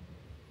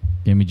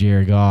 Give me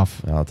Jared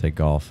Goff. I'll take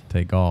Goff.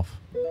 Take Goff.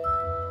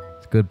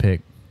 It's a good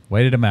pick.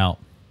 Waited him out.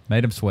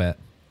 Made him sweat.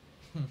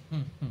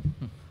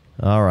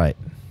 All right.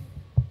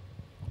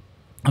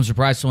 I'm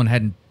surprised someone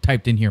hadn't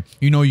typed in here.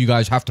 You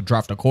guys have to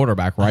draft a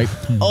quarterback, right?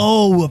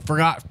 Oh, I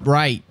forgot.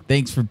 Right.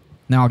 Thanks for.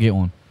 Now I'll get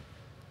one.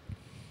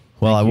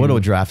 Well, I would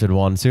have drafted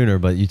one sooner,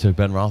 but you took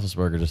Ben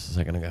Roethlisberger just a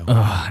second ago.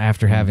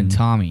 After having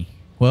Tommy.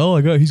 Well,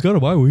 he's got a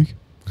bye week.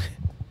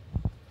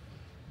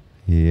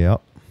 Yep.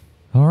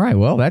 All right.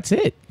 Well, that's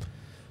it.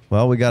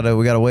 Well, we gotta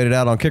wait it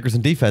out on kickers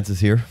and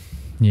defenses here.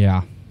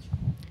 Yeah.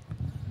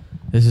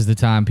 This is the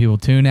time people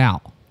tune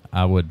out.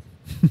 I would.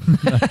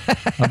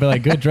 I'll be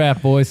like, good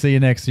draft, boys. See you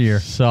next year.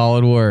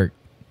 Solid work.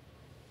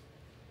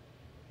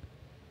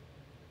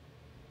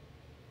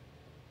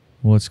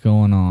 What's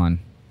going on?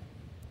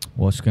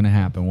 What's going to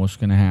happen? What's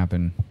going to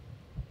happen?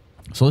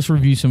 So let's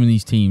review some of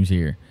these teams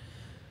here.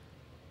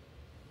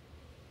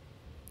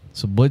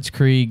 So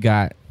Blitzkrieg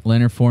got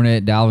Leonard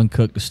Fournette, Dalvin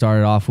Cook to start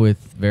it off with.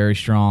 Very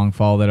strong.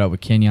 Follow that up with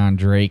Kenyon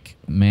Drake,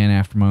 man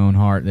after my own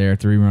heart there.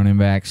 3 running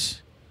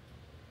backs.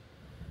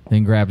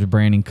 Then grabs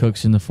Brandon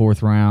Cooks in the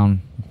 4th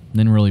round.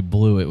 Then really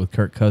blew it with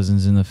Kirk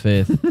Cousins in the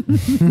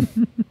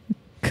 5th.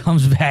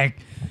 Comes back,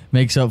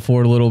 makes up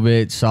for it a little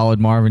bit. Solid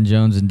Marvin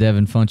Jones and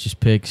Devin Funchess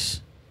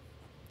picks.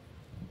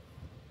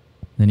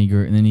 Then he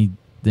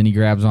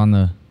grabs on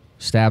the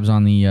stabs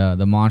on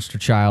the monster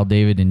child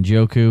David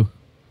Njoku.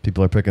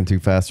 People are picking too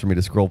fast for me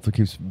to scroll. It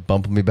keeps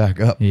bumping me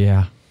back up.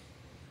 Yeah.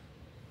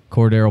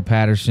 Cordero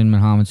Patterson,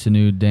 Mohamed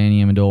Sanu,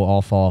 Danny Amendola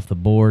all fall off the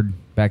board.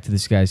 Back to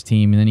this guy's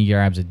team, and then he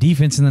grabs a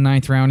defense in the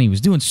 9th round. He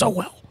was doing so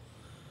well.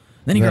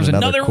 Then he grabs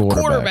another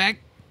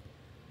quarterback.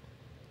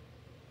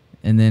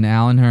 And then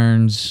Allen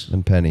Hurns.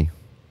 And Penny.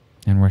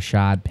 And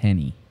Rashad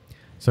Penny.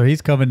 So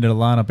he's coming to the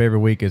lineup every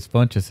week as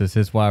Funchess is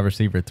his wide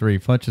receiver 3.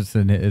 Funchess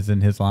is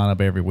in his lineup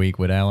every week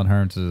with Allen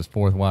Hurns as his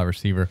 4th wide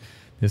receiver.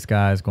 This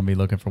guy is going to be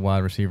looking for wide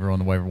receiver on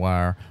the waiver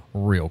wire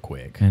real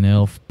quick. And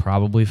he'll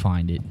probably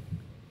find it.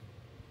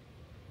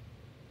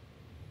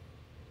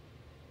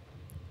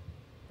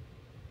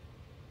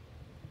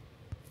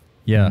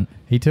 Yeah,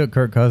 he took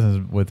Kirk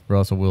Cousins with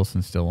Russell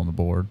Wilson still on the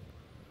board.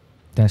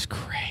 That's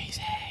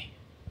crazy.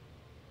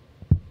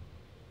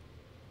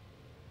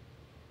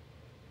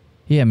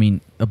 Yeah, I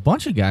mean, a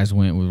bunch of guys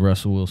went with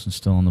Russell Wilson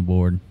still on the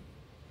board.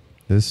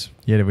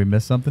 Did we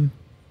miss something?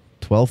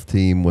 12th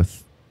team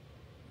with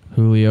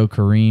Julio,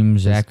 Kareem,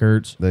 Zach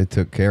Ertz. They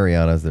took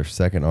Carrion as their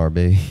 2nd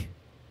RB.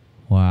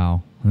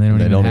 Wow. And they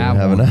don't even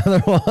have another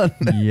one.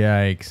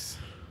 Yikes.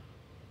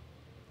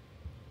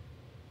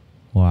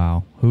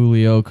 Wow.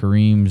 Julio,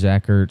 Kareem,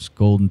 Zach Ertz,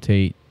 Golden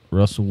Tate,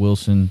 Russell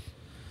Wilson,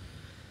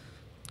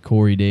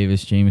 Corey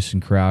Davis, Jamison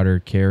Crowder,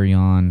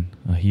 Carrion,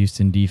 a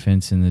Houston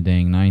defense in the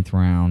dang 9th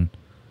round,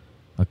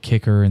 a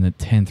kicker in the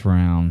 10th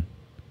round,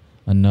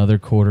 another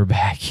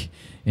quarterback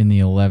in the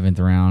 11th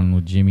round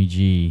with Jimmy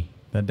G.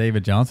 That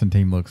David Johnson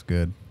team looks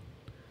good.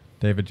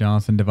 David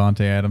Johnson,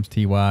 Devontae Adams,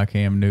 T.Y.,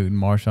 Cam Newton,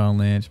 Marshawn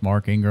Lynch,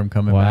 Mark Ingram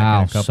coming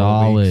back in a couple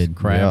of weeks.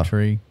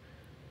 Crabtree. Yeah.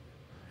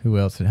 Who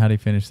else? How did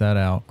he finish that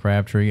out?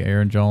 Crabtree,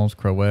 Aaron Jones,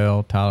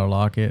 Crowell, Tyler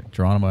Lockett,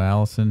 Geronimo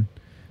Allison,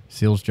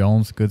 Seals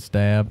Jones, good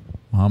stab,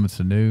 Mohamed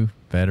Sanu,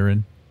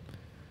 veteran.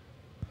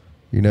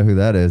 You know who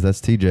that is?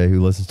 That's TJ,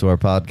 who listens to our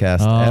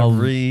podcast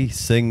every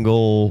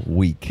single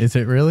week. Is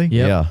it really?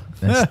 Yep. Yeah.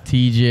 That's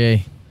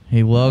TJ.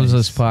 He loves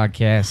this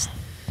podcast.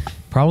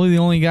 Probably the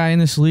only guy in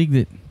this league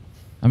that,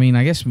 I mean,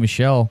 I guess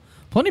Michelle,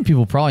 plenty of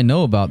people probably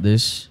know about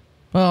this.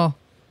 Well,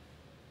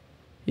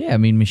 yeah, I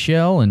mean,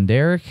 Michelle and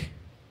Derek.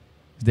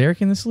 Is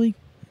Derek in this league?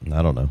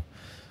 I don't know.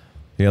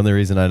 The only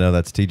reason I know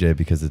that's TJ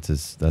because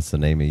that's the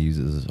name he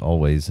uses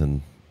always,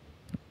 and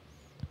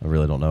I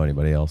really don't know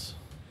anybody else.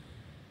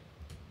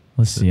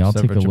 Let's see. I'll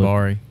take a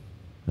Jabari. look.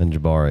 And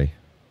Jabari.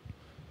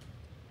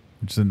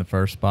 Which is in the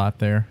first spot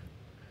there.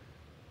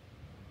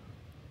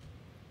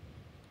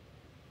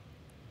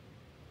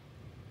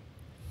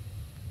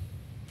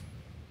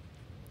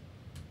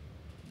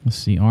 Let's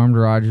see. Armed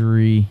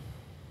Rodgery.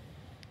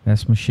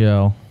 That's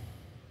Michelle.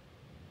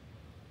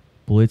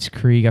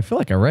 Blitzkrieg. I feel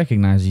like I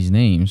recognize these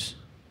names.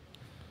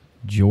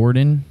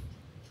 Jordan.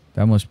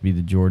 That must be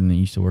the Jordan that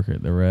used to work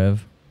at the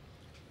Rev.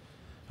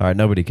 All right,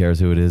 nobody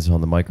cares who it is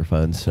on the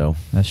microphone, so.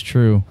 That's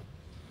true.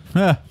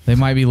 They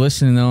might be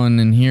listening, though, and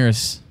then hear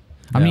us.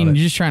 I mean,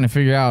 you're just trying to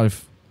figure out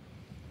if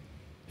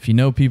you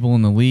know people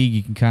in the league,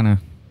 you can kind of...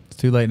 It's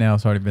too late now.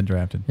 It's already been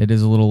drafted. It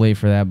is a little late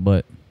for that,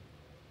 but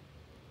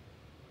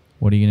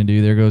what are you going to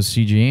do? There goes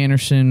C.J.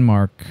 Anderson,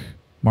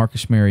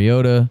 Marcus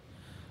Mariota,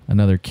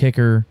 another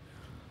kicker,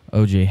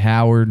 O.J.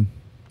 Howard,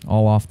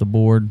 all off the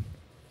board.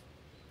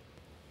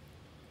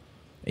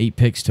 8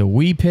 picks to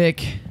we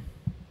pick.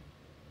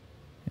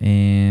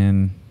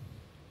 And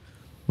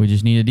we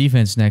just need a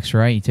defense next,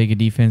 right? You take a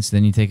defense,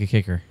 then you take a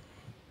kicker.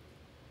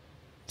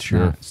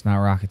 Sure. It's not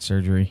rocket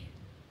surgery.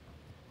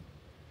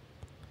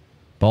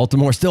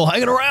 Baltimore still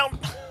hanging around.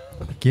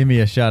 Give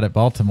me a shot at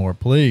Baltimore,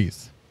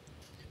 please.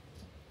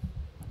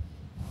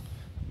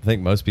 I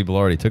think most people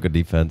already took a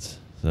defense.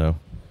 So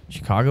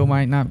Chicago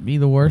might not be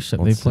the worst. They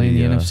Let's play in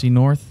see, the NFC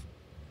North.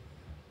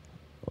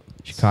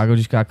 Chicago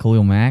just got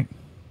Khalil Mack.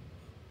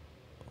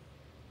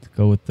 Let's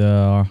go with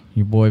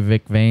your boy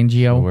Vic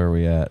Fangio. So where are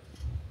we at?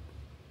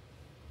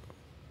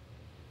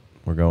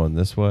 We're going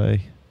this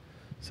way.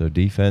 So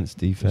defense.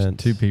 There's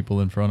 2 people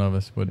in front of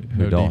us, but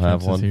Who no don't have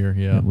defenses one? here.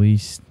 Yeah, At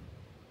least.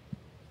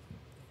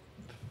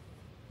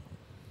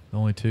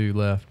 only 2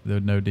 left.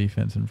 There's no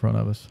defense in front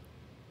of us.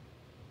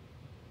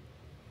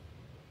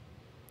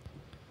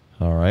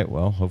 All right.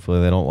 Well,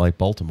 hopefully they don't like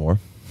Baltimore.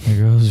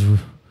 There goes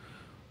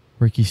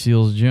Ricky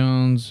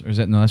Seals-Jones. Or is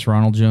that no? That's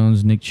Ronald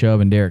Jones, Nick Chubb,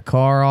 and Derek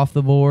Carr off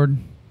the board.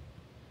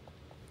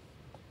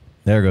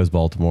 There goes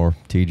Baltimore.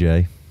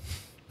 TJ.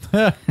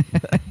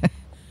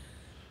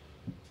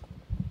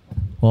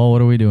 Well,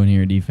 what are we doing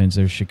here? Defense.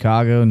 There's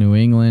Chicago, New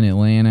England,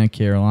 Atlanta,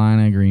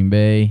 Carolina, Green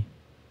Bay,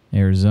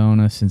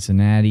 Arizona,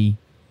 Cincinnati.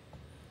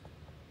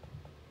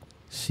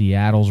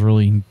 Seattle's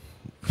really.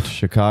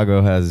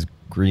 Chicago has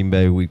Green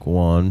Bay week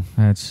 1.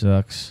 That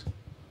sucks.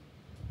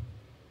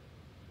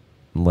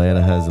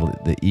 Atlanta has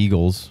the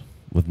Eagles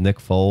with Nick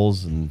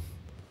Foles and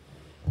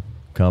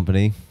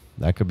company.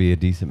 That could be a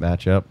decent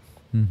matchup.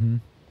 Mm-hmm.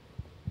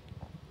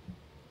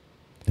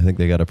 I think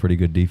they got a pretty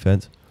good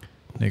defense.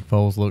 Nick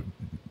Foles looked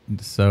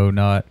so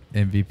not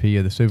MVP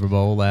of the Super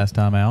Bowl last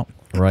time out.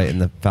 Right,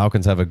 and the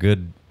Falcons have a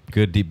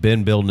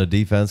been building a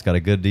defense, got a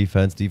good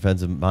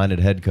defensive-minded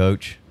head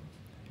coach.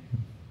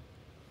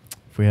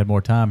 If we had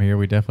more time here,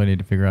 we definitely need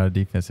to figure out a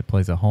defense that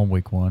plays at home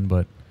week 1,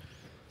 but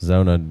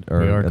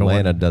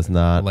Atlanta does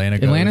not.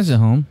 Atlanta's at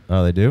home.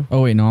 Oh, they do?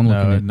 Oh, wait, no, I'm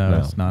looking at. No,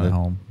 it's not at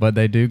home. But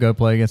they do go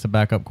play against a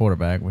backup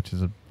quarterback, which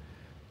is a...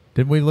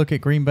 Didn't we look at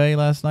Green Bay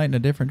last night in a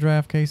different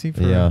draft, Casey,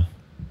 for a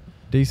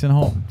decent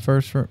home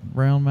first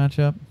round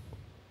matchup?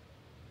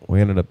 We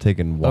ended up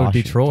taking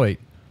Washington. Detroit.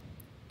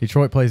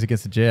 Detroit plays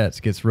against the Jets,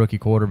 gets rookie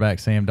quarterback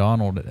Sam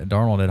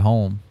Darnold at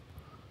home.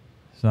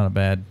 It's not a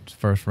bad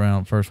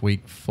first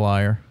week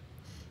flyer.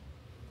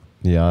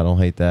 Yeah, I don't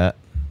hate that.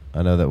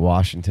 I know that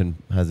Washington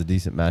has a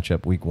decent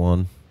matchup week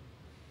 1.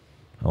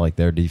 I like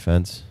their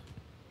defense.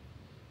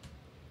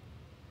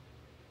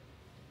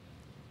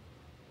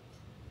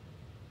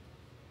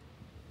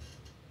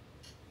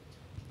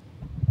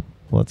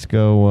 Let's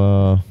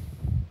go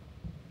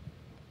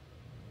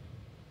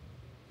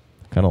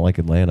kind of like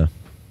Atlanta.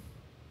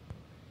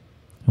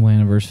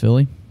 Atlanta versus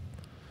Philly.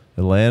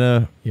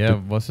 Atlanta. Yeah,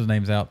 what's his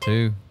name's out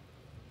too.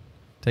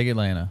 Take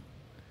Atlanta.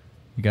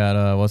 You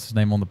got what's his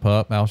name on the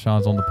pup?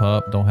 Alshon's on the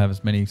pup. Don't have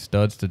as many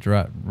studs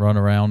to run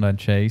around and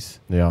chase.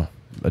 Yeah,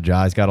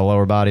 Ajayi's got a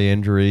lower body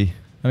injury.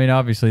 I mean,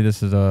 obviously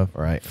this is a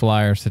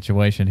flyer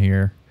situation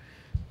here.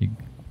 You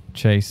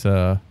chase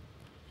a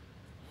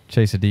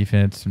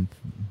defense and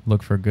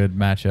look for good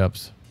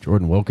matchups.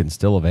 Jordan Wilkins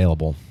still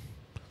available.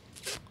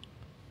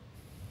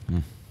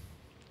 I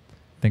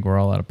think we're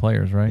all out of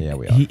players, right? Yeah,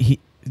 we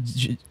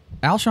are.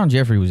 Alshon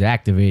Jeffrey was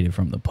activated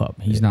from the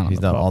pup. He's not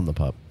on the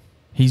pup.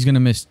 He's going to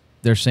miss,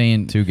 they're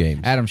saying 2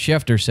 games. Adam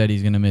Schefter said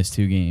he's going to miss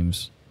 2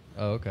 games.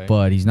 Oh, okay.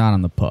 But he's not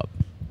on the pup.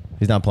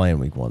 He's not playing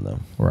week 1, though.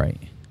 Right.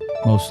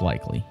 Most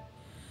likely.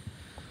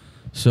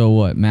 So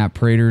what? Matt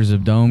Prater's a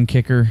dome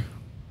kicker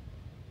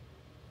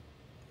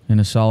in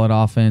a solid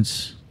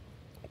offense.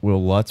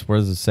 Will Lutz,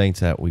 where's the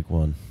Saints at week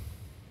 1?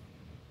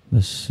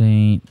 The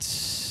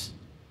Saints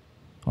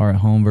are at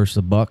home versus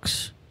the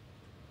Bucks.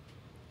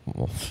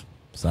 Well,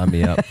 sign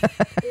me up.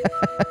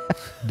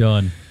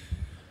 Done.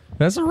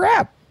 That's a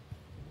wrap.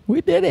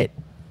 We did it.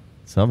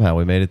 Somehow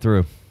we made it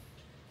through.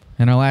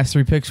 And our last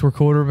 3 picks were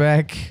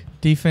quarterback,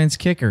 defense,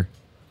 kicker.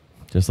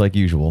 Just like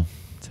usual.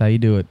 That's how you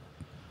do it.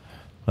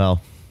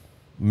 Well,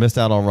 missed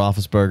out on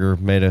Roethlisberger.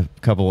 Made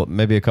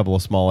maybe a couple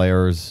of small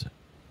errors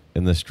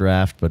in this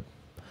draft, but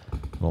I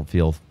don't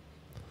feel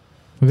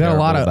we got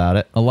about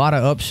it. A lot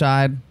of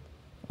upside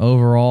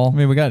overall. I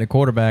mean, we got a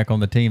quarterback on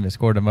the team that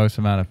scored the most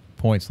amount of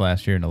points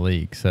last year in the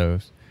league. So,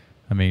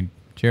 I mean,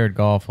 Jared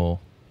Goff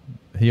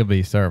he'll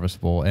be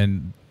serviceable,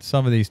 and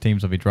some of these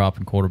teams will be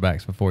dropping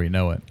quarterbacks before you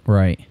know it.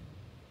 Right.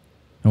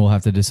 And we'll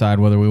have to decide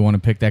whether we want to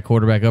pick that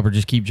quarterback up or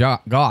just keep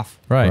Goff.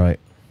 Right.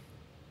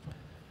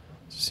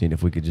 Seeing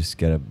if we could just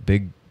get a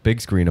big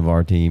screen of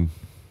our team.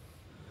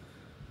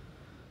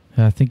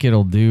 I think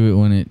it'll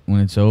do it when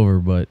it's over,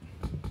 but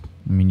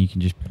I mean, you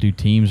can just do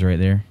teams right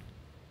there.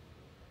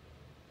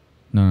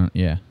 No,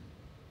 yeah.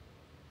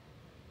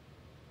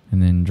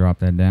 And then drop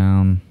that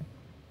down.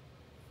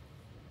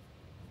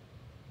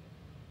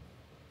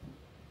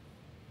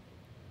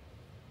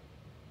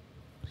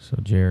 So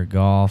Jared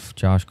Goff,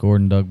 Josh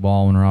Gordon, Doug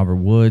Baldwin, Robert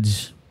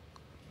Woods.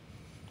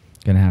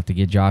 Gonna have to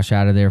get Josh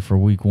out of there for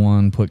week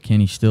 1. Put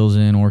Kenny Stills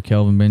in or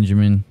Kelvin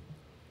Benjamin.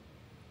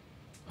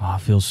 Oh,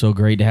 it feels so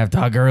great to have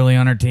Todd Gurley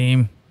on our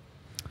team.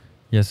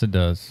 Yes, it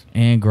does.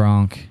 And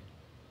Gronk.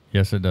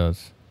 Yes, it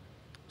does.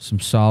 Some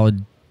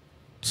solid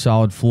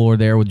floor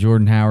there with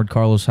Jordan Howard,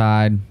 Carlos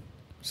Hyde.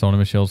 Sony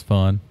Michel's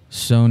fun.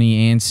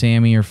 Sony and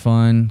Sammy are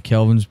fun.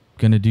 Kelvin's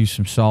going to do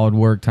some solid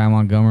work. Ty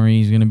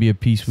Montgomery is going to be a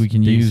piece we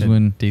can use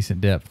when...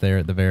 Decent depth there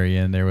at the very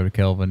end there with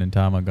Kelvin and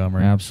Ty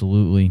Montgomery.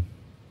 Absolutely.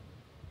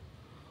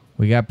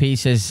 We got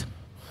pieces.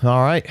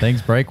 All right.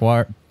 Things break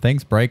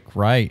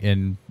right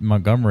in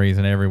Montgomery's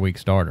an every week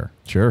starter.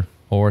 Sure.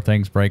 Or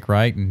things break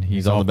right and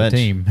he's on off the bench.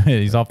 team.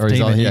 He's off the Or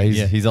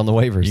team. he's on the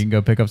waivers. You can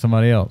go pick up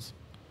somebody else.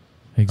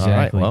 Exactly. All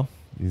right. Well,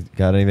 you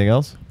got anything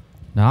else?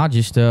 Nah,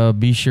 just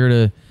be sure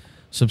to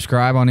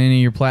subscribe on any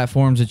of your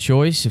platforms of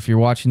choice. If you're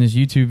watching this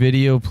YouTube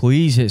video,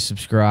 please hit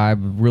subscribe.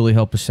 It would really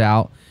help us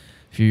out.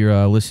 If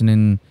you're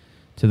listening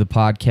to the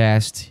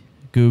podcast,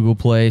 Google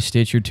Play,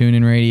 Stitcher,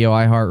 TuneIn Radio,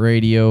 iHeart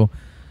Radio,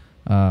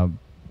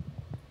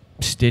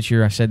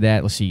 Stitcher, I said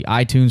that. Let's see,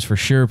 iTunes for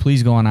sure.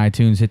 Please go on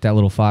iTunes, hit that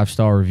little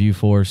 5-star review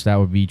for us. That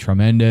would be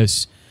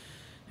tremendous,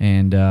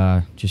 and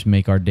just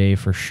make our day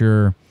for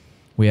sure.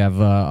 We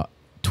have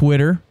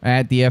Twitter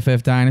at the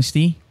FF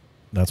Dynasty,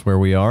 That's where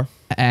we are.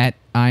 at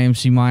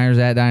IMC Myers,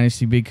 at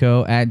Dynasty Big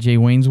Co, at Jay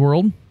Wayne's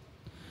World,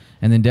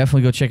 and then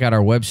definitely go check out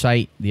our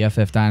website,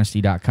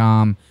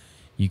 theffdynasty.com.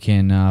 You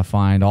can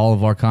find all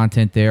of our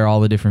content there, all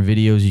the different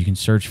videos. You can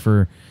search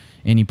for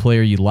any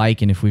player you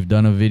like, and if we've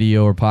done a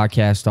video or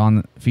podcast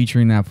on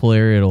featuring that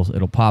player,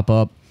 it'll pop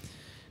up.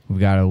 We've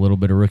got a little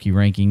bit of rookie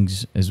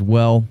rankings as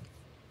well.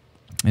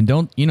 And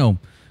don't,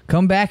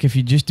 come back if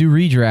you just do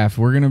redraft.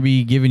 We're going to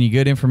be giving you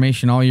good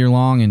information all year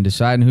long and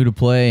deciding who to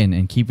play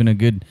and keeping a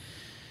good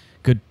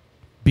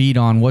beat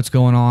on what's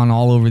going on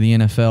all over the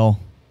NFL.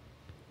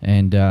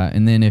 And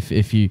then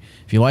if you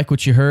like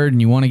what you heard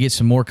and you want to get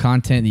some more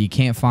content that you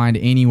can't find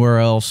anywhere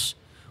else,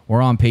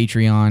 we're on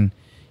Patreon.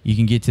 You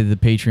can get to the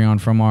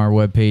Patreon from our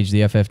webpage,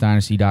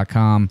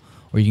 theffdynasty.com,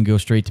 or you can go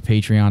straight to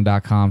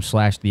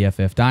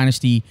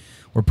patreon.com/theffdynasty.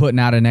 We're putting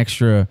out an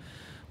extra.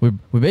 We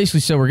basically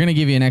said we're going to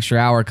give you an extra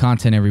hour of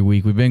content every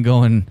week. We've been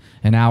going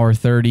an hour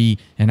 30,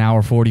 an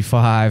hour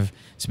 45.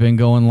 It's been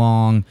going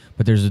long,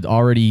 but there's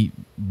already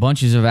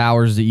bunches of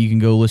hours that you can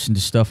go listen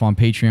to stuff on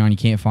Patreon you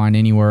can't find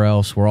anywhere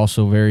else. We're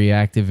also very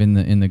active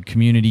in the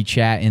community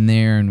chat in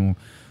there, and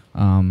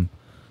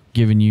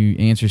giving you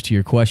answers to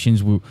your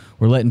questions. We're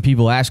letting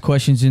people ask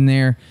questions in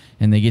there,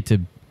 and they get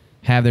to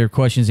have their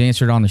questions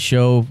answered on the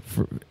show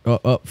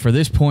for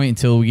this point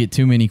until we get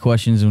too many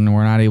questions and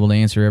we're not able to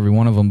answer every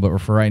one of them. But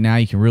for right now,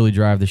 you can really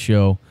drive the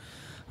show.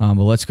 But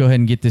let's go ahead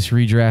and get this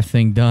redraft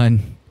thing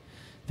done.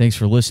 Thanks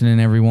for listening,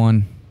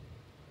 everyone.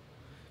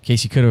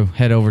 Casey could have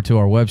head over to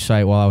our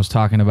website while I was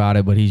talking about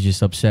it, but he's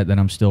just upset that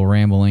I'm still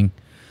rambling.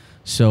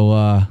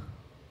 So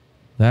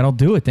that'll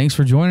do it. Thanks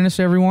for joining us,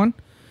 everyone.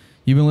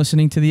 You've been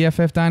listening to the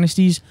FF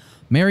Dynasty's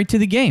Married to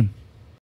the Game.